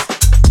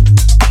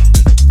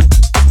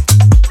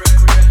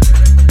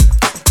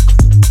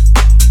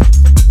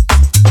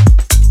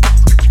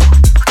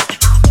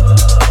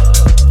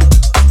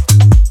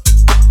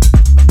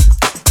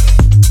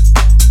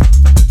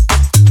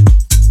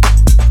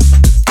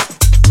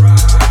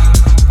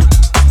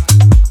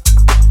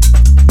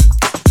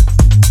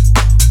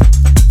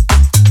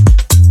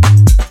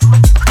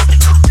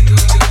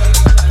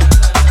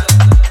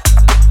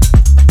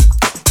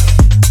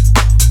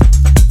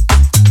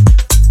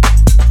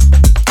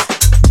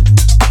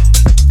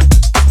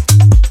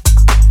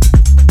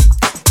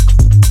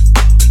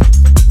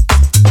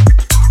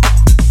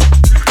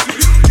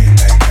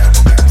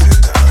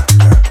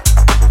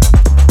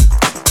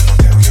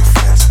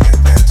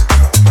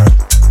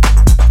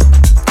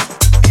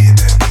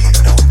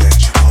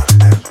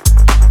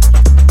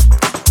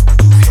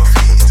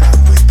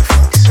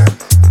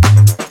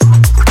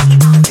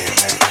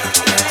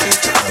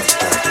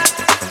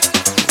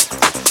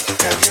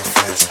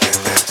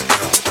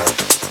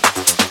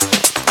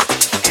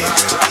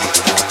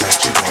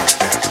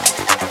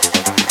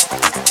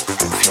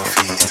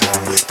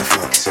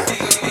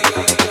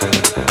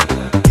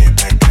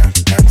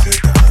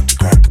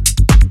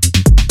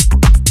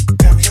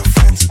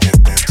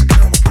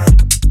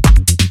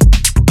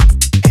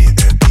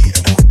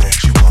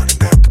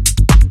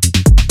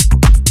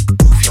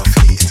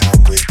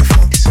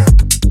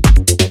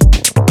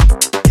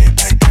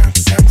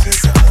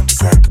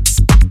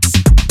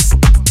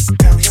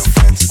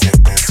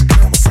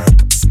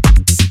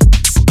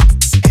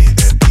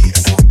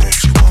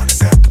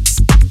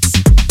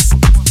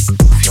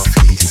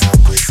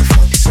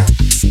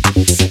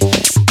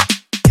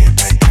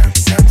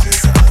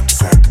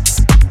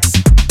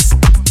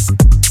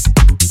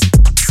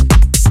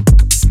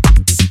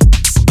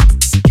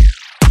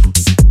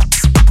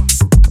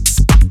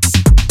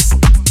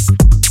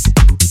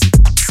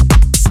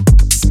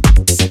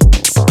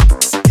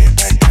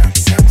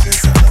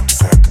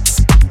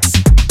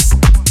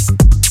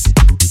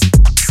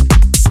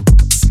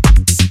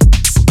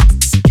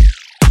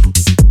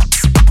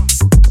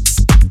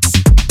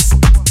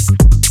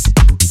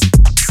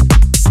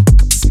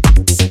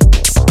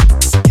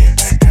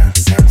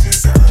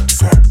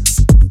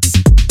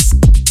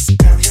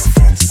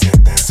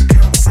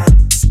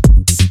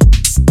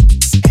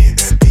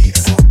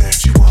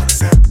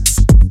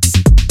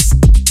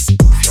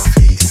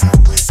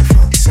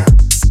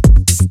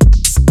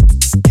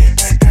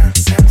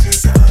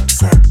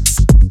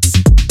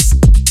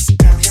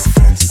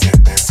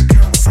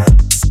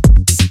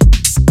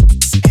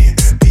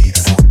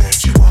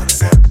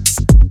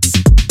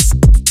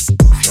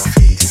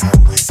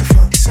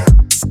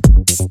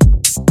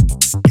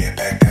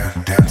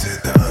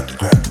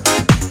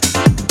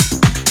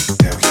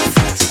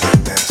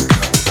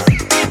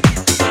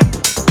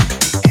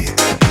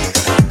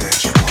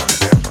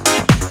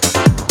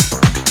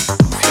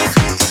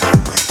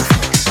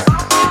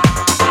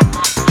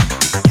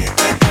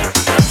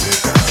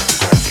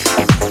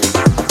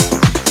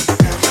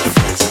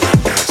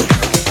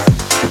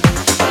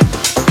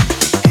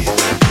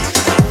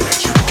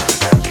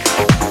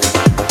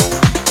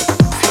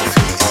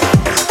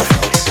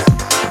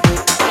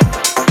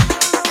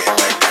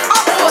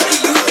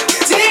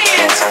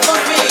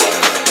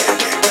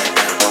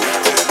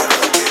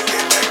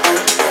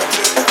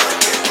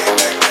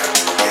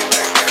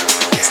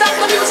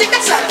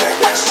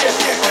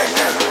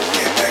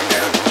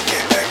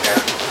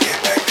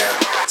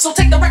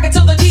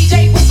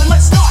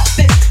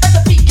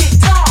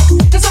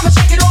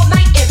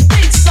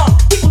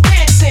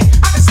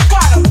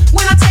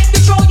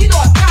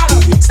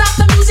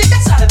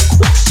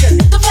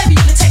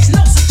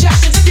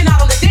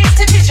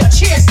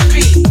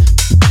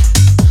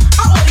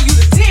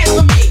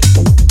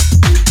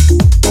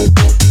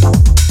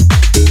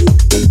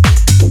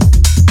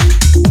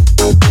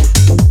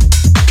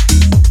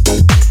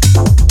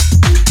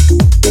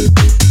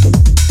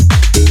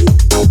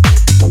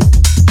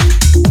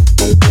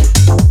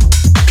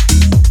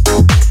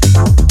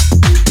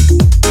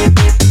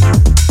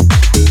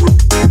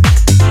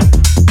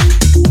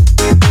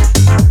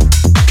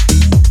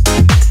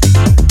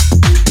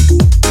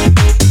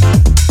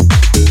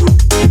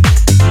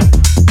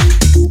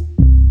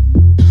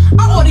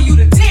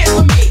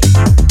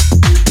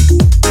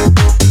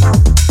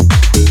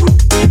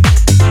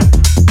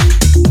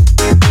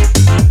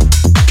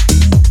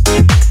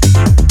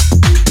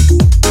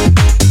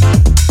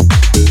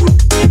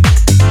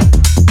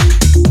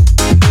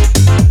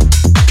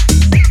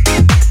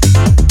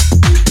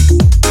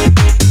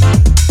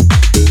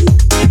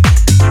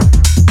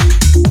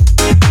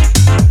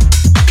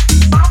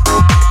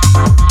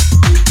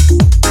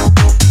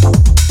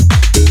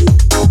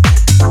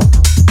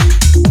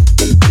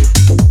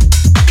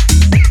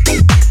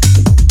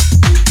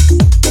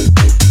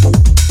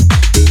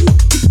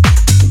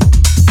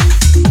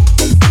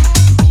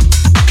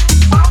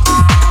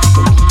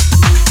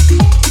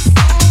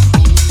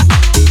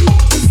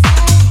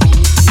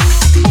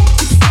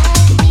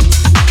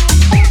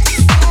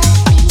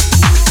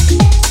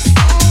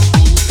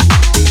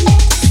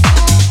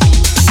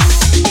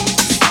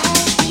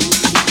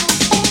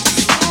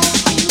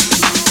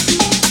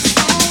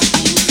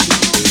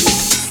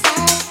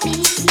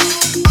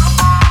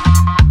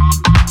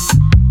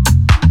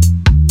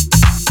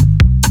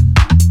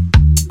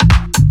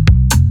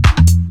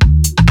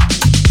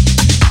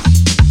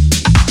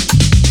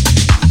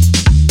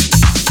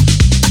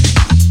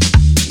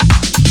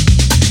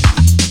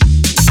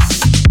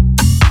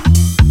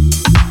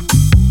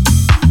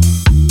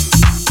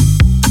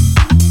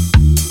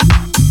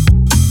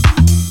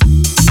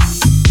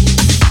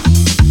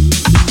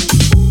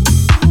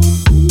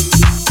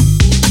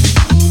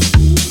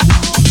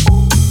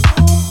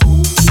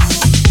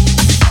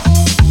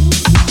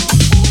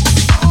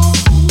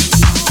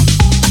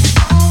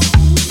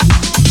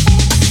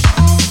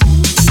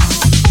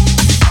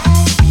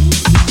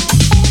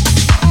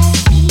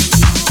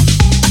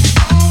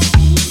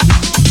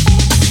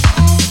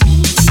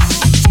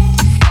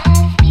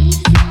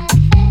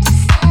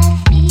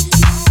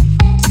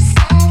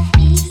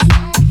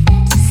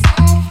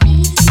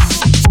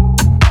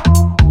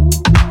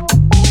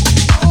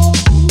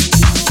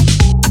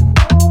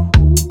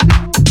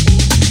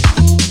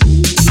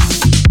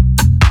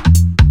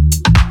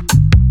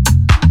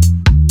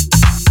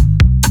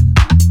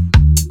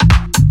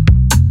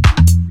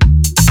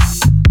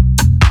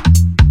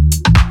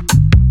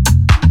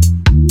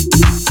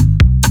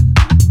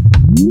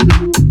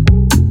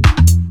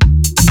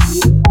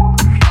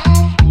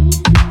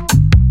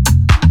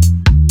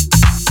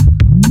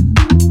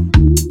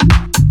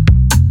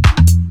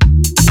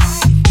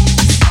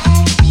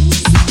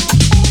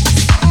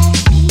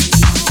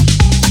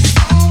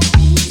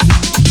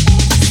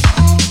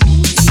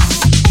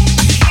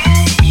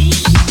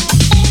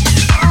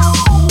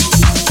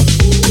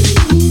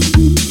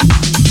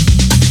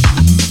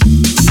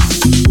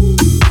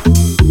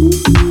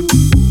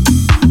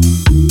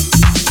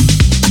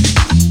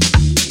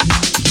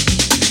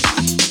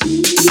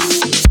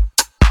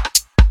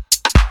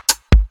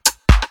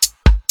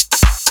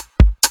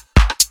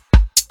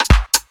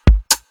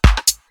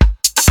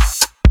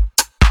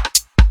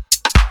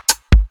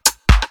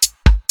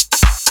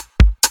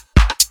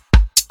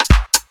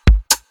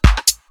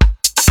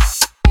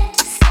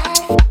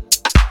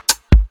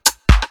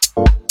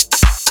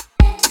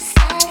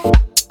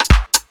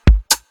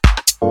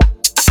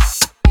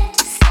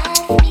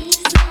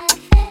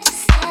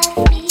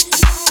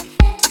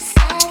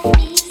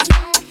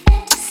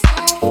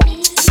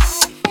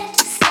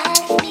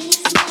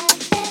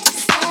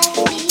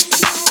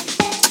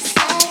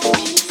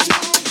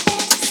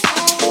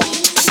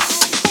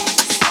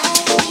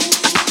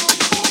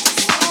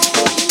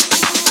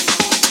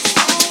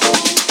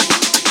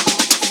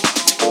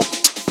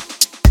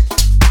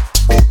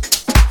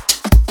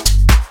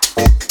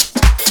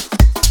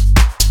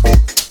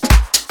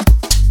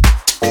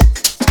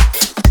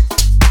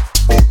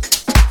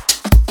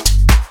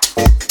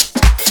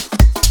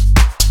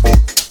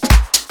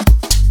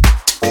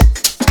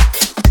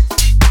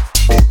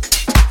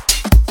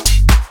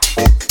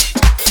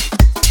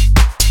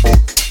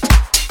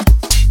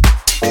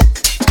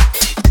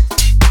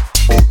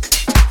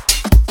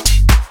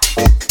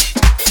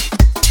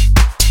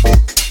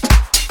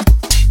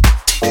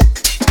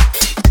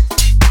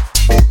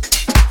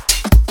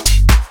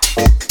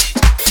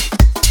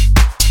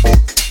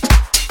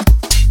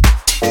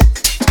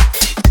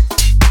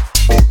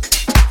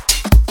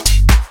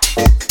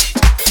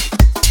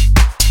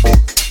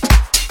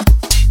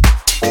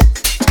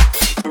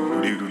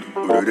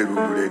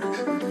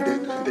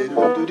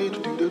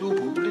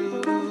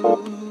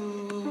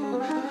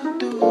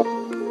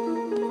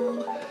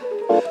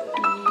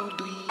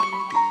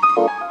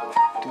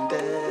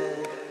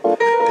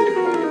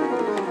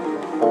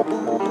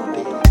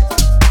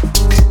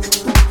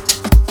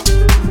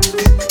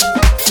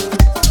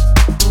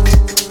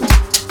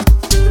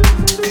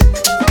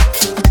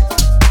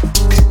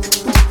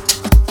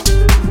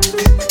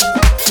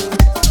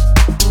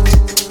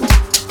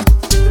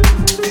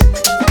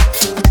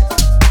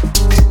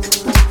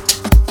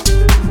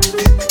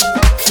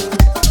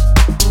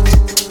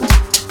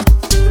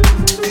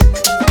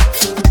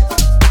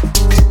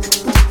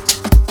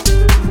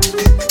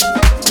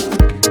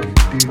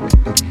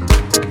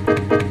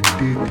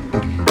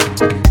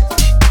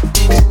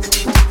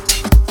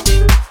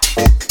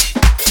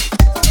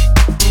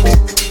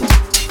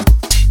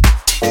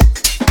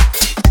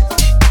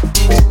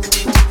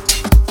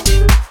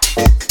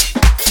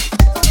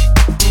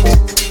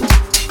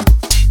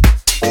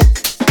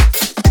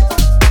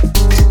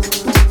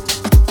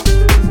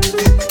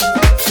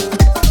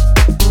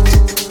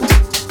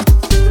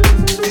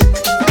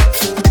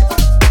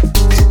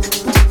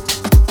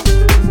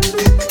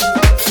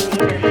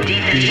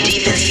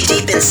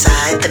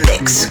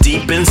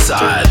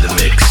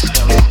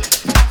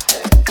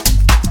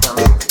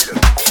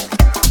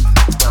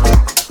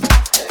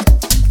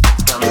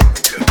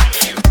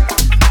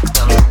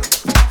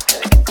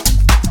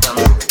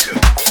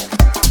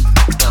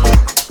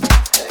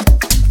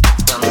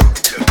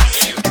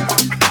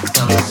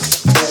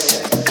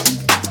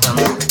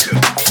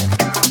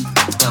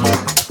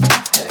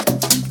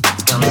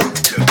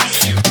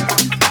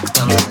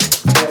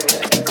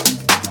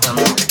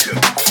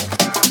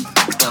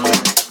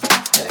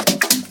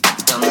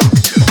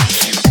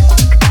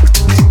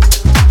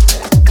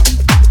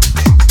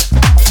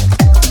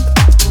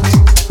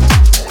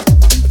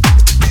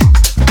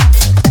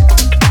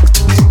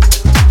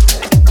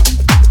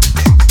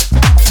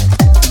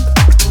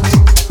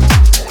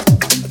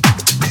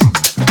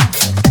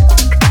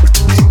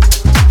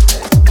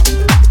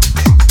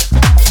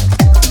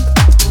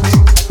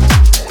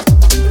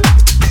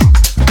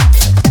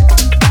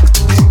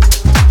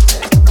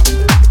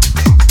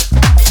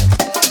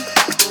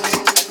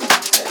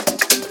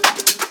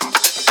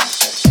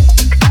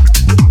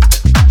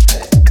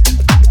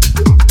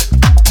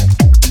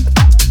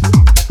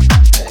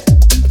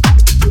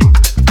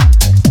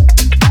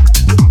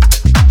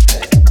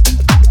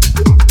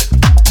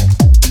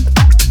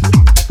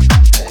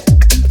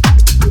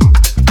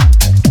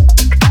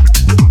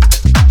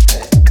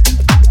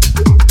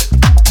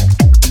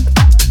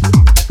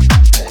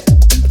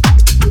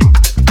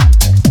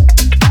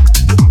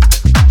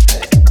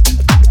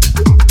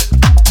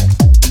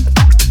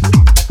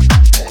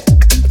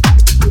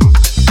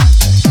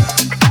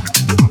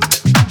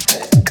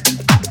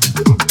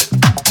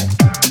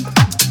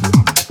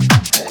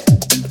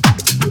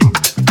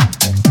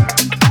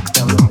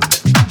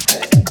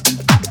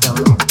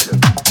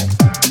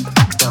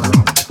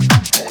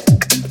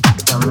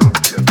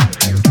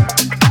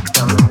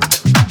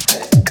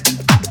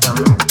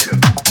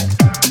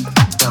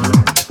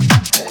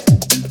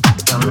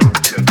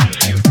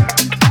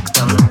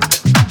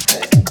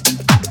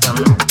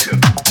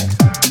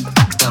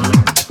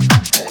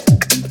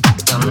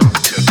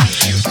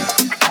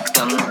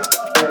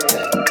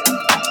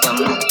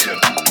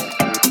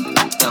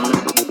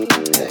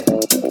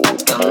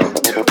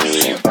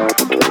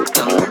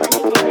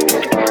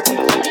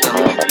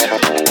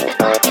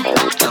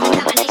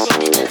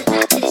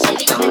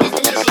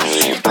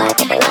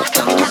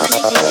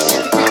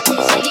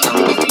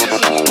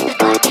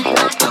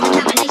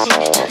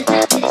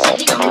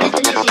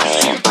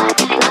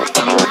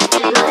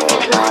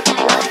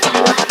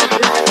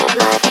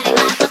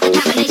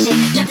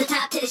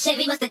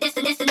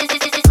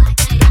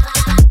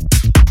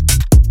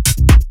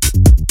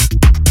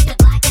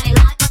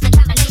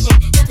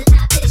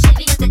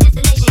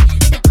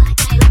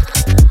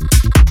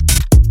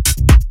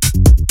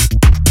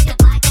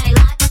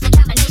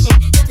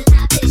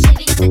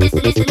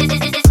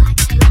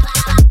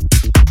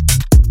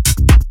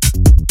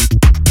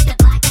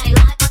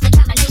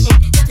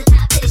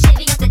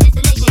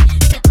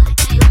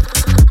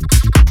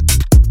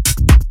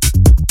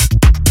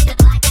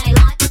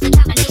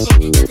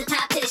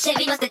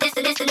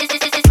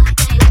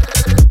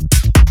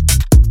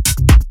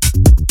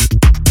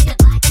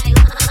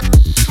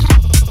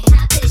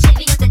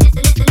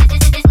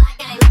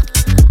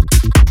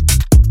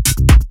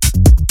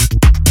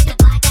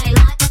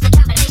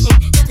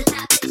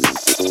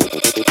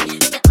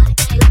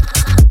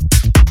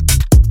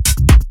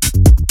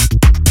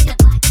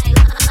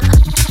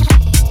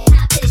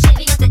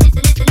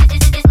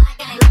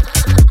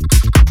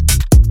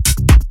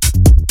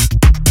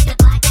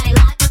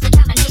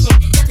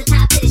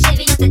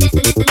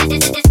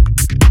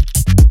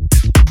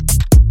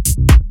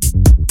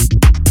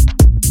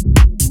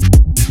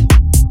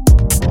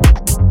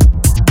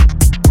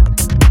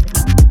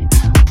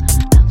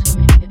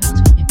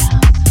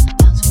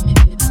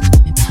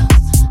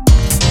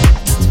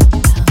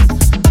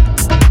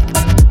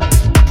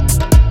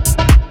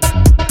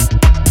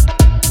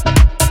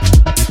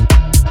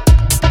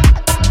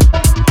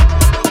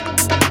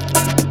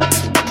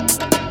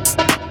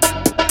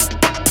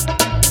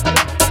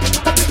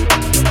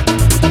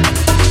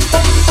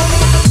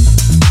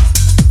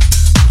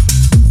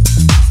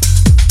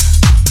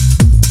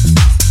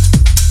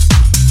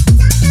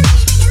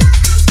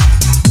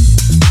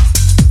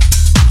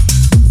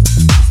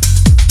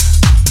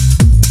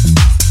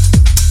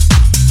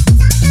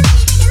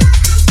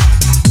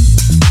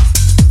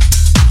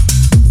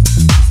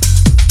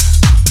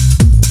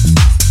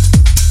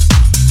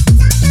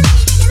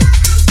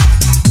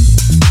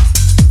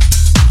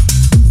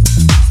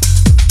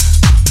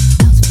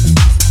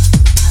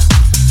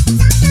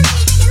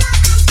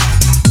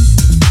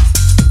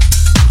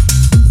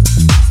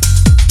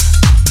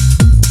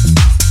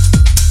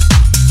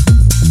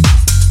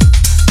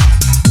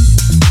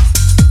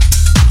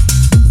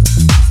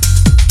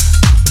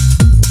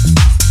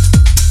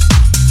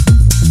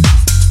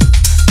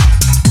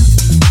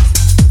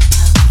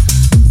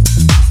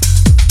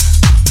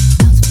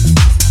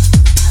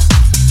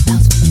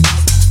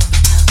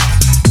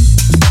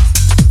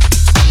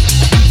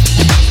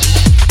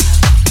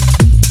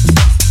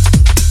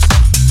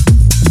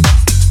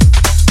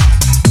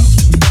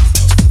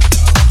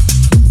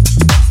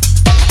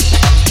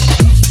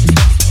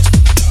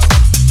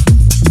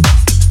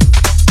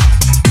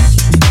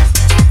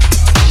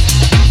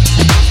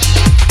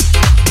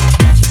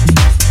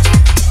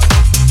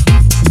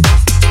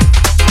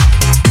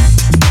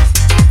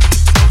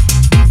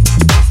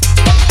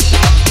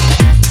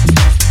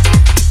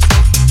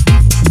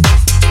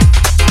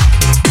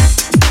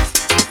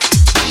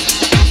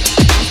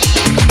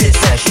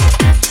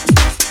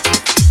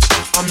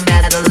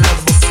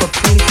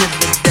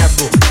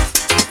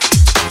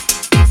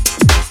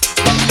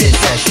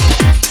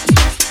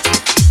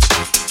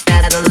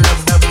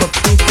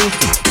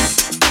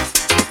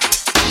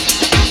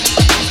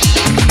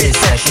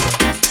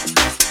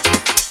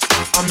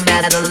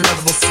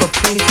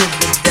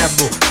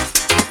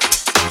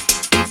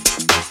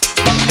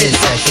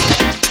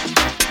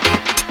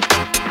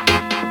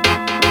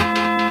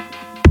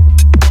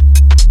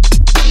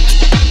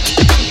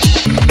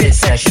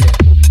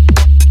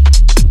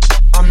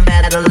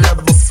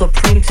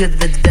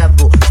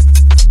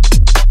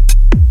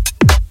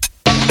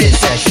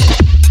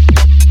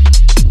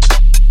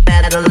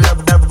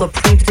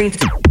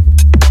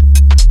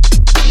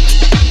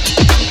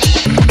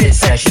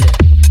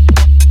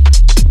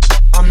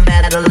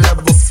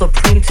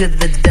 to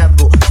the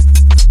devil.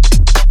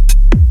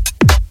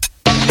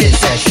 This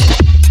session.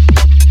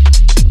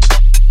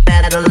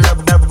 Mad at a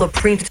level of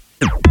supreme.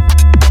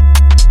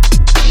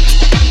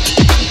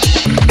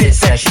 This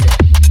session.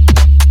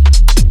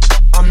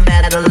 I'm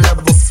mad at a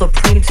level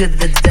supreme to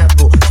the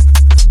devil.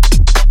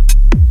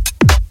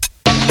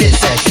 This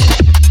session.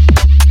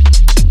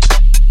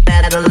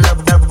 Mad at a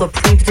level of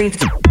supreme.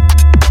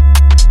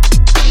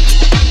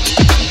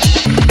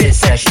 This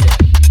session.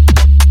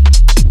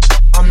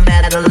 I'm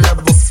mad at a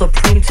level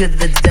supreme to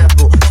the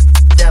devil.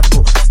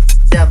 Devil.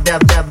 Devil.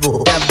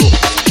 Devil. Devil.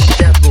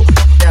 Devil.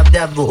 Devil.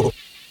 Devil.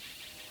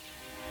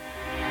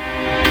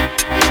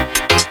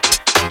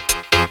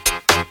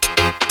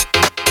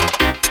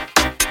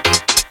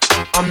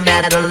 I'm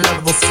mad at a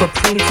level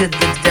supreme to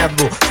the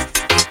devil.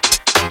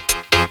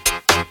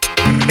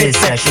 This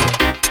session.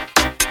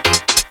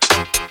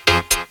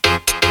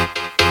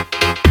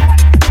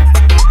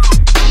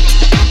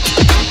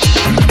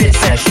 This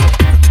session.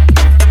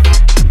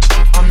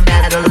 I'm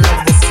mad at a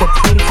level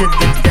supreme to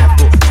the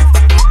devil.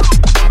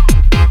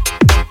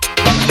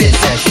 This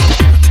session.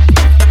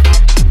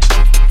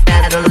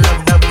 Mad at a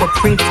level of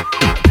supreme.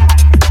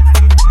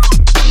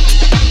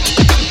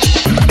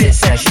 This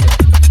session.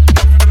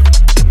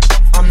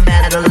 I'm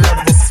mad at a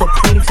level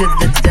supreme to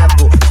the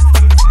devil.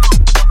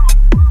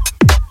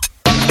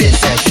 This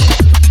session.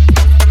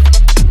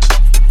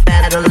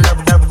 Mad at a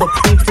level of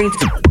supreme.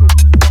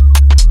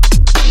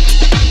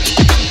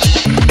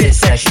 This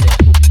session.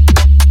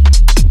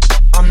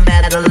 I'm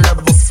mad at a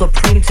level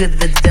supreme to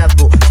the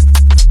devil.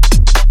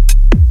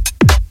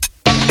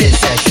 This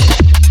session.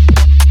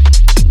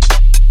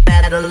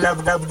 Mad at a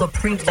level of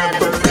supreme. Mad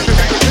at a level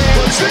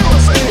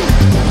of supreme.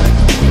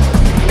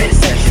 This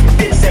session.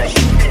 This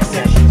session. This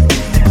session.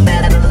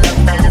 Mad at a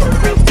level. Mad at a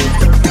level.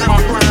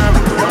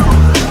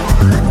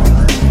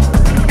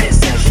 This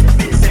session.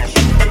 This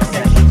session. This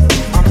session.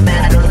 I'm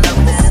mad at a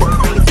level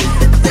supreme to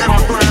the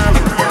devil.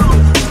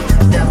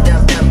 Devil.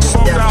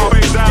 Devil.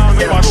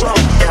 Devil.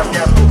 Devil.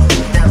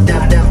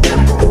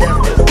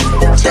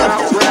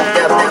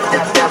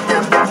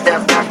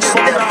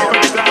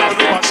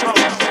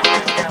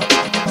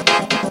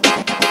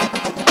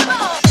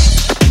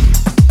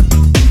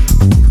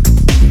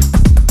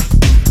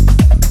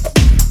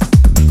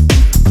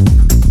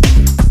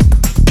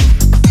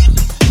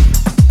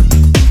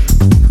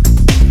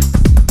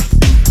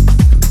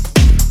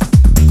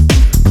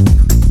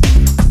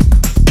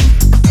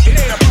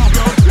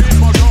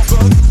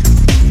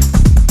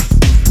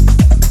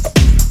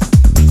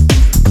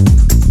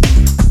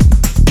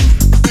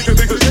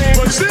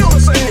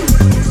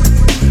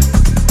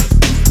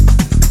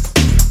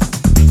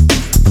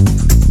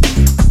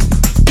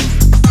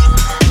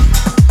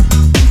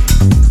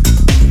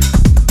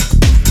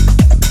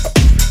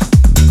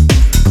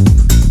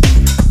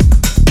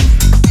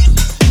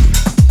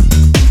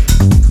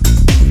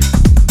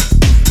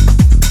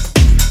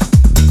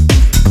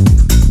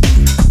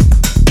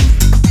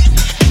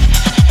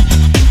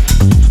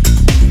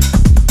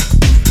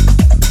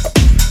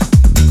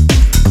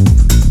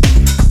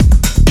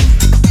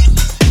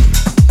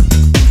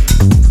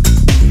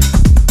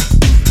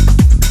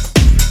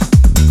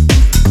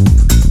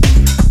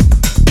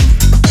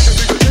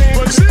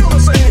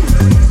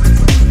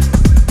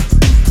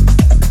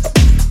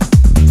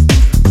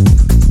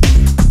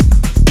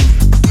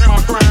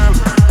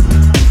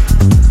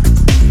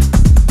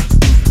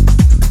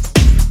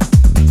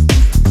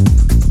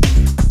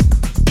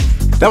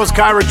 That was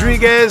Kai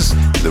Rodriguez,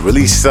 the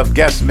Release of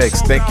Guest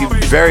Mix. Thank you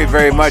very,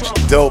 very much.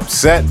 Dope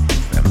set.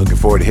 I'm looking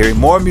forward to hearing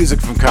more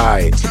music from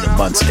Kai in the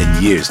months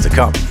and years to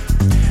come.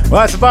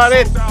 Well, that's about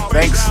it.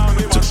 Thanks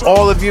to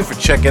all of you for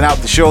checking out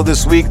the show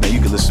this week. Now you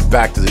can listen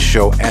back to the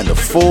show and the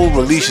full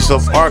Release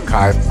Yourself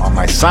archive on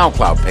my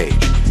SoundCloud page.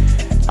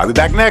 I'll be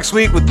back next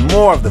week with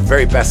more of the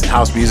very best in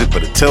house music,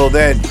 but until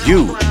then,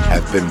 you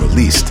have been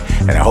released,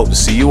 and I hope to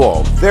see you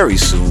all very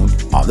soon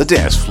on the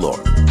dance floor.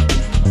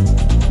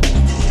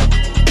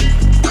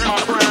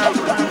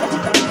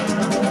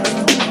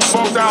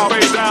 Down,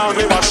 bass down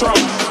in my throat.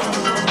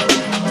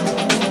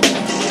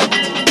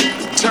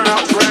 Turn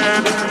out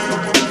grand.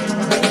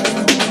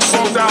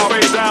 Slow down,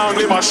 bass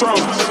down in my throat.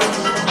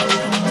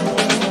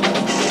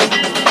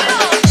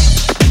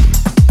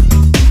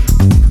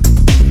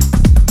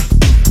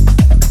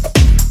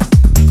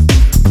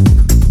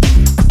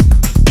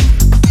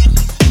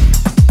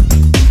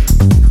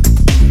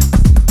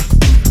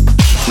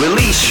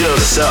 Release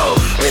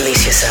yourself.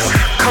 Release yourself.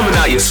 Coming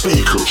out your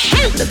speakers.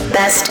 The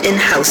best in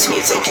house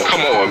music.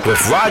 Come on.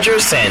 With Roger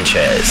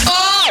Sanchez.